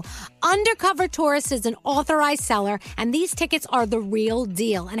now. Undercover Tourist is an authorized seller, and these tickets are the real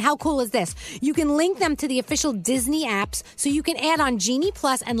deal. And how cool is this? You can link them to the official Disney apps, so you can add on Genie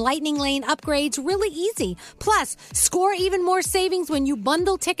Plus and Lightning Lane upgrades really easy. Plus, score even more savings when you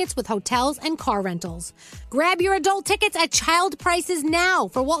bundle tickets with hotels and car rentals. Grab your adult tickets at child prices now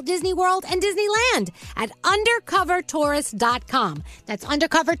for Walt Disney World and Disneyland at undercovertourist.com. That's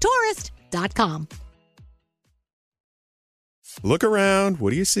undercovertourist.com. Look around.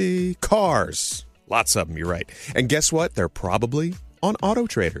 What do you see? Cars. Lots of them, you're right. And guess what? They're probably on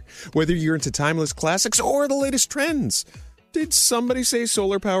AutoTrader. Whether you're into timeless classics or the latest trends. Did somebody say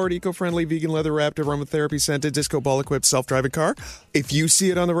solar-powered, eco-friendly, vegan, leather-wrapped, aromatherapy-scented, disco ball-equipped, self-driving car? If you see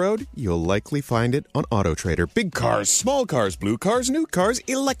it on the road, you'll likely find it on AutoTrader. Big cars, small cars, blue cars, new cars,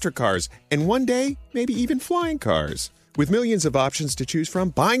 electric cars, and one day, maybe even flying cars. With millions of options to choose from,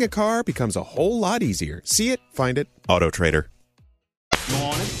 buying a car becomes a whole lot easier. See it, find it, AutoTrader.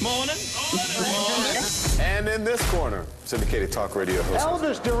 Morning. And in this corner, syndicated talk radio host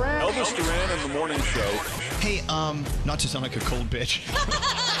Elvis Duran. Elvis Duran and the Morning Show. Hey, not to sound like a cold bitch.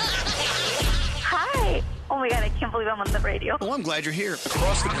 Hi. Oh my God, I can't believe I'm on the radio. Oh, I'm glad you're here.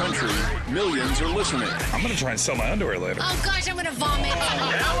 Across the country, millions are listening. I'm going to try and sell my underwear later. Oh, gosh, I'm going to vomit.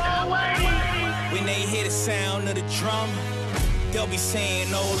 When they hear the sound of the drum, they'll be saying,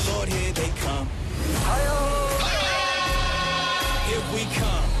 oh, Lord, here they come. Here we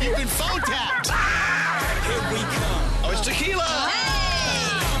come. You've been phone tapped. Here we come. Oh, it's tequila.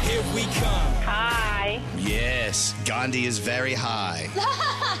 Hey. Here we come. Hi. Yes, Gandhi is very high.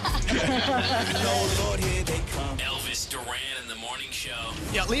 Oh, Lord, here they come. Elvis Duran in the Morning Show.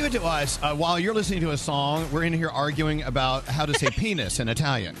 Yeah, leave it to us. While you're listening to a song, we're in here arguing about how to say penis in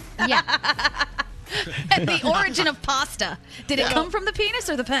Italian. Yeah. And the origin of pasta. Did it come from the penis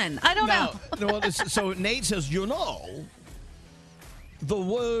or the pen? I don't know. Well, so Nate says, the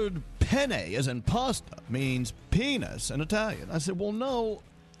word penne, as in pasta, means penis in Italian. I said, well, no,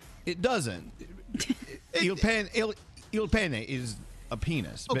 it doesn't. Il penne is a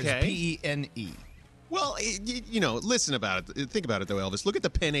penis, but Okay. it's P-E-N-E. Well, listen about it. Think about it, though, Elvis. Look at the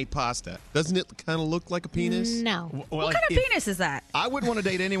penne pasta. Doesn't it kind of look like a penis? No. Well, What kind of penis is that? I wouldn't want to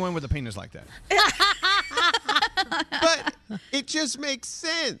date anyone with a penis like that. But it just makes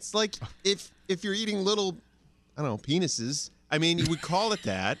sense. Like, if you're eating little, I don't know, penises, I mean, you would call it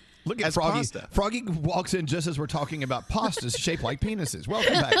that. Look at as Froggy. pasta. Froggy walks in just as we're talking about pastas shaped like penises.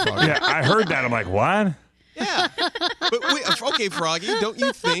 Welcome back, Froggy. Yeah, I heard that. I'm like, what? Yeah. But wait, okay, Froggy, don't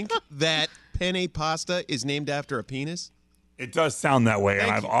you think that penne pasta is named after a penis? It does sound that way, and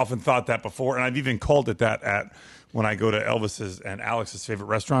Thank I've you. often thought that before, and I've even called it that at when I go to Elvis's and Alex's favorite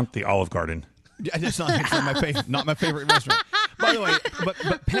restaurant, the Olive Garden. Yeah, it's not my favorite restaurant. By the way,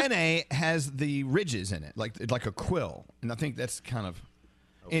 but penne has the ridges in it, like a quill, and I think that's kind of.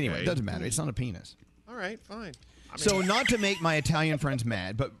 Anyway, it doesn't matter. It's not a penis. All right, fine. So not to make my Italian friends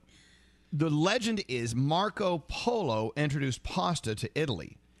mad, but the legend is Marco Polo introduced pasta to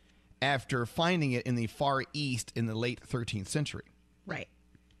Italy after finding it in the Far East in the late 13th century. Right.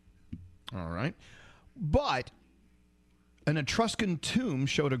 All right. But an Etruscan tomb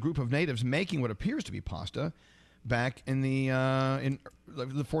showed a group of natives making what appears to be pasta back in the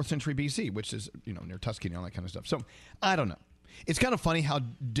 4th century BC, which is, near Tuscany and all that kind of stuff. So I don't know. It's kind of funny how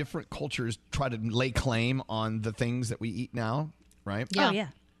different cultures try to lay claim on the things that we eat now, right? Yeah. Oh, yeah.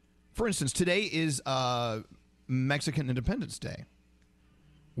 For instance, today is Mexican Independence Day,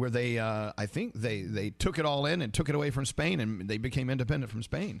 where they, I think they took it all in and took it away from Spain, and they became independent from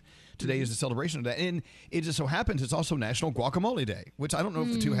Spain. Today is a celebration of that. And it just so happens it's also National Guacamole Day, which I don't know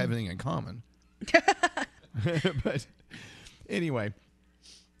if the two have anything in common. But anyway,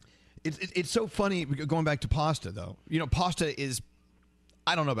 it's so funny, going back to pasta, though. Pasta is,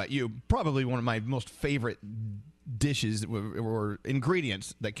 I don't know about you, probably one of my most favorite dishes or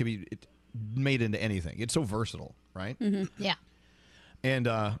ingredients that can be made into anything. It's so versatile, right? Mm-hmm. Yeah. And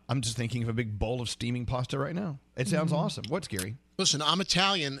I'm just thinking of a big bowl of steaming pasta right now. It sounds awesome. What's Gary? Listen, I'm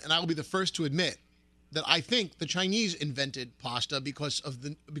Italian, and I will be the first to admit that I think the Chinese invented pasta because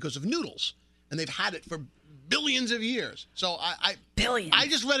of noodles, and they've had it for billions of years. So I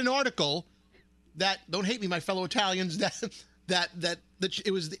just read an article that, don't hate me, my fellow Italians, that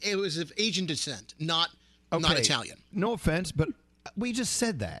it was of Asian descent, not Italian. No offense, but we just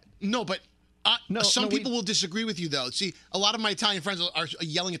said that. No, but some people will disagree with you, though. See, a lot of my Italian friends are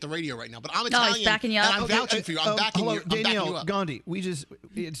yelling at the radio right now, but I'm Italian, he's backing you up. and I'm vouching for you. I'm backing you. I'm backing you Danielle up. Gandhi,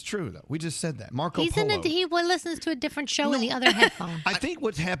 it's true, though. We just said that. Marco Polo. He listens to a different show in the other headphone. I think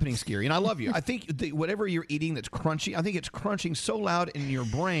what's happening, Scary, and I love you, I think whatever you're eating that's crunchy, I think it's crunching so loud in your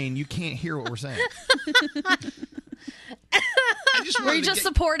brain you can't hear what we're saying. Were you just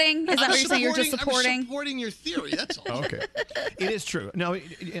supporting? Is that what you're saying? You're just supporting? I'm supporting your theory, that's all. Okay. It is true. No,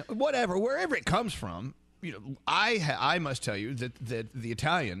 wherever it comes from, I must tell you that the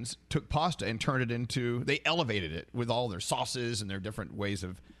Italians took pasta and turned it into, they elevated it with all their sauces and their different ways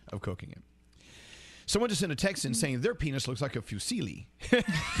of cooking it. Someone just sent a text in saying their penis looks like a fusilli.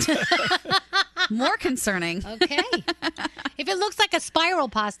 More concerning. Okay. If it looks like a spiral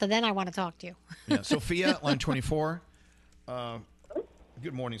pasta, then I want to talk to you. Yeah, Sophia, line 24.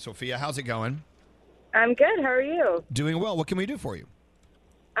 Good morning, Sophia. How's it going? I'm good. How are you? Doing well. What can we do for you?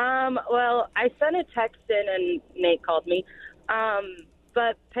 Well, I sent a text in and Nate called me.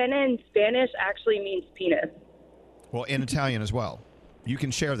 But pene in Spanish actually means penis. Well, in Italian as well. You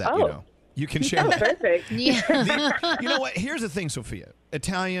can share that, Oh. you know. You can share that. Perfect. You know what? Here's the thing, Sophia.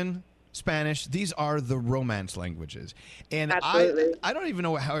 Italian, Spanish, these are the romance languages. And Absolutely. I don't even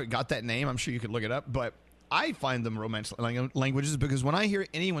know how it got that name. I'm sure you could look it up. But I find them romance languages because when I hear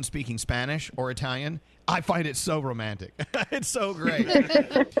anyone speaking Spanish or Italian, I find it so romantic. It's so great.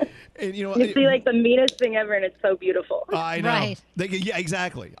 And, you know, You see like the meanest thing ever, and it's so beautiful. I know. Yeah,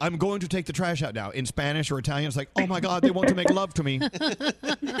 exactly. I'm going to take the trash out now. In Spanish or Italian, it's like, oh my God, they want to make love to me.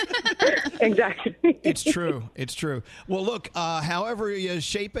 Exactly. It's true. It's true. Well, look, however you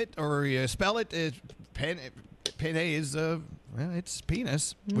shape it or you spell it, pene is, it's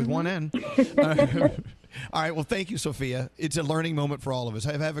penis with one N. All right. Well, thank you, Sophia. It's a learning moment for all of us.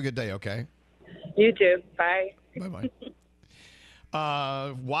 Have a good day, okay? You too. Bye. Bye-bye.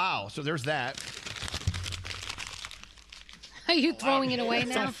 Wow. So there's that. Are you throwing it away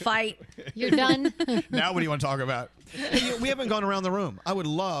now? Don't fight. You're done? Now what do you want to talk about? Hey, we haven't gone around the room. I would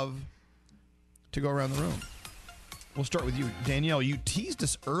love to go around the room. We'll start with you. Danielle, you teased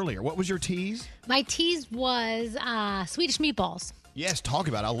us earlier. What was your tease? My tease was Swedish meatballs. Yes, talk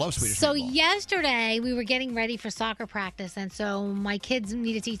about it. I love Swedish So meatballs. yesterday we were getting ready for soccer practice, and so my kids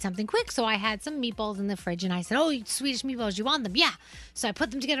needed to eat something quick. So I had some meatballs in the fridge, and I said, "Oh, Swedish meatballs, you want them?" Yeah. So I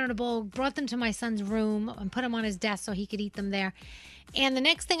put them together in a bowl, brought them to my son's room, and put them on his desk so he could eat them there. And the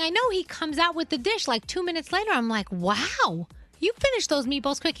next thing I know, he comes out with the dish. Like 2 minutes later, I'm like, "Wow, you finished those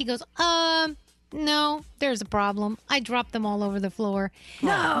meatballs quick." He goes, No, there's a problem. I dropped them all over the floor.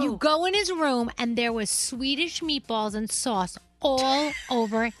 No. You go in his room, and there was Swedish meatballs and sauce all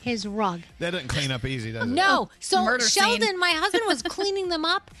over his rug. That doesn't clean up easy, does it? No. So Murder Sheldon, scene. my husband, was cleaning them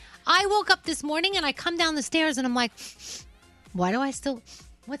up. I woke up this morning, and I come down the stairs, and I'm like, why do I still...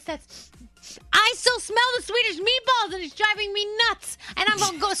 What's that? I still smell the Swedish meatballs, and it's driving me nuts. And I'm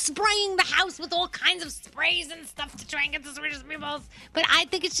going to go spraying the house with all kinds of sprays and stuff to try and get the Swedish meatballs. But I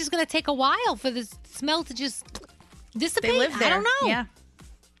think it's just going to take a while for the smell to just dissipate. They live there. I don't know. Yeah.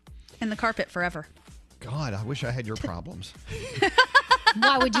 In the carpet forever. God, I wish I had your problems.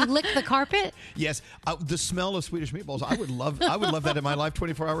 Why, would you lick the carpet? Yes, the smell of Swedish meatballs. I would love that in my life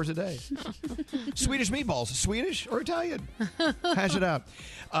 24 hours a day. Swedish meatballs, Swedish or Italian? Hash it out.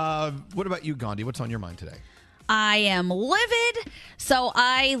 What about you, Gandhi? What's on your mind today? I am livid. So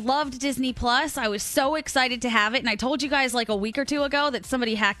I loved Disney Plus. I was so excited to have it. And I told you guys like a week or two ago that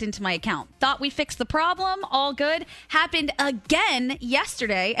somebody hacked into my account. Thought we fixed the problem. All good. Happened again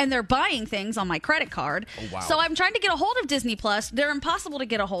yesterday. And they're buying things on my credit card. Oh, wow. So I'm trying to get a hold of Disney Plus. They're impossible to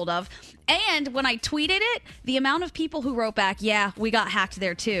get a hold of. And when I tweeted it, the amount of people who wrote back, yeah, we got hacked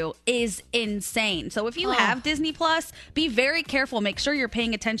there too, is insane. So if you have Disney Plus, be very careful. Make sure you're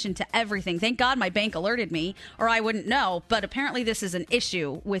paying attention to everything. Thank God my bank alerted me, or I wouldn't know. But apparently this is an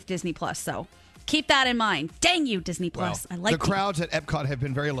issue with Disney Plus. So keep that in mind. Dang you, Disney Plus. I like the crowds at Epcot have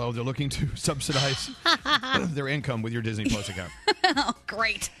been very low. They're looking to subsidize their income with your Disney Plus account. Oh,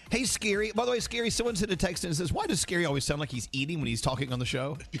 great. Hey, Scary. By the way, Scary, someone sent a text in and says, why does Scary always sound like he's eating when he's talking on the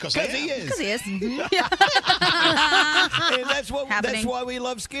show? Because he is. Because he is. And that's why we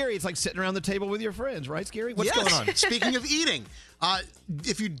love Scary. It's like sitting around the table with your friends, right, Scary? What's going on? Speaking of eating,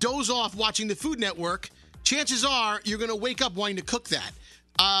 if you doze off watching the Food Network, chances are you're going to wake up wanting to cook that.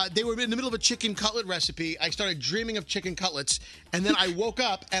 They were in the middle of a chicken cutlet recipe. I started dreaming of chicken cutlets, and then I woke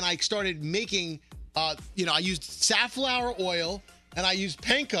up and I started making, I used safflower oil and I used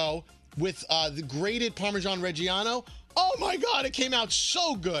panko with the grated Parmesan Reggiano. Oh my God, it came out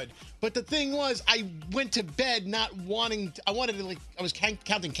so good. But the thing was, I went to bed not wanting to, I was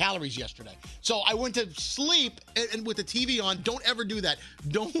counting calories yesterday. So I went to sleep and with the TV on. Don't ever do that.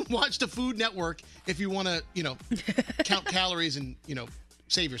 Don't watch the Food Network if you want to, count calories and,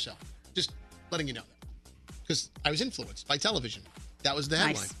 save yourself. Just letting you know that. Because I was influenced by television. That was the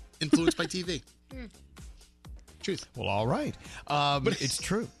headline. Nice. Influenced by TV. Truth. Well, all right. But it's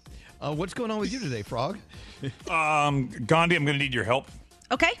true. What's going on with you today, Frog? Gandhi, I'm going to need your help.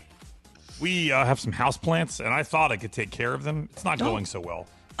 Okay. We have some houseplants, and I thought I could take care of them. It's not going so well.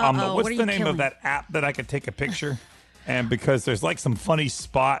 Uh-oh, what's what are the you name killing? of that app that I could take a picture? And because there's like some funny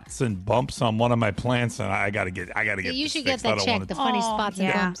spots and bumps on one of my plants, and I got to get You this should get fixed. I that don't checked, want the it- funny spots and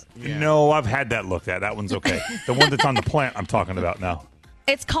yeah. bumps. No, I've had that looked at. That one's okay. The one that's on the plant I'm talking about now.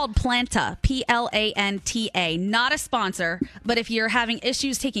 It's called Planta, Planta. Not a sponsor, but if you're having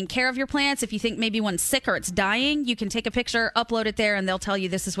issues taking care of your plants, if you think maybe one's sick or it's dying, you can take a picture, upload it there, and they'll tell you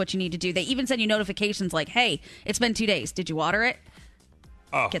this is what you need to do. They even send you notifications like, hey, it's been 2 days. Did you water it?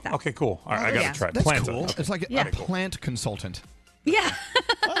 Oh, Get that. okay, cool. All right, I got to Yeah. try it. That's Planta. cool. It's like Yeah. a plant consultant. Yeah.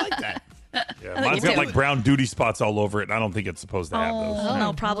 I like that. Yeah, mine's got like brown duty spots all over it, and I don't think it's supposed to have those. Oh,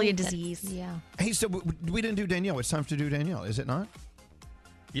 no, probably a disease. Yeah. Hey, so we didn't do Danielle. It's time to do Danielle, is it not?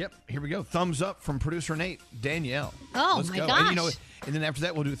 Yep, here we go. Thumbs up from producer Nate. Danielle. Oh, Let's my go. gosh. And then after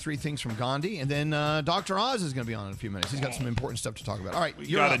that, we'll do 3 things from Gandhi, and then Dr. Oz is going to be on in a few minutes. He's got some important stuff to talk about. All right,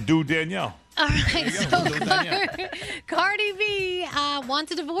 You got to do Danielle. All right, you go. so We'll do Danielle. Cardi B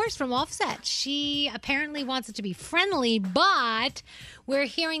wants a divorce from Offset. She apparently wants it to be friendly, but we're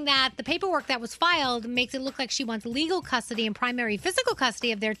hearing that the paperwork that was filed makes it look like she wants legal custody and primary physical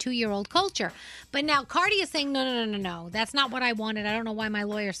custody of their 2-year-old Culture. But now Cardi is saying, no. That's not what I wanted. I don't know why my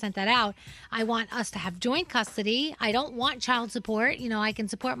lawyer sent that out. I want us to have joint custody. I don't want child support. I can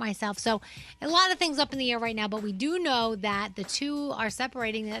support myself. So a lot of things up in the air right now, but we do know that the two are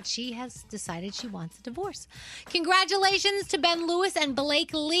separating, that she has decided she wants a divorce. Congratulations to Ben Lewis and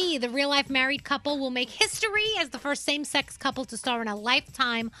Blake Lee. The real-life married couple will make history as the first same-sex couple to star in a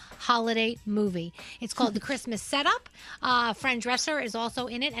Lifetime holiday movie. It's called The Christmas Setup. Fran Drescher is also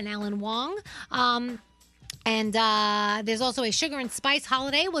in it, and Alan Wong. And there's also a Sugar and Spice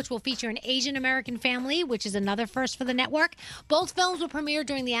holiday, which will feature an Asian American family, which is another first for the network. Both films will premiere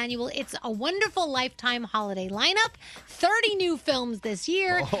during the annual It's a Wonderful Lifetime holiday lineup. 30 new films this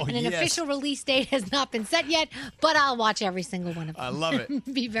year, and an official release date has not been set yet, but I'll watch every single one of them. I love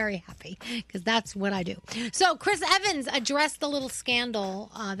it. Be very happy, because that's what I do. So Chris Evans addressed the little scandal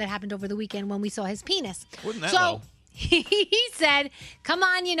that happened over the weekend when we saw his penis. Wasn't that low? He said, come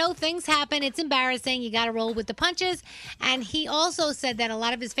on, things happen. It's embarrassing. You got to roll with the punches. And he also said that a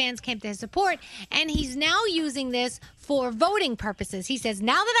lot of his fans came to his support, and he's now using this for voting purposes. He says,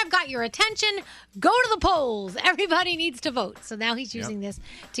 now that I've got your attention, go to the polls. Everybody needs to vote. So now he's using this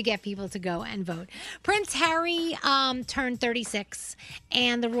to get people to go and vote. Prince Harry turned 36,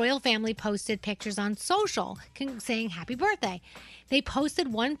 and the royal family posted pictures on social saying happy birthday. They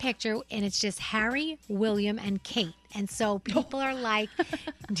posted one picture, and it's just Harry, William, and Kate. And so people are like,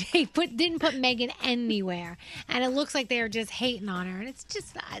 they didn't put Meghan anywhere. And it looks like they're just hating on her. And it's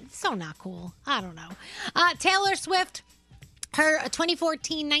just it's so not cool. I don't know. Taylor Swift. Her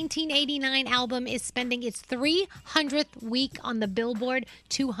 2014 1989 album is spending its 300th week on the Billboard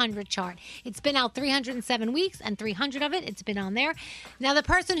 200 chart. It's been out 307 weeks, and 300 of it's been on there. Now, the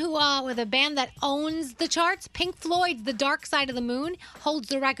person or the band that owns the charts, Pink Floyd's The Dark Side of the Moon, holds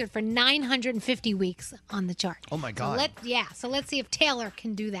the record for 950 weeks on the chart. Oh, my God. So let's see if Taylor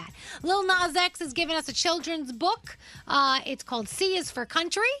can do that. Lil Nas X has given us a children's book. It's called C is for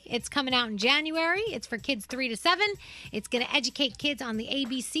Country. It's coming out in January. It's for kids 3 to 7. It's going to educate kids on the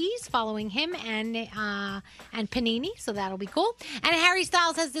ABCs, following him and Panini, so that'll be cool. And Harry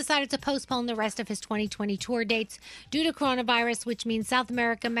Styles has decided to postpone the rest of his 2020 tour dates due to coronavirus, which means South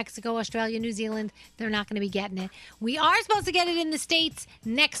America, Mexico, Australia, New Zealand, they're not going to be getting it. We are supposed to get it in the States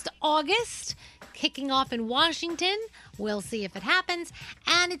next August, kicking off in Washington. We'll see if it happens.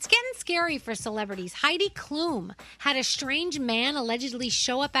 And it's getting scary for celebrities. Heidi Klum had a strange man allegedly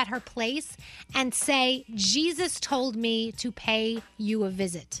show up at her place and say, Jesus told me to pay you a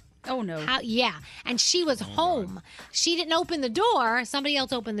visit. Oh, no. Yeah. And she was home. God. She didn't open the door. Somebody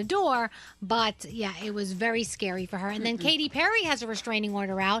else opened the door. But, yeah, it was very scary for her. And then Katy Perry has a restraining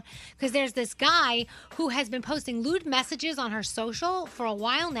order out because there's this guy who has been posting lewd messages on her social for a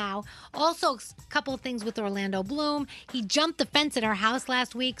while now. Also, a couple of things with Orlando Bloom. He jumped the fence at her house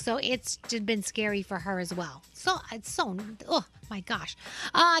last week, so it's been scary for her as well. Oh, my gosh.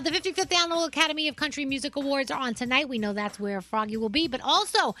 The 55th Annual Academy of Country Music Awards are on tonight. We know that's where Froggy will be. But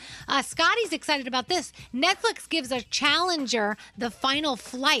also, Scotty's excited about this. Netflix gives a challenger the final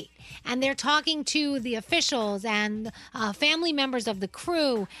flight. And they're talking to the officials and family members of the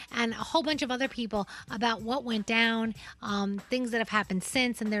crew and a whole bunch of other people about what went down, things that have happened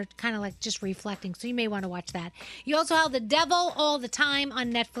since. And they're kind of like just reflecting. So you may want to watch that. You also have The Devil All the Time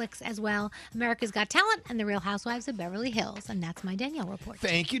on Netflix as well. America's Got Talent and The Real Housewives of Beverly Hills. And that's my Danielle report.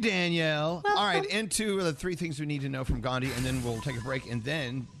 Thank you, Danielle. All right, into the 3 things we need to know from Gandhi, and then we'll take a break, and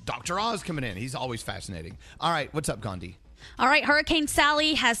then Dr. Oz coming in. He's always fascinating. All right, what's up, Gandhi? All right, Hurricane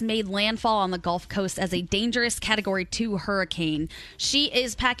Sally has made landfall on the Gulf Coast as a dangerous Category 2 hurricane. She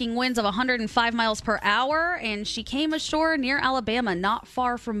is packing winds of 105 miles per hour, and she came ashore near Alabama, not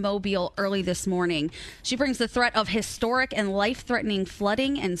far from Mobile, early this morning. She brings the threat of historic and life-threatening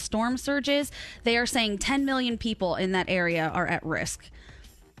flooding and storm surges. They are saying 10 million people in that area are at risk.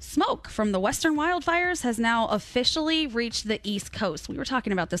 Smoke from the western wildfires has now officially reached the East Coast. We were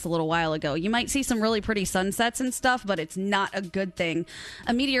talking about this a little while ago. You might see some really pretty sunsets and stuff, but it's not a good thing.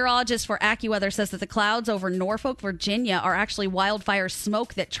 A meteorologist for AccuWeather says that the clouds over Norfolk, Virginia are actually wildfire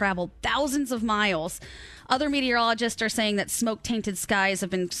smoke that traveled thousands of miles. Other meteorologists are saying that smoke-tainted skies have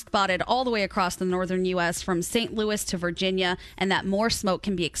been spotted all the way across the northern U.S. from St. Louis to Virginia, and that more smoke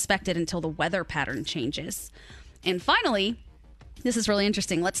can be expected until the weather pattern changes. And finally, this is really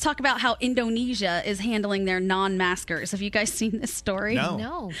interesting. Let's talk about how Indonesia is handling their non-maskers. Have you guys seen this story?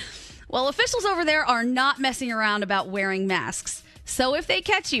 No. Well, officials over there are not messing around about wearing masks. So if they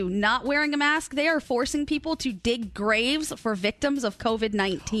catch you not wearing a mask, they are forcing people to dig graves for victims of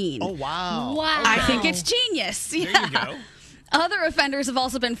COVID-19. Oh, wow. Wow. I think it's genius. There you go. Other offenders have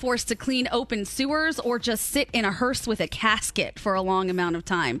also been forced to clean open sewers or just sit in a hearse with a casket for a long amount of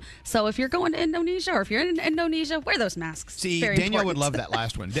time. So if you're going to Indonesia or if you're in Indonesia, wear those masks. See, Very Danielle important. would love that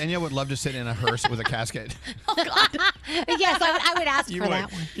last one. Danielle would love to sit in a hearse with a casket. Yes, I would ask You for would.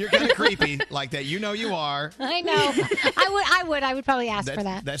 that one. You're kind of creepy like that. You know you are. I know. I would probably ask for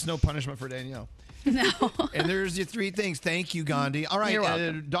that. That's no punishment for Danielle. No. And there's your three things. Thank you, Gandhi. All right, You're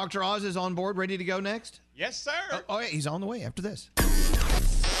welcome. Dr. Oz is on board, ready to go next? Yes, sir. Oh, yeah, he's on the way after this.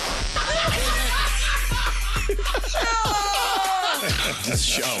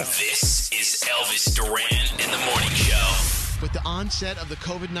 This is Elvis Duran in the Morning Show. With the onset of the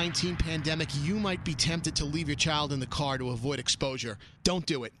COVID-19 pandemic, you might be tempted to leave your child in the car to avoid exposure. Don't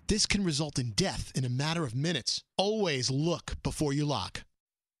do it. This can result in death in a matter of minutes. Always look before you lock.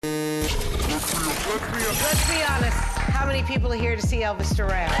 Let's be honest. How many people are here to see Elvis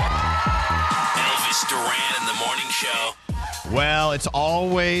Duran? Elvis Duran in the Morning Show. Well, it's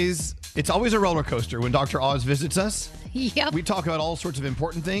always a roller coaster when Dr. Oz visits us. Yep. We talk about all sorts of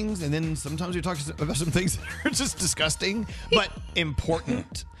important things, and then sometimes we talk about some things that are just disgusting, but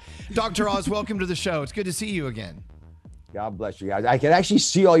important. Dr. Oz, welcome to the show. It's good to see you again. God bless you guys. I can actually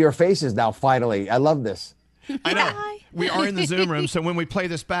see all your faces now, finally. I love this. I know. We are in the Zoom room, so when we play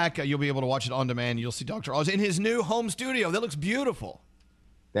this back, you'll be able to watch it on demand. You'll see Dr. Oz in his new home studio. That looks beautiful.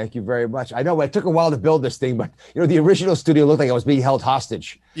 Thank you very much. I know it took a while to build this thing, but the original studio looked like I was being held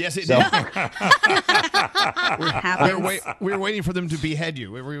hostage. Yes, it So- did. We were waiting for them to behead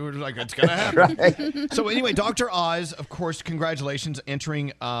you. We were like, it's going to happen. Right. So anyway, Dr. Oz, of course, congratulations,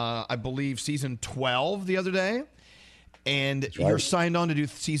 entering, I believe, season 12 the other day. And right. you're signed on to do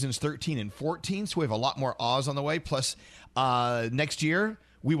seasons 13 and 14, so we have a lot more Oz on the way. Plus, next year,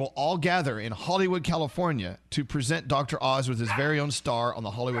 we will all gather in Hollywood, California to present Dr. Oz with his very own star on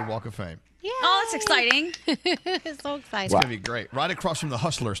the Hollywood Walk of Fame. Yeah. Oh, that's exciting. It's so exciting. It's going to be great. Right across from the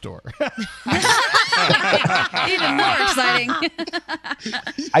Hustler store. Even more exciting.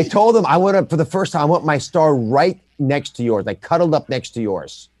 I told him I want to, for the first time, I want my star right next to yours, like cuddled up next to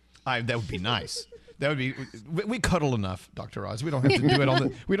yours. That would be nice. That would be. We cuddle enough, Dr. Oz. We don't have to do it on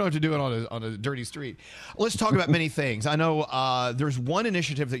the. We don't have to do it on a dirty street. Let's talk about many things. I know there's one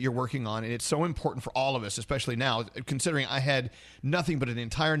initiative that you're working on, and it's so important for all of us, especially now, considering I had nothing but an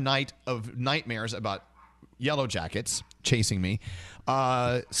entire night of nightmares about yellow jackets chasing me.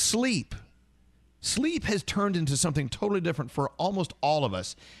 Sleep. Sleep has turned into something totally different for almost all of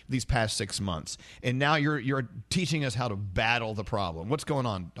us these past 6 months, and now you're teaching us how to battle the problem. What's going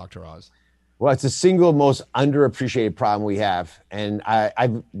on, Dr. Oz? Well, it's the single most underappreciated problem we have. And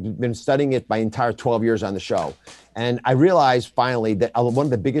I've been studying it my entire 12 years on the show. And I realized finally that one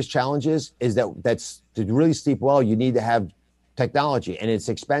of the biggest challenges is that's to really sleep well, you need to have technology, and it's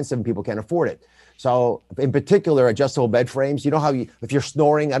expensive and people can't afford it. So in particular, adjustable bed frames, if you're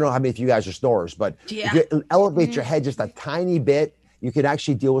snoring, I don't know how many of you guys are snorers, but if you elevate your head just a tiny bit, you can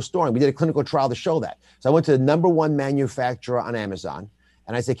actually deal with snoring. We did a clinical trial to show that. So I went to the #1 manufacturer on Amazon.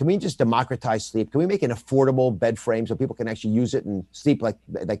 And I said, can we just democratize sleep? Can we make an affordable bed frame so people can actually use it and sleep like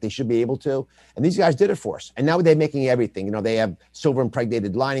they should be able to? And these guys did it for us. And now they're making everything. They have silver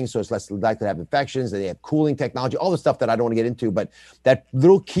impregnated lining, so it's less likely to have infections. They have cooling technology, all the stuff that I don't want to get into. But that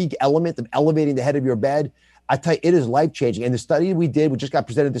little key element of elevating the head of your bed, I tell you, it is life-changing. And the study we did, we just got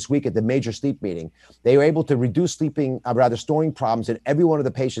presented this week at the major sleep meeting. They were able to reduce snoring problems in every one of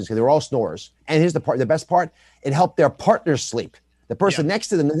the patients because they were all snorers. And here's the best part, it helped their partners sleep. The person next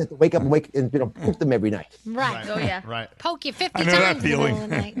to them doesn't have to wake up and poke them every night. Right. Oh, yeah. Right. Poke you 50 I know times that in the middle feeling. of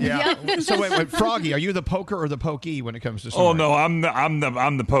the night. Yeah. So wait, Froggy, are you the poker or the pokey when it comes to snoring? Oh no, I'm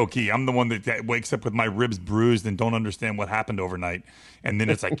the pokey. I'm the one that wakes up with my ribs bruised and don't understand what happened overnight. And then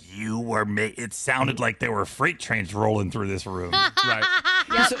it's like it sounded like there were freight trains rolling through this room. Right.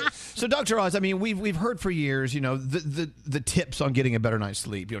 So, Dr. Oz, I mean, we've heard for years, the tips on getting a better night's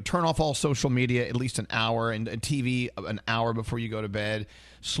sleep. Turn off all social media at least an hour, and TV an hour before you go to bed.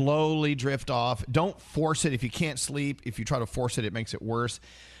 Slowly drift off. Don't force it if you can't sleep. If you try to force it, it makes it worse.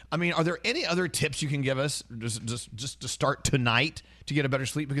 I mean, are there any other tips you can give us just to start tonight to get a better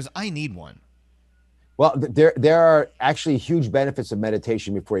sleep? Because I need one. Well, there are actually huge benefits of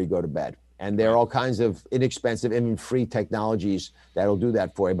meditation before you go to bed. And there are all kinds of inexpensive, even free technologies that'll do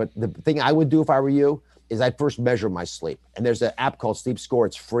that for you. But the thing I would do if I were you is I'd first measure my sleep. And there's an app called Sleep Score.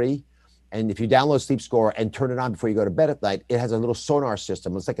 It's free. And if you download Sleep Score and turn it on before you go to bed at night, it has a little sonar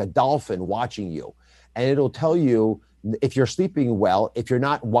system. It's like a dolphin watching you. And it'll tell you if you're sleeping well, if you're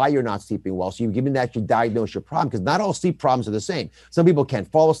not, why you're not sleeping well. So you're given that you diagnose your problem, because not all sleep problems are the same. Some people can't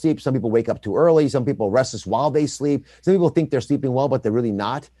fall asleep. Some people wake up too early. Some people are restless while they sleep. Some people think they're sleeping well, but they're really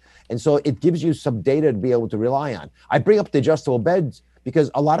not. And so it gives you some data to be able to rely on. I bring up the adjustable beds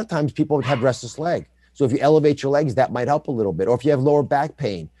because a lot of times people have restless leg. So if you elevate your legs, that might help a little bit. Or if you have lower back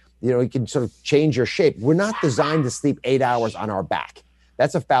pain, you can sort of change your shape. We're not designed to sleep 8 hours on our back.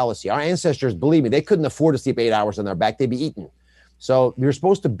 That's a fallacy. Our ancestors, believe me, they couldn't afford to sleep 8 hours on their back. They'd be eaten. So you're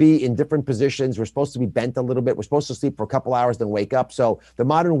supposed to be in different positions. We're supposed to be bent a little bit. We're supposed to sleep for a couple hours, then wake up. So the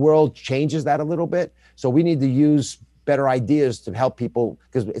modern world changes that a little bit. So we need to use better ideas to help people,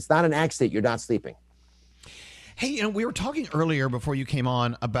 because it's not an accident you're not sleeping. Hey, we were talking earlier before you came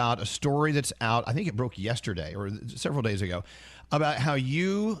on about a story that's out. I think it broke yesterday or several days ago, about how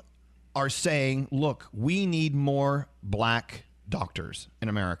you are saying, look, we need more black doctors in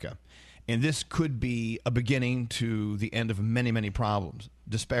America. And this could be a beginning to the end of many, many problems.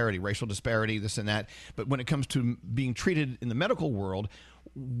 Disparity, racial disparity, this and that. But when it comes to being treated in the medical world,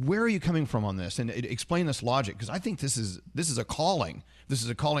 where are you coming from on this? And explain this logic, because I think this is a calling. This is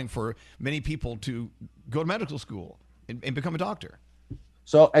a calling for many people to go to medical school and become a doctor.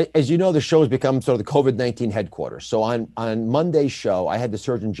 So as you know, the show has become sort of the COVID-19 headquarters. So on Monday's show, I had the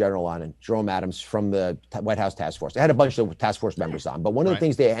Surgeon General on and Jerome Adams from the White House Task Force. I had a bunch of task force members on, but one of the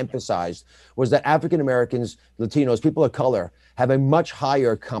things they emphasized was that African Americans, Latinos, people of color have a much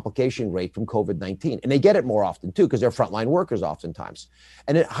higher complication rate from COVID-19. And they get it more often too, because they're frontline workers oftentimes.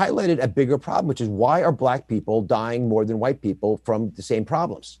 And it highlighted a bigger problem, which is why are black people dying more than white people from the same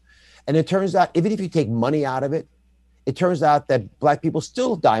problems? And it turns out, even if you take money out of it, it turns out that black people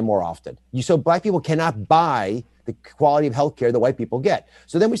still die more often. So black people cannot buy the quality of healthcare that white people get.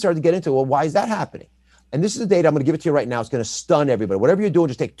 So then we started to get into, well, why is that happening? And this is the data. I'm going to give it to you right now. It's going to stun everybody. Whatever you're doing,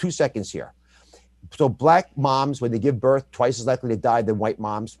 just take 2 seconds here. So black moms, when they give birth, twice as likely to die than white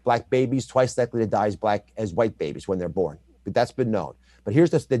moms. Black babies, twice as likely to die as white babies when they're born. But that's been known. But here's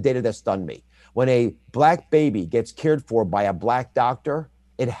the data that stunned me. When a black baby gets cared for by a black doctor,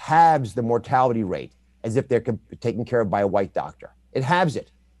 it halves the mortality rate as if they're taken care of by a white doctor. It halves it.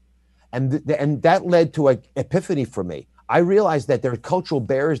 And that led to an epiphany for me. I realized that there are cultural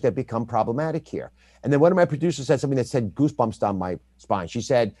barriers that become problematic here. And then one of my producers said something that said goosebumps down my spine. She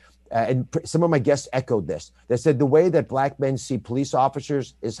said, and some of my guests echoed this, they said the way that black men see police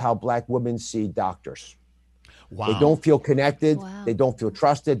officers is how black women see doctors. Wow. They don't feel connected. Wow. They don't feel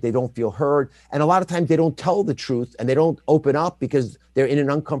trusted. They don't feel heard. And a lot of times they don't tell the truth and they don't open up because they're in an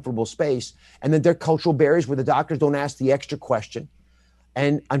uncomfortable space. And then there are cultural barriers where the doctors don't ask the extra question.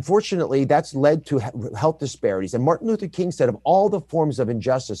 And unfortunately, that's led to health disparities. And Martin Luther King said of all the forms of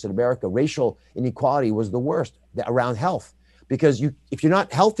injustice in America, racial inequality was the worst around health. Because if you're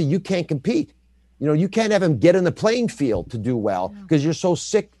not healthy, you can't compete. You can't have them get in the playing field to do well because you're so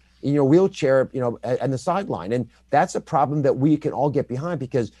sick in your wheelchair, on the sideline. And that's a problem that we can all get behind,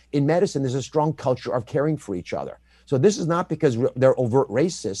 because in medicine, there's a strong culture of caring for each other. So this is not because they're overt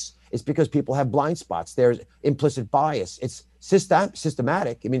racists. It's because people have blind spots. There's implicit bias. It's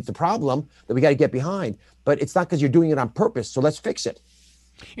systematic. I mean, it's a problem that we got to get behind, but it's not because you're doing it on purpose. So let's fix it.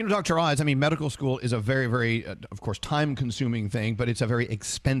 Dr. Oz, I mean, medical school is a very, very, of course, time-consuming thing, but it's a very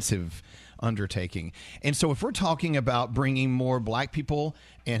expensive undertaking. And so if we're talking about bringing more black people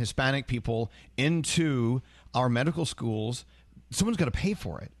and Hispanic people into our medical schools, someone's got to pay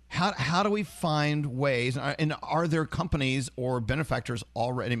for it. How do we find ways, and are there companies or benefactors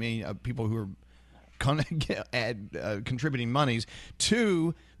already, people who are contributing monies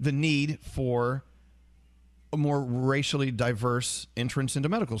to the need for a more racially diverse entrance into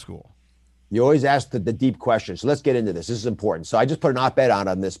medical school? You always ask the deep questions. So let's get into this. This is important. So I just put an op-ed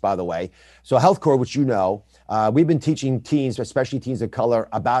on this, by the way. So Health Corps, which we've been teaching teens, especially teens of color,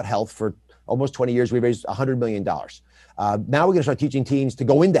 about health for almost 20 years. We raised $100 million. Now we're going to start teaching teens to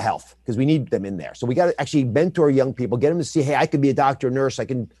go into health because we need them in there. So we got to actually mentor young people, get them to see, hey, I could be a doctor, nurse, I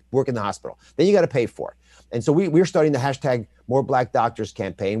can work in the hospital. Then you got to pay for it. And so we're starting the hashtag More Black Doctors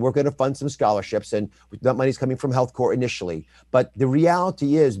campaign. We're going to fund some scholarships, and that money's coming from Health Corps initially. But the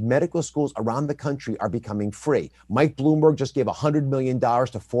reality is medical schools around the country are becoming free. Mike Bloomberg just gave $100 million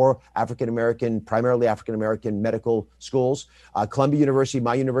to 4 primarily African-American medical schools. Columbia University,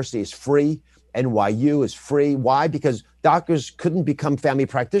 my university, is free. NYU is free. Why? Because doctors couldn't become family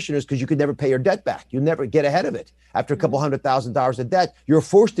practitioners because you could never pay your debt back. You never get ahead of it. After a couple $100,000 of debt, you're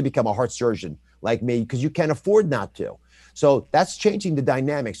forced to become a heart surgeon like me because you can't afford not to. So that's changing the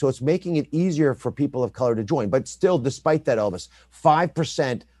dynamic. So it's making it easier for people of color to join. But still, despite that, Elvis,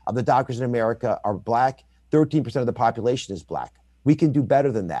 5% of the doctors in America are black. 13% of the population is black. We can do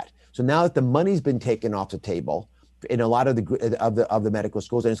better than that. So now that the money's been taken off the table in a lot of the medical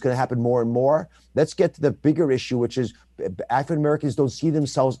schools, and it's going to happen more and more, let's get to the bigger issue, which is African Americans don't see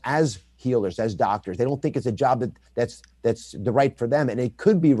themselves as healers, as doctors. They don't think it's a job that's the right for them, and it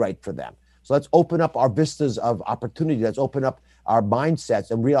could be right for them. So let's open up our vistas of opportunity. Let's open up our mindsets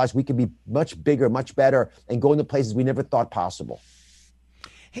and realize we can be much bigger, much better, and go into places we never thought possible.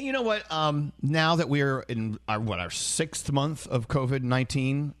 Hey, you know what? Now that we're in our 6th month of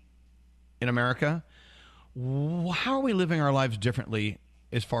COVID-19 in America, how are we living our lives differently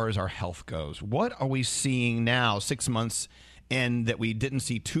as far as our health goes? What are we seeing now, 6 months in, that we didn't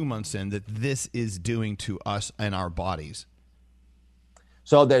see 2 months in, that this is doing to us and our bodies?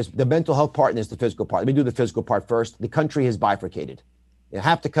 So there's the mental health part and there's the physical part. Let me do the physical part first. The country has bifurcated.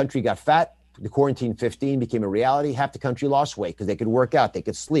 Half the country got fat. The quarantine 15 became a reality. Half the country lost weight because they could work out, they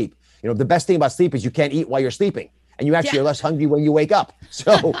could sleep. The best thing about sleep is you can't eat while you're sleeping, and you actually are less hungry when you wake up.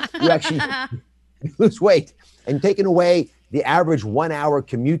 So you actually lose weight. And taking away the average 1 hour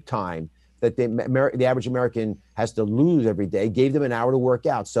commute time that the average American has to lose every day, gave them an hour to work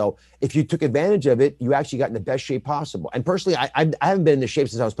out. So if you took advantage of it, you actually got in the best shape possible. And personally, I haven't been in this shape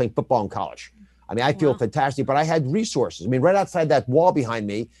since I was playing football in college. I mean, I feel fantastic, but I had resources. I mean, right outside that wall behind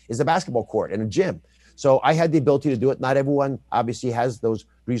me is a basketball court and a gym. So I had the ability to do it. Not everyone obviously has those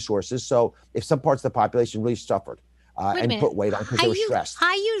resources. So if some parts of the population really suffered and put weight on because they were stressed.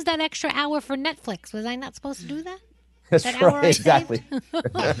 I used that extra hour for Netflix. Was I not supposed to do that? That's right, exactly.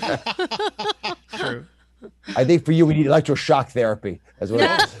 True. I think for you, we need electroshock therapy as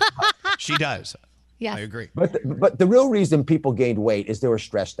well. She does. Yes. I agree. But the real reason people gained weight is they were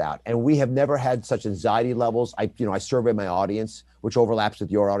stressed out, and we have never had such anxiety levels. I survey my audience, which overlaps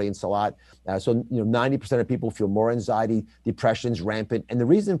with your audience a lot. So 90% of people feel more anxiety, depression's rampant, and the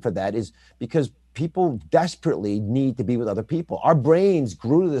reason for that is because people desperately need to be with other people. Our brains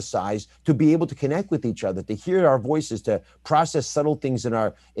grew to the size to be able to connect with each other, to hear our voices, to process subtle things in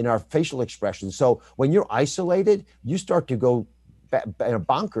our facial expressions. So when you're isolated, you start to go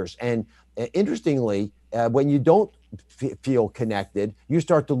bonkers. And interestingly, when you don't feel connected, you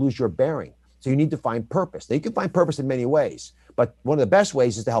start to lose your bearing. So you need to find purpose. Now, you can find purpose in many ways, but one of the best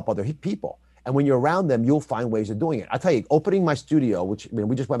ways is to help other people. And when you're around them, you'll find ways of doing it. I'll tell you, opening my studio, which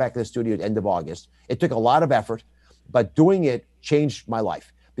we just went back to the studio at the end of August, it took a lot of effort, but doing it changed my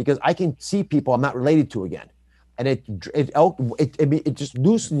life because I can see people I'm not related to again. And it just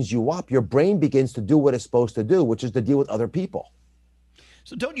loosens you up. Your brain begins to do what it's supposed to do, which is to deal with other people.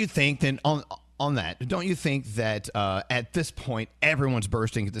 So don't you think then on that, don't you think that at this point, everyone's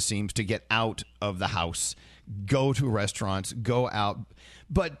bursting at the seams to get out of the house, go to restaurants, go out,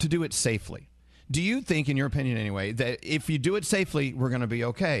 but to do it safely? Do you think, in your opinion anyway, that if you do it safely, we're going to be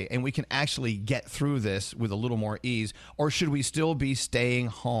okay and we can actually get through this with a little more ease? Or should we still be staying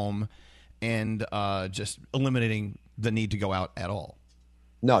home and just eliminating the need to go out at all?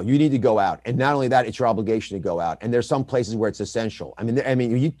 No, you need to go out. And not only that, it's your obligation to go out. And there's some places where it's essential. I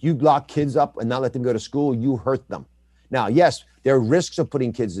mean, you lock kids up and not let them go to school, you hurt them. Now, yes, there are risks of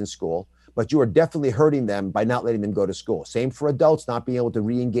putting kids in school, but you are definitely hurting them by not letting them go to school. Same for adults, not being able to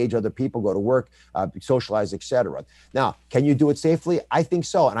re-engage other people, go to work, socialize, etc. Now, can you do it safely? I think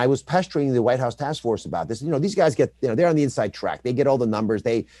so. And I was pestering the White House task force about this. These guys get, they're on the inside track. They get all the numbers.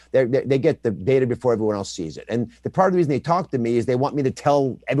 They get the data before everyone else sees it. And the part of the reason they talk to me is they want me to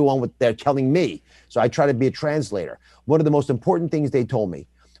tell everyone what they're telling me. So I try to be a translator. One of the most important things they told me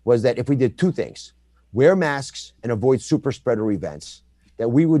was that if we did two things, wear masks and avoid super spreader events, that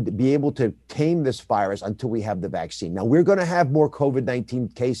we would be able to tame this virus until we have the vaccine. Now, we're going to have more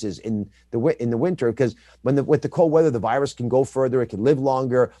COVID-19 cases in the winter because with the cold weather, the virus can go further, it can live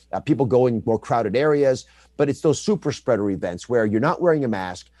longer, people go in more crowded areas, but it's those super spreader events where you're not wearing a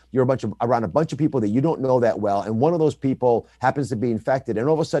mask, you're around a bunch of people that you don't know that well, and one of those people happens to be infected, and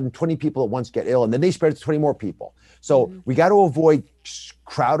all of a sudden 20 people at once get ill, and then they spread it to 20 more people. So we got to avoid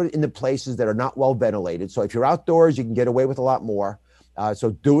crowded in the places that are not well ventilated. So if you're outdoors, you can get away with a lot more.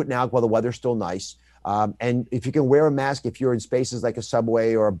 So do it now while the weather's still nice. And if you can wear a mask, if you're in spaces like a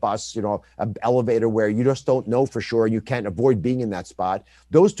subway or a bus, an elevator where you just don't know for sure, you can't avoid being in that spot.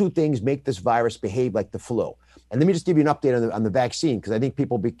 Those two things make this virus behave like the flu. And let me just give you an update on the vaccine, because I think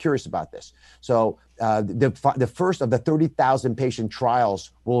people will be curious about this. So the first of the 30,000 patient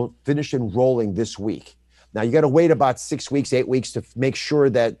trials will finish enrolling this week. Now, you got to wait about 6 weeks, 8 weeks to make sure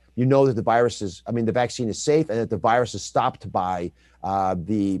that you know that the vaccine is safe and that the virus is stopped by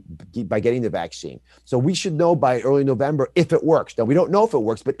getting the vaccine. So we should know by early November if it works. Now, we don't know if it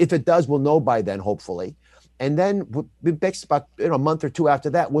works, but if it does, we'll know by then, hopefully. And then next about a month or two after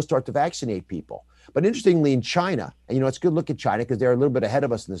that, we'll start to vaccinate people. But interestingly, in China, and it's good to look at China because they're a little bit ahead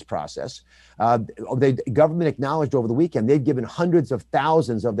of us in this process. The government acknowledged over the weekend they've given hundreds of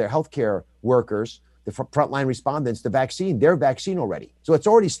thousands of their healthcare workers, the frontline respondents, the vaccine, their vaccine already. So it's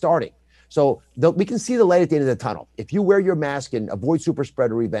already starting. So we can see the light at the end of the tunnel. If you wear your mask and avoid super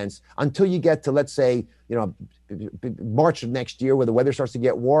spreader events until you get to, let's say, March of next year where the weather starts to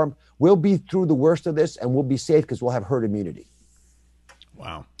get warm, we'll be through the worst of this and we'll be safe because we'll have herd immunity.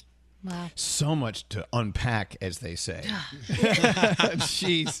 Wow. Wow. So much to unpack, as they say.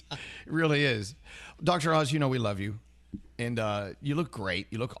 Jeez, it really is. Dr. Oz, we love you. And you look great.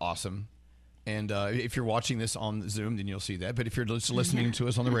 You look awesome. And if you're watching this on Zoom, then you'll see that. But if you're just listening to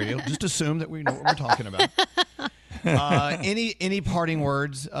us on the radio, just assume that we know what we're talking about. Any parting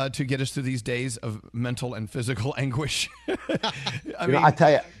words to get us through these days of mental and physical anguish? I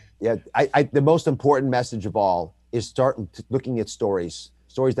tell you, the most important message of all is start looking at stories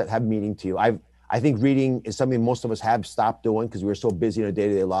that have meaning to you. I think reading is something most of us have stopped doing because we're so busy in our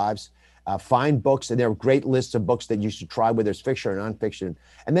day-to-day lives. Find books, and there are great lists of books that you should try, whether it's fiction or nonfiction.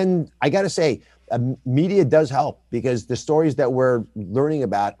 And then I got to say, media does help because the stories that we're learning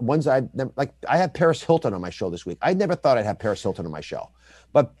about, I have Paris Hilton on my show this week. I never thought I'd have Paris Hilton on my show.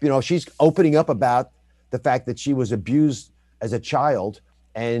 But, she's opening up about the fact that she was abused as a child,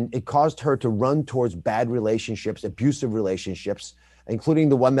 and it caused her to run towards bad relationships, abusive relationships, including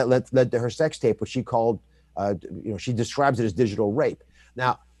the one that led to her sex tape, which she called, she describes it as digital rape.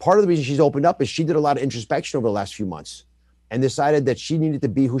 Now, part of the reason she's opened up is she did a lot of introspection over the last few months and decided that she needed to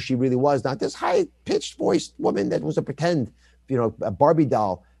be who she really was, not this high-pitched voiced woman that was a pretend, a Barbie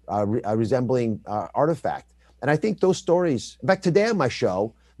doll resembling artifact. And I think those stories, in fact, today on my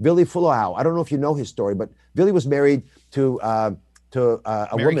show, Vili Fualaau, I don't know if you know his story, but Vili was married to a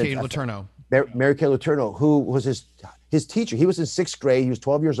woman. Mary Kay Letourneau. Mary Kay Letourneau, who was his teacher. He was in 6th grade. He was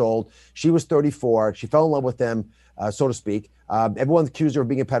 12 years old. She was 34. She fell in love with him, so to speak. Everyone accused her of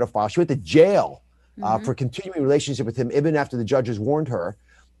being a pedophile. She went to jail for continuing a relationship with him, even after the judges warned her.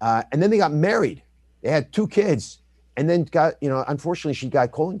 And then they got married. They had 2 kids. And then unfortunately, she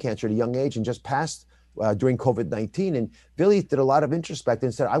got colon cancer at a young age and just passed during COVID-19. And Vili did a lot of introspect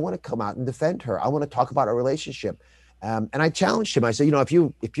and said, I want to come out and defend her. I want to talk about our relationship. And I challenged him. I said,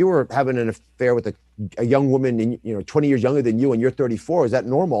 if you were having an affair with a young woman, 20 years younger than you, and you're 34, is that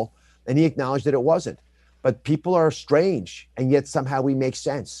normal? And he acknowledged that it wasn't. But people are strange, and yet somehow we make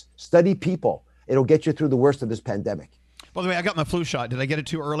sense. Study people. It'll get you through the worst of this pandemic. By the way, I got my flu shot. Did I get it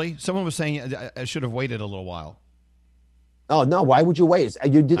too early? Someone was saying I should have waited a little while. Oh, no. Why would you wait?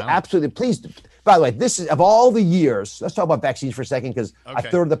 You did absolutely. Please. By the way, this is, of all the years, let's talk about vaccines for a second, because a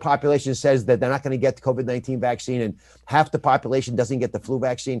third of the population says that they're not going to get the COVID-19 vaccine, and half the population doesn't get the flu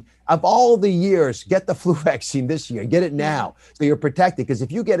vaccine. Of all the years, get the flu vaccine this year. Get it now so you're protected, because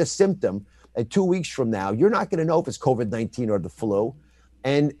if you get a symptom 2 weeks from now, you're not going to know if it's COVID-19 or the flu.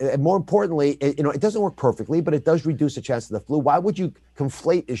 And more importantly, it doesn't work perfectly, but it does reduce the chance of the flu. Why would you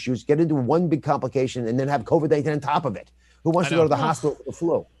conflate issues, get into one big complication, and then have COVID-19 on top of it? Who wants to go to the hospital for the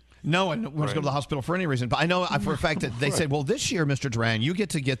flu? No one wants to go to the hospital for any reason. But I know for a fact that they said, well, this year, Mr. Duran, you get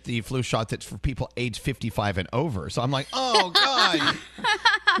to get the flu shot that's for people age 55 and over. So I'm like, oh, God.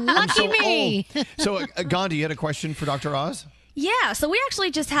 Lucky me. Old. So, Gandhi, you had a question for Dr. Oz? Yeah, so we actually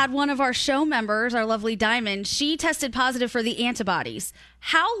just had one of our show members, our lovely Diamond. She tested positive for the antibodies.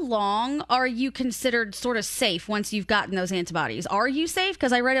 How long are you considered sort of safe once you've gotten those antibodies? Are you safe?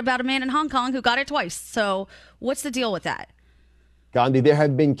 Because I read about a man in Hong Kong who got it twice. So what's the deal with that? Gandhi, there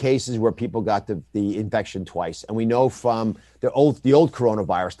have been cases where people got the infection twice. And we know from the old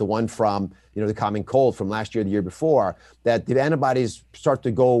coronavirus, the one from the common cold from last year, the year before, that the antibodies start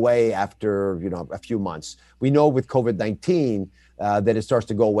to go away after a few months. We know with COVID-19 that it starts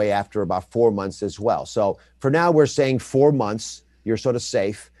to go away after about 4 months as well. So for now, we're saying 4 months, you're sort of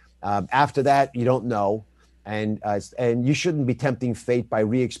safe. After that, you don't know. And you shouldn't be tempting fate by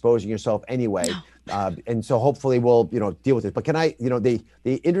re-exposing yourself anyway. No. And so hopefully we'll, deal with it. But can I, the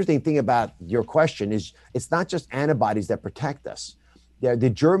interesting thing about your question is it's not just antibodies that protect us. the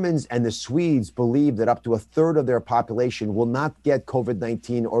Germans and the Swedes believe that up to a third of their population will not get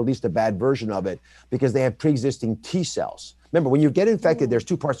COVID-19, or at least a bad version of it, because they have pre-existing T cells. Remember, when you get infected, there's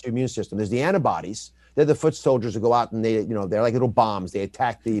two parts of your immune system. There's the antibodies. They're the foot soldiers who go out and they're like little bombs. They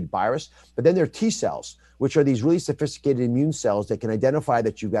attack the virus. But then there are T cells, which are these really sophisticated immune cells that can identify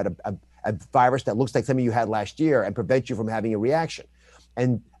that you've got a virus that looks like something you had last year and prevent you from having a reaction.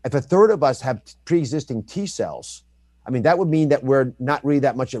 And if a third of us have pre-existing T cells, I mean, that would mean that we're not really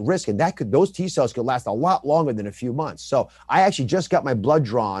that much at risk. And those T cells could last a lot longer than a few months. So I actually just got my blood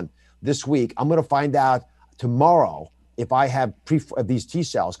drawn this week. I'm going to find out tomorrow if I have these T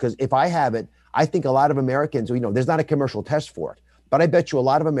cells, because if I have it, I think a lot of Americans, there's not a commercial test for it, but I bet you a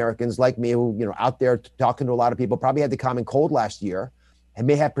lot of Americans like me who, out there talking to a lot of people, probably had the common cold last year and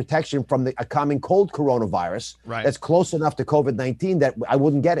may have protection from a common cold coronavirus that's close enough to COVID-19 that I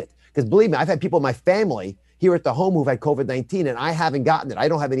wouldn't get it. Because believe me, I've had people in my family here at the home who've had COVID-19 and I haven't gotten it. I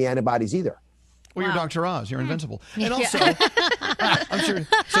don't have any antibodies either. Well, you're Dr. Oz. You're invincible. And also,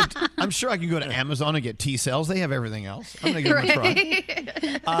 I'm sure I can go to Amazon and get T cells. They have everything else. I'm going to give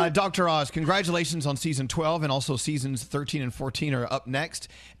them a try. Dr. Oz, congratulations on season 12, and also seasons 13 and 14 are up next.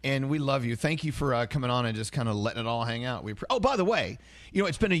 And we love you. Thank you for coming on and just kind of letting it all hang out. Oh, by the way,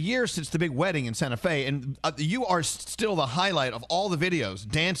 it's been a year since the big wedding in Santa Fe, and you are still the highlight of all the videos,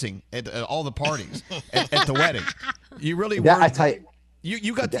 dancing at all the parties at the wedding. You really were. I tell you.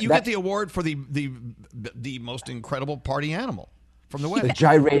 You got the award for the most incredible party animal from the wedding. The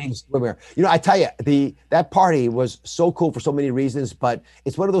gyrating swimmer. I tell you, that party was so cool for so many reasons, but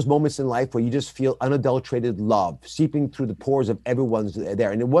it's one of those moments in life where you just feel unadulterated love seeping through the pores of everyone's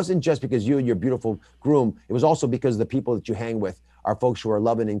there. And it wasn't just because you and your beautiful groom, it was also because the people that you hang with are folks who are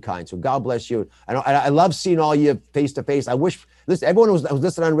loving and kind. So God bless you. I love seeing all you face to face. I wish, listen, everyone who was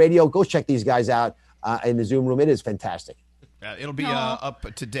listening on radio, go check these guys out in the Zoom room. It is fantastic. It'll be up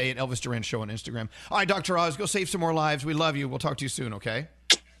today at Elvis Duran Show on Instagram. All right, Dr. Oz, go save some more lives. We love you. We'll talk to you soon, okay?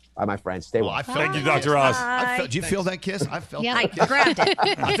 Bye, my friends. Stay well. Thank you, Dr. Oz. Did you feel that kiss? I felt that I kiss. grabbed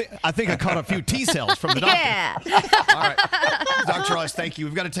it. I think I caught a few T cells from the doctor. Yeah. All right. Dr. Oz, thank you.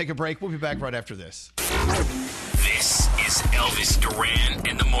 We've got to take a break. We'll be back right after this. This is Elvis Duran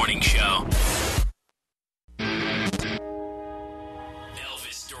and the Morning Show.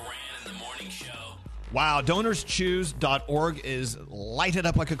 Wow, DonorsChoose.org is lighted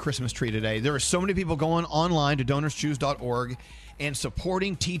up like a Christmas tree today. There are so many people going online to DonorsChoose.org and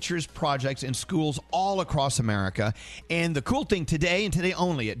supporting teachers' projects in schools all across America. And the cool thing today and today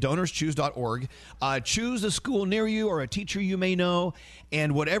only at DonorsChoose.org, choose a school near you or a teacher you may know,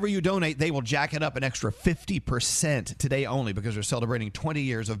 and whatever you donate, they will jack it up an extra 50% today only because they're celebrating 20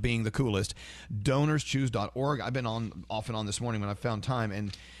 years of being the coolest. DonorsChoose.org. I've been off and on this morning when I found time,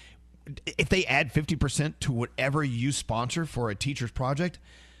 and if they add 50% to whatever you sponsor for a teacher's project,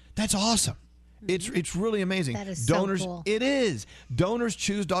 that's awesome. It's really amazing. That is so cool. It is.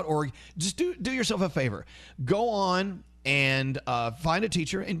 DonorsChoose.org. Just do yourself a favor. Go on and find a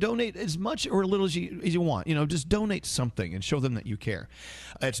teacher and donate as much or as little as you want. Just donate something and show them that you care.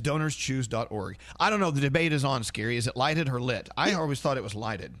 It's DonorsChoose.org. I don't know. The debate is on, Scary. Is it lighted or lit? I always thought it was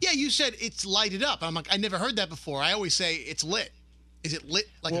lighted. Yeah, you said it's lighted up. I'm like, I never heard that before. I always say it's lit. Is it lit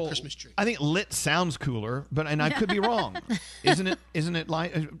like a Christmas tree? I think lit sounds cooler, and I could be wrong. Isn't it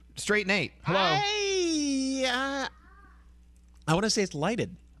light? Straight Nate. Hello. I want to say it's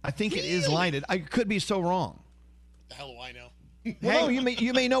lighted. I think it is lighted. I could be so wrong. The hell do I know? Well, no,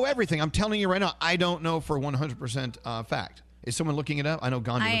 you may know everything. I'm telling you right now, I don't know for 100% fact. Is someone looking it up? I know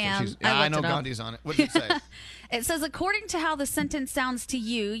Gandhi. I know Gandhi's on it. What does it say? It says, according to how the sentence sounds to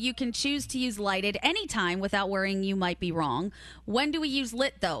you, you can choose to use lighted anytime without worrying you might be wrong. When do we use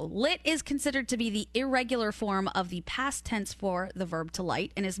lit, though? Lit is considered to be the irregular form of the past tense for the verb to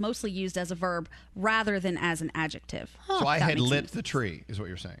light and is mostly used as a verb rather than as an adjective. So I had lit the tree, is what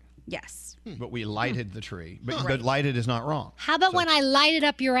you're saying. Yes. But we lighted the tree. But lighted is not wrong. How about when I lighted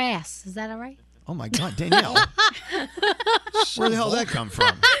up your ass? Is that all right? Oh, my God, Danielle. Where the hell did that come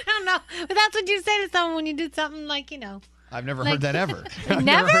from? I don't know. But that's what you say to someone when you do something like, I've never heard that ever.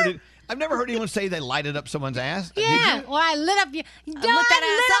 Never? I've never heard anyone say they lighted up someone's ass. Yeah. Well, I lit up your... I lit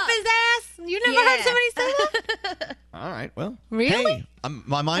up his ass. You never heard somebody say that? All right. Well, really? Hey,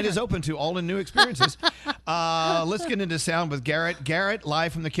 my mind is open to all the new experiences. Let's get into sound with Garrett. Garrett,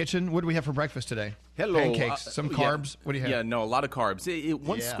 live from the kitchen. What do we have for breakfast today? Hello. Pancakes, some carbs. What do you have? Yeah, no, a lot of carbs.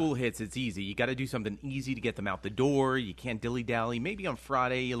 Once Yeah. school hits, it's easy. You got to do something easy to get them out the door. You can't dilly-dally. Maybe on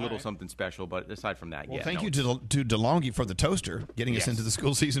Friday, a little something special, but aside from that, Well, yeah. thank no. you to DeLonghi for the toaster, getting us Yes. into the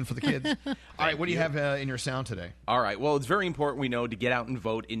school season for the kids. All right, what do you have in your sound today? All right. Well, it's very important, we know, to get out and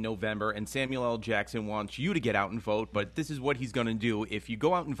vote in November, and Samuel L. Jackson wants you to get out and vote, but this is what he's going to do. If you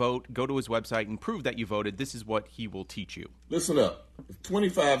go out and vote, go to his website and prove that you voted, this is what he will teach you. Listen up. If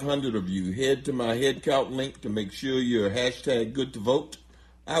 2,500 of you head to my head count link to make sure you're hashtag good to vote,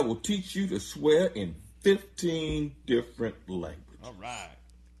 I will teach you to swear in 15 different languages. All right.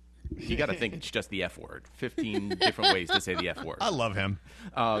 You got to think it's just the F word. 15 different ways to say the F word. I love him.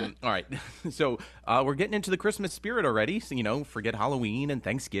 All right. So we're getting into the Christmas spirit already. So, forget Halloween and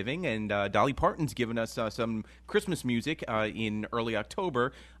Thanksgiving. And Dolly Parton's given us some Christmas music in early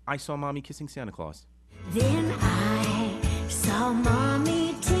October. I Saw Mommy Kissing Santa Claus. Then I saw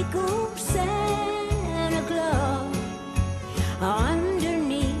Mommy tickle Santa Claus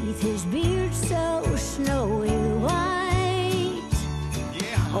underneath his beard so snowy white.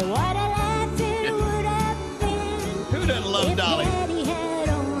 Yeah. What a laugh it would have been. Who doesn't love Dolly? Daddy had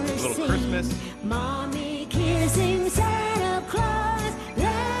only Little seen Christmas. Mommy kissing Santa Claus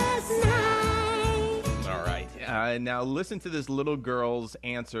last night. All right. Now listen to this little girl's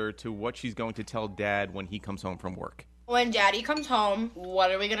answer to what she's going to tell Dad when he comes home from work. When Daddy comes home,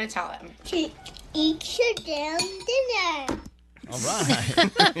 what are we going to tell him? To eat your damn dinner. All right.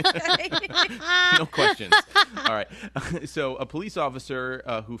 No questions. All right. So a police officer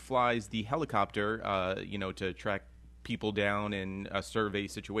who flies the helicopter, to track people down and survey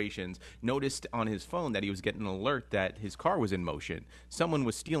situations, noticed on his phone that he was getting an alert that his car was in motion. Someone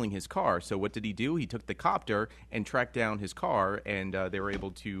was stealing his car. So what did he do? He took the copter and tracked down his car, and they were able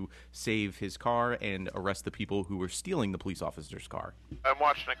to save his car and arrest the people who were stealing the police officer's car. I'm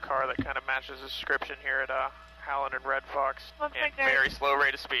watching a car that kind of matches the description here at Howland and Red Fox. And very slow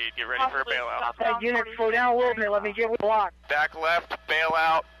rate of speed. Get ready for a bailout. That unit, slow down a little bit. Let me get blocked. Back left,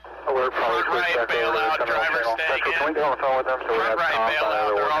 bailout. We're Front right, bailout. Driver staying in. Front right,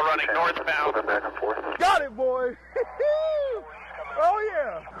 bailout. They're all running northbound. Got it, boy. Oh,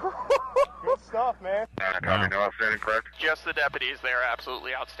 yeah. Good stuff, man. Copy, no outstanding, correct? Just the deputies. They're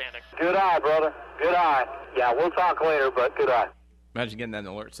absolutely outstanding. Good eye, brother. Good eye. Yeah, we'll talk later, but good eye. Imagine getting that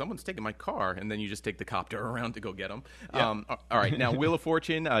alert. Someone's taking my car, and then you just take the copter around to go get them. Yeah. All right. Now, Wheel of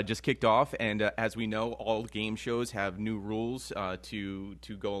Fortune just kicked off, and as we know, all game shows have new rules to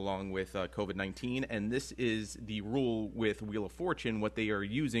go along with COVID-19, and this is the rule with Wheel of Fortune, what they are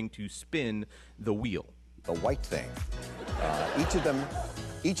using to spin the wheel. The white thing.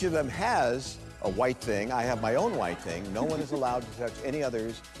 Each of them has a white thing. I have my own white thing. No one is allowed to touch any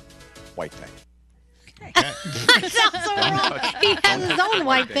other's white thing. That sounds so wrong. He has his own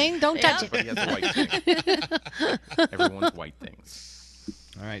white thing. Don't touch it. But he has a white thing. Everyone's white things.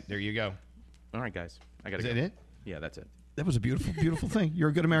 All right, there you go. All right, guys. I got to Is go. that it? Yeah, that's it. That was a beautiful, beautiful thing. You're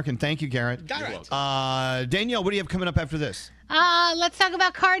a good American. Thank you, Garrett. Danielle, what do you have coming up after this? Let's talk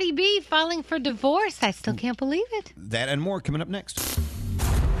about Cardi B filing for divorce. I still can't believe it. That and more coming up next.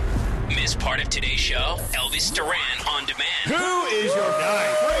 Miss part of today's show? Elvis Duran on demand. Who is your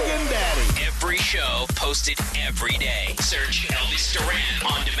guy? Friggin' daddy. Every show posted every day. Search Elvis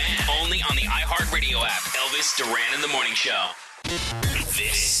Duran on demand. Only on the iHeartRadio app. Elvis Duran in the Morning Show.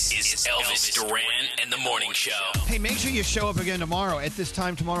 This is Elvis Duran and the Morning Show. Hey, make sure you show up again tomorrow. At this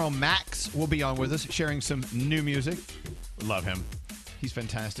time tomorrow, Max will be on with us, sharing some new music. Love him. He's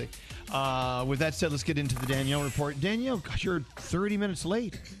fantastic. With that said, let's get into the Danielle report. Danielle, gosh, you're 30 minutes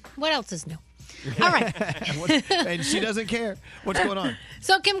late. What else is new? All right. And she doesn't care. What's going on?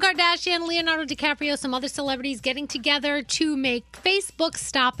 So Kim Kardashian, Leonardo DiCaprio, some other celebrities getting together to make Facebook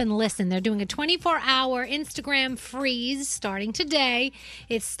stop and listen. They're doing a 24-hour Instagram freeze starting today.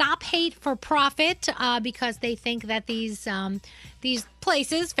 It's Stop Hate for Profit because they think that these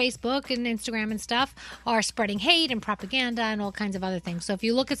places, Facebook and Instagram and stuff, are spreading hate and propaganda and all kinds of other things. So if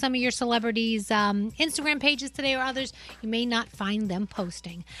you look at some of your celebrities' Instagram pages today or others, you may not find them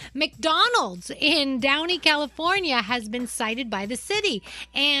posting. McDonald's in Downey, California has been cited by the city.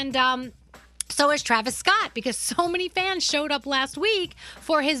 And so is Travis Scott, because so many fans showed up last week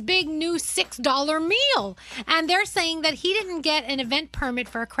for his big new $6 meal. And they're saying that he didn't get an event permit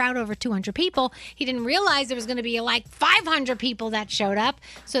for a crowd over 200 people. He didn't realize there was going to be like 500 people that showed up.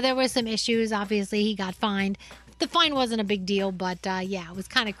 So there were some issues. Obviously, he got fined The fine wasn't a big deal, but yeah, it was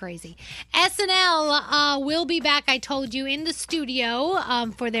kind of crazy. SNL will be back, I told you, in the studio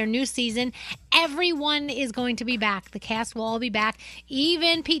for their new season. Everyone is going to be back. The cast will all be back.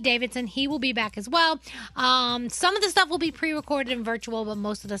 Even Pete Davidson, he will be back as well. Some of the stuff will be pre-recorded and virtual, but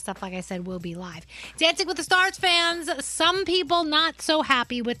most of the stuff, like I said, will be live. Dancing with the Stars fans, some people not so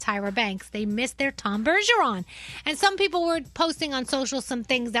happy with Tyra Banks. They missed their Tom Bergeron. And some people were posting on social some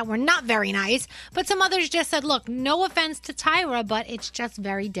things that were not very nice, but some others just said, look, no offense to Tyra, but it's just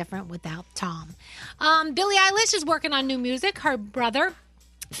very different without Tom. Billie Eilish is working on new music. Her brother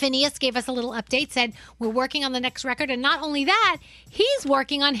Phineas gave us a little update, said we're working on the next record, and not only that, he's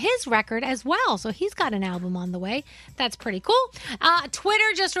working on his record as well, so he's got an album on the way. That's pretty cool.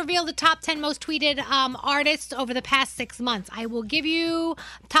 Twitter just revealed the top 10 most tweeted artists over the past 6 months. I will give you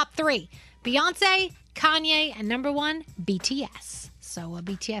top 3. Beyonce, Kanye, and number 1, BTS. So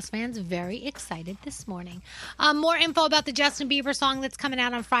BTS fans very excited this morning. More info about the Justin Bieber song that's coming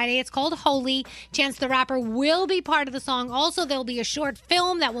out on Friday. It's called Holy. Chance the Rapper will be part of the song. Also, there'll be a short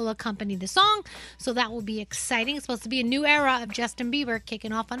film that will accompany the song. So that will be exciting. It's supposed to be a new era of Justin Bieber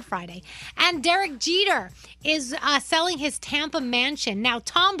kicking off on Friday. And Derek Jeter is selling his Tampa mansion. Now,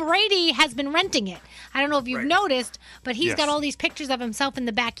 Tom Brady has been renting it. I don't know if you've noticed, but he's got all these pictures of himself in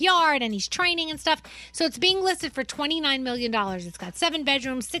the backyard and he's training and stuff. So it's being listed for $29 million. It's got 7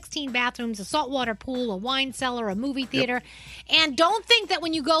 bedrooms, 16 bathrooms, a saltwater pool, a wine cellar, a movie theater. And don't think that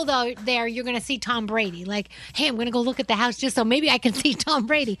when you go there, you're going to see Tom Brady. Like, hey, I'm going to go look at the house just so maybe I can see Tom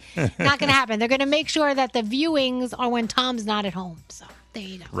Brady. Not going to happen. They're going to make sure that the viewings are when Tom's not at home. So there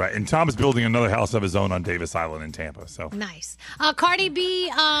you go. Right. And Tom's building another house of his own on Davis Island in Tampa. So nice. Cardi B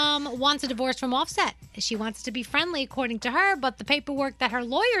wants a divorce from Offset. She wants to be friendly, according to her, but the paperwork that her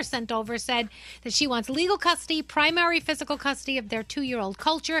lawyer sent over said that she wants legal custody, primary physical custody of their 2-year-old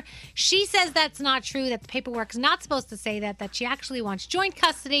Culture. She says that's not true, that the paperwork's not supposed to say that she actually wants joint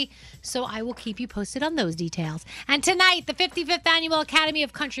custody. So I will keep you posted on those details. And tonight, the 55th Annual Academy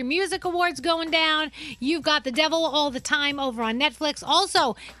of Country Music Awards going down. You've got The Devil All the Time over on Netflix.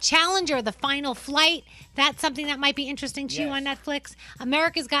 Also, Challenger, The Final Flight. That's something that might be interesting to you on Netflix.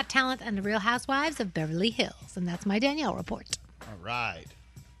 America's Got Talent and The Real Housewives of Beverly Hills. And that's my Danielle report. All right.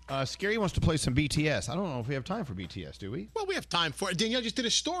 Scary wants to play some BTS. I don't know if we have time for BTS, do we? Well, we have time for it. Danielle just did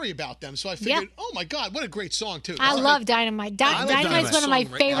a story about them, so I figured, oh my God, what a great song, too. I love Dynamite. Dynamite's one of my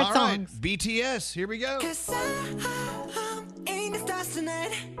favorite songs. BTS, here we go. In the stars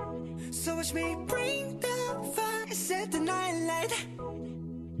tonight, so watch me bring the fire, set the night light.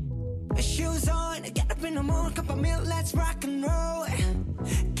 Shoes on, get up in the morning, cup of milk, let's rock and roll.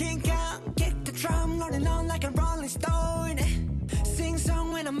 Kink out, kick the drum, rolling on like a rolling stone. Sing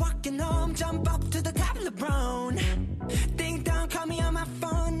song when I'm walking home, jump up to the top of the brown. Ding dong, call me on my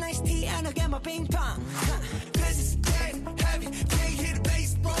phone, nice tea, and I'll get my ping pong. This is dead heavy, can't hear the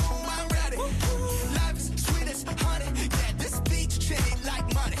bass, boom, I'm ready. Life is sweet as honey, yeah, this beach treated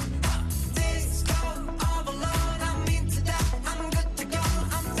like money. This go all alone, I'm into that, I'm good to go,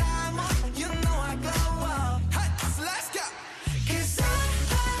 I'm diamond, you know I glow up. Hey, so let's go. 'Cause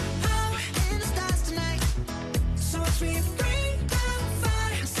I'm in the stars tonight, so watch me bring the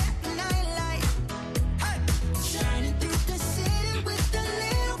fire, set the night light. Hey, shining through the city with a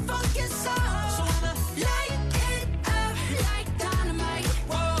little funky soul. So I'ma light it up like dynamite.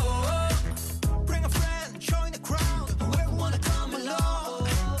 Whoa, bring a friend, join the crowd, whoever wanna come along.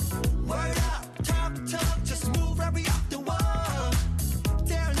 Word up, talk, just move right up the wall.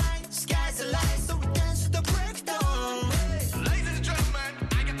 Day night, sky's the light, so we dance to the break of dawn. Ladies and gentlemen,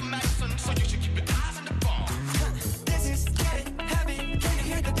 I got the medicine, so you should keep your eyes on the ball. This is getting heavy, can you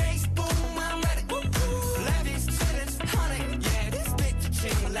hear the bass? Boom, I'm ready. Life is sweet as honey, yeah, this beat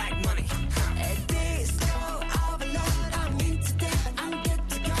ching like money. This go overload, I'm into that, I'm good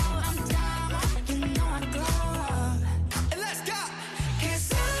to go, I'm down, you know I glow. And let's go. 'Cause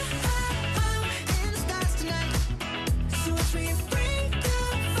I'm in the stars tonight, so watch me bring the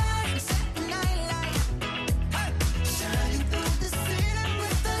fire, set the night light. Hey, shining through the city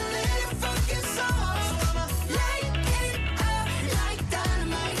with a little funky soul. So I'ma light it up like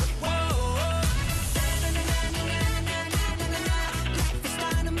dynamite. Whoa, life is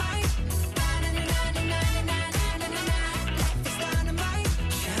dynamite. Life is dynamite.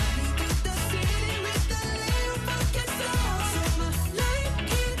 Shining through the city with a little funky soul. So I'ma light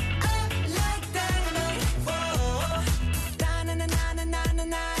it up like dynamite. Whoa, light it up like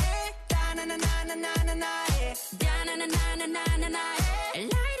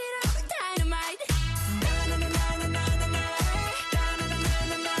dynamite.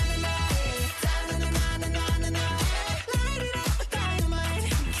 Light it up like dynamite.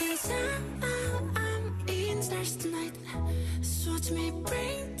 'Cause I'm in the stars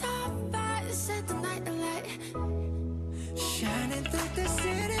Shining through the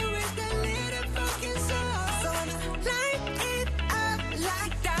city with a little fucking soul. So I'ma light it up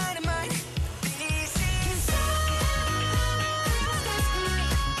like dynamite. This is so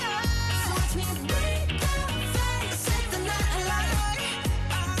watch me break the fire, set the night alight.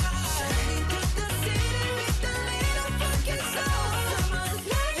 Shining through the city with a little fucking soul. So I'ma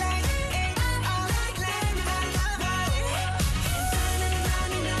light it up like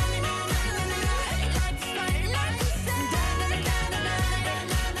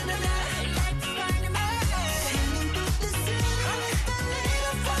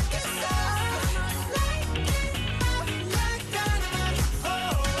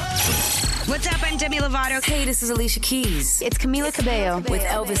What's up? I'm Demi Lovato. Hey, this is Alicia Keys. It's Camila Cabello with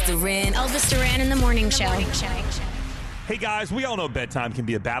Elvis Duran. Elvis Duran in the Morning Show. Hey guys, we all know bedtime can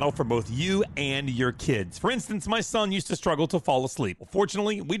be a battle for both you and your kids. For instance, my son used to struggle to fall asleep. Well,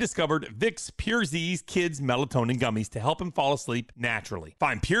 fortunately, we discovered Vicks Pure Z's Kids Melatonin Gummies to help him fall asleep naturally.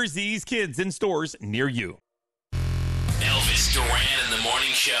 Find Pure Z's Kids in stores near you. Elvis Duran in the Morning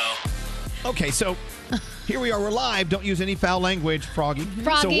Show. Okay, so here we are. We're live. Don't use any foul language, Froggy.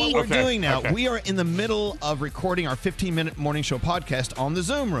 Froggy. So what we're Okay, doing now, okay. we are in the middle of recording our 15-minute morning show podcast on the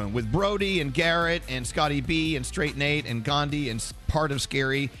Zoom room with Brody and Garrett and Scotty B and Straight Nate and Gandhi and part of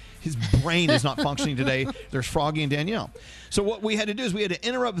Scary. His brain is not functioning today. There's Froggy and Danielle. So what we had to do is we had to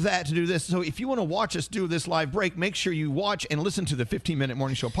interrupt that to do this. So if you want to watch us do this live break, make sure you watch and listen to the 15-minute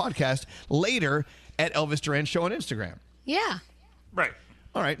morning show podcast later at Elvis Duran Show on Instagram. Yeah. Right.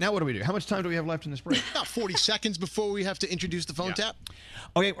 All right, now what do we do? How much time do we have left in this break? About 40 seconds before we have to introduce the phone tap.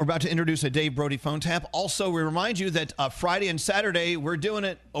 Okay, we're about to introduce a Dave Brody phone tap. Also, we remind you that Friday and Saturday, we're doing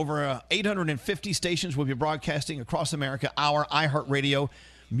it over 850 stations. We'll be broadcasting across America, our iHeartRadio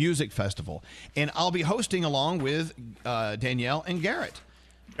Music Festival. And I'll be hosting along with Danielle and Garrett.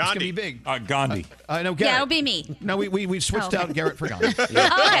 It's going to be big. Gandhi. I know, Garrett. Yeah, it'll be me. No, we switched out Garrett for Gandhi. Okay.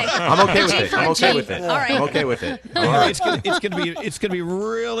 I'm okay with it. I'm okay with it. All right. I'm okay with it. It's gonna be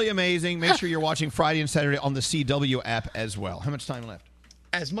really amazing. Make sure you're watching Friday and Saturday on the CW app as well. How much time left?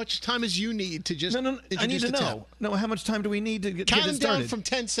 As much time as you need to just I need introduce to the know. tap. No, how much time do we need to get Count it them started? down from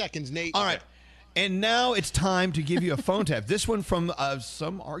 10 seconds, Nate. All right. And now it's time to give you a phone tap. This one from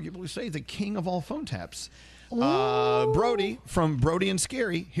some arguably say the king of all phone taps. Brody from Brody and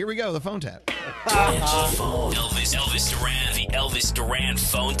Scary. Here we go, the phone tap. Elvis Duran, the Elvis Duran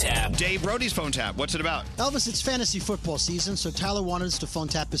phone tap. Dave Brody's phone tap. What's it about? Elvis, it's fantasy football season, so Tyler wanted us to phone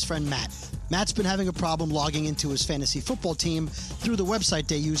tap his friend Matt. Matt's been having a problem logging into his fantasy football team through the website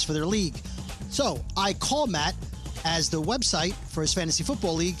they use for their league. So I call Matt as the website for his fantasy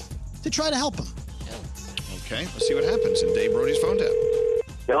football league to try to help him. Okay, let's see what happens in Dave Brody's phone tap.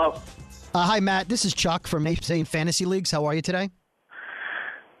 Hello. Hi, Matt. This is Chuck from Insane Fantasy Leagues. How are you today?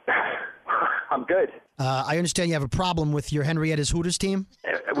 I'm good. I understand you have a problem with your Henrietta's Hooters team.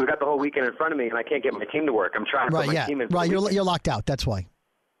 We've got the whole weekend in front of me, and I can't get my team to work. I'm trying to put my team in. Right, you're locked out. That's why.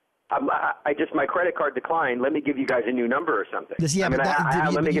 I just my credit card declined. Let me give you guys a new number or something.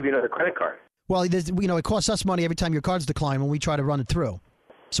 Let me give you another credit card. Well, it costs us money every time your cards decline when we try to run it through.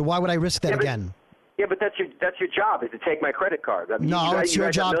 So why would I risk that again? Yeah, but that's your job is to take my credit card. I mean, No, it's your you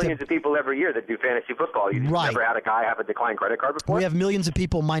guys job have to- millions of people every year that do fantasy football. You've Right. never had a guy have a declined credit card before? We have millions of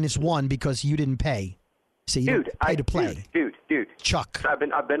people minus one because you didn't pay. So you Dude, don't pay to play. Dude. Chuck. I've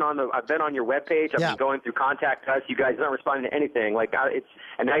been on your webpage. I've been going through Contact Us. You guys aren't responding to anything.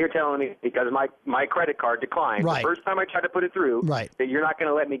 And now you're telling me because my credit card declined. Right. The first time I tried to put it through, Right. that you're not going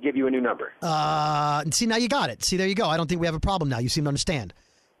to let me give you a new number. See, now you got it. See, there you go. I don't think we have a problem now. You seem to understand.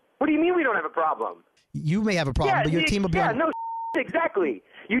 What do you mean we don't have a problem? You may have a problem, but your team will be on. no, exactly.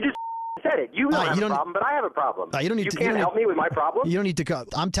 You just said it. You don't have you a don't- problem, but I have a problem. You don't need to. can't help me with my problem? You don't need to go.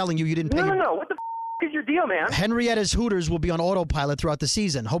 I'm telling you, you didn't pay. No. What the is your deal, man? Henrietta's Hooters will be on autopilot throughout the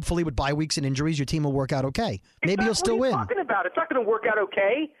season. Hopefully, with bye weeks and injuries, your team will work out okay. Maybe you'll still win. What are you talking about? It's not going to work out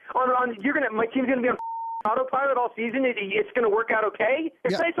okay. My team's going to be on autopilot all season. It's going to work out okay.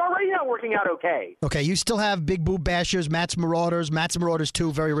 It's already not working out okay. Okay, you still have Big Boob Bashers, Matt's Marauders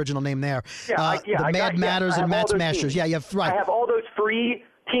 2, very original name there. The Mad Matters and Matt's Mashers. Yeah, you have right. I have all those free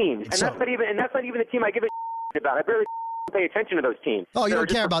teams, and that's not even the team I give a about. I barely pay attention to those teams. Oh, you They're don't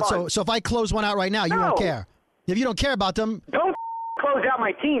care just about for fun. so if I close one out right now, you No. don't care. If you don't care about them, don't close out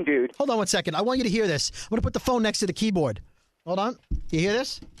my team, dude. Hold on 1 second. I want you to hear this. I'm going to put the phone next to the keyboard. Hold on. You hear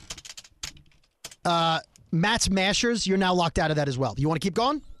this? Matt's Mashers, you're now locked out of that as well. You want to keep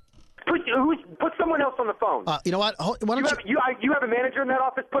going? Put someone else on the phone. You know what? Why don't you have a manager in that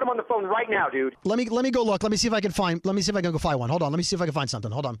office? Put him on the phone right now, dude. Let me go look. Let me see if I can go find one. Hold on. Let me see if I can find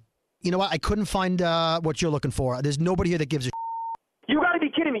something. Hold on. You know what? I couldn't find what you're looking for. There's nobody here that gives a You got to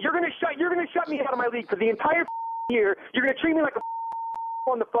be kidding me. You're gonna shut me out of my league for the entire year. You're gonna treat me like a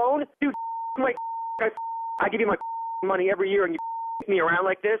on the phone, dude. I give you my money every year, and you me around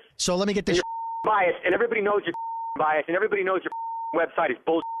like this. So let me get this. You're biased, and everybody knows you're biased, and everybody knows your website is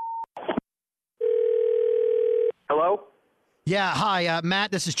bullshit. Hello? Yeah, hi,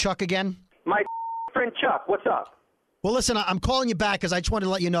 Matt. This is Chuck again. My friend Chuck, what's up? Well, listen, I'm calling you back because I just wanted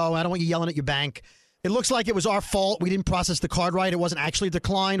to let you know. I don't want you yelling at your bank. It looks like it was our fault. We didn't process the card right. It wasn't actually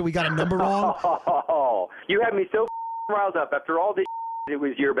declined. We got a number wrong. Oh, you had me so riled up. After all this, it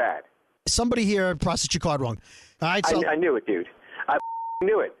was your bad. Somebody here processed your card wrong. All right, so I knew it, dude. I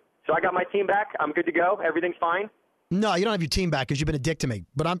knew it. So I got my team back. I'm good to go. Everything's fine. No, you don't have your team back because you've been a dick to me.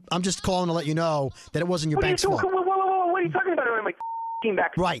 But I'm just calling to let you know that it wasn't your bank's fault. Whoa, what are you talking about? I have my team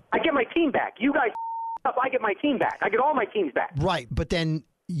back. Right. I get my team back. You guys up. I get my team back. I get all my teams back. Right, but then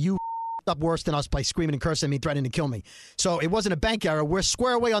you up worse than us by screaming and cursing at me, threatening to kill me. So it wasn't a bank error. We're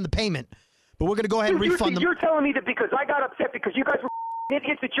square away on the payment. But we're going to go ahead and refund them. You're telling me that because I got upset because you guys were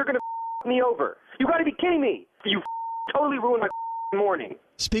idiots that you're going to me over. You got to be kidding me. You totally ruined my morning.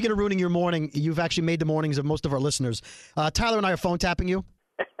 Speaking of ruining your morning, you've actually made the mornings of most of our listeners. Tyler and I are phone tapping you.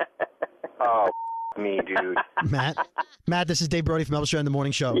 Oh, me, dude. Matt, this is Dave Brody from Elvis Duran in the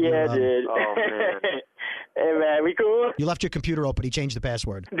Morning Show. Yeah, dude. Oh, man. Hey, man, we cool? You left your computer open. He changed the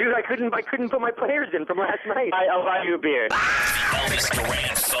password. Dude, I couldn't put my players in from last night. I'll buy you a beer. Elvis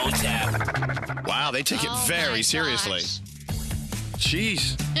Duran phone tap. Wow, they take it very seriously.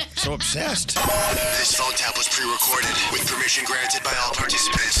 Jeez, so obsessed. This phone tap was pre-recorded with permission granted by all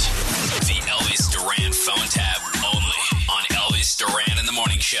participants. The Elvis Duran phone tap only on Elvis Duran in the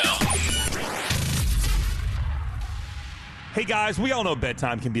Morning Show. Hey guys, we all know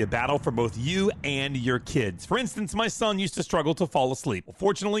bedtime can be a battle for both you and your kids. For instance, my son used to struggle to fall asleep. Well,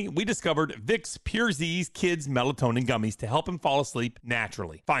 fortunately, we discovered Vicks Pure Z's Kids Melatonin Gummies to help him fall asleep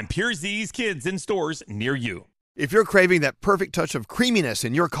naturally. Find Pure Z's Kids in stores near you. If you're craving that perfect touch of creaminess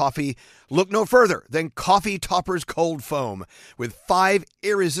in your coffee, look no further than Coffee Toppers Cold Foam with 5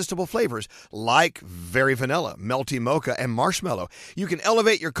 irresistible flavors like very vanilla, melty mocha, and marshmallow. You can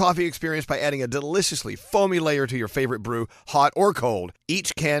elevate your coffee experience by adding a deliciously foamy layer to your favorite brew, hot or cold.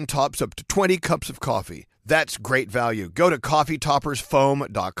 Each can tops up to 20 cups of coffee. That's great value. Go to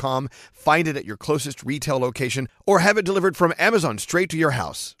coffeetoppersfoam.com, find it at your closest retail location, or have it delivered from Amazon straight to your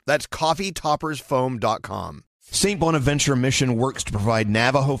house. That's coffeetoppersfoam.com. St. Bonaventure Mission works to provide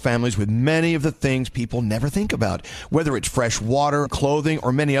Navajo families with many of the things people never think about. Whether it's fresh water, clothing,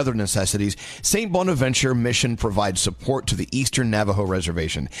 or many other necessities, St. Bonaventure Mission provides support to the Eastern Navajo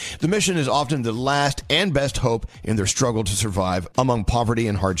Reservation. The mission is often the last and best hope in their struggle to survive among poverty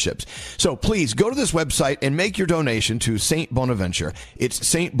and hardships. So please go to this website and make your donation to St. Bonaventure. It's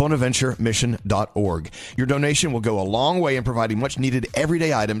stbonaventuremission.org. Your donation will go a long way in providing much needed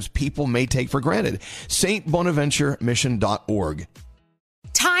everyday items people may take for granted. St. Bonaventuremission.org.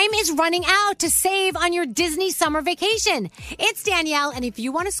 Time is running out to save on your Disney summer vacation. It's Danielle, and if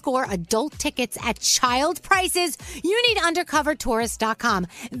you want to score adult tickets at child prices, you need UndercoverTourist.com.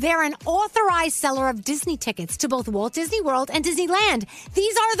 They're an authorized seller of Disney tickets to both Walt Disney World and Disneyland.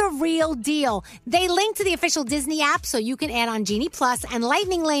 These are the real deal. They link to the official Disney app so you can add on Genie Plus and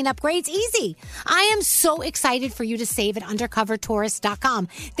Lightning Lane upgrades easy. I am so excited for you to save at UndercoverTourist.com.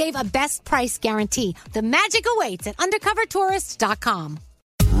 They've a best price guarantee. The magic awaits at UndercoverTourist.com.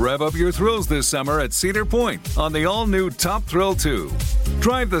 Rev up your thrills this summer at Cedar Point on the all-new Top Thrill 2.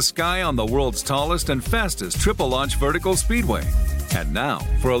 Drive the sky on the world's tallest and fastest triple-launch vertical speedway. And now,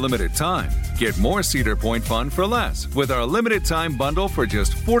 for a limited time, get more Cedar Point fun for less with our limited-time bundle for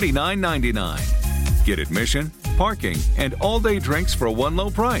just $49.99. Get admission, parking, and all-day drinks for one low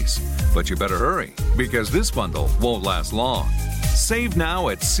price. But you better hurry, because this bundle won't last long. Save now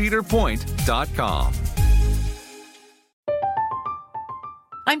at cedarpoint.com.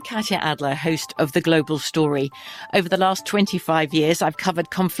 I'm Katya Adler, host of The Global Story. Over the last 25 years, I've covered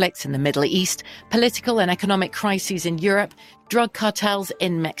conflicts in the Middle East, political and economic crises in Europe, drug cartels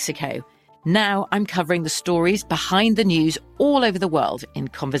in Mexico. Now I'm covering the stories behind the news all over the world in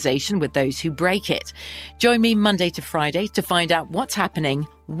conversation with those who break it. Join me Monday to Friday to find out what's happening,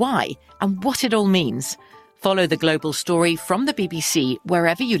 why, and what it all means. Follow The Global Story from the BBC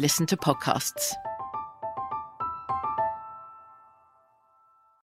wherever you listen to podcasts.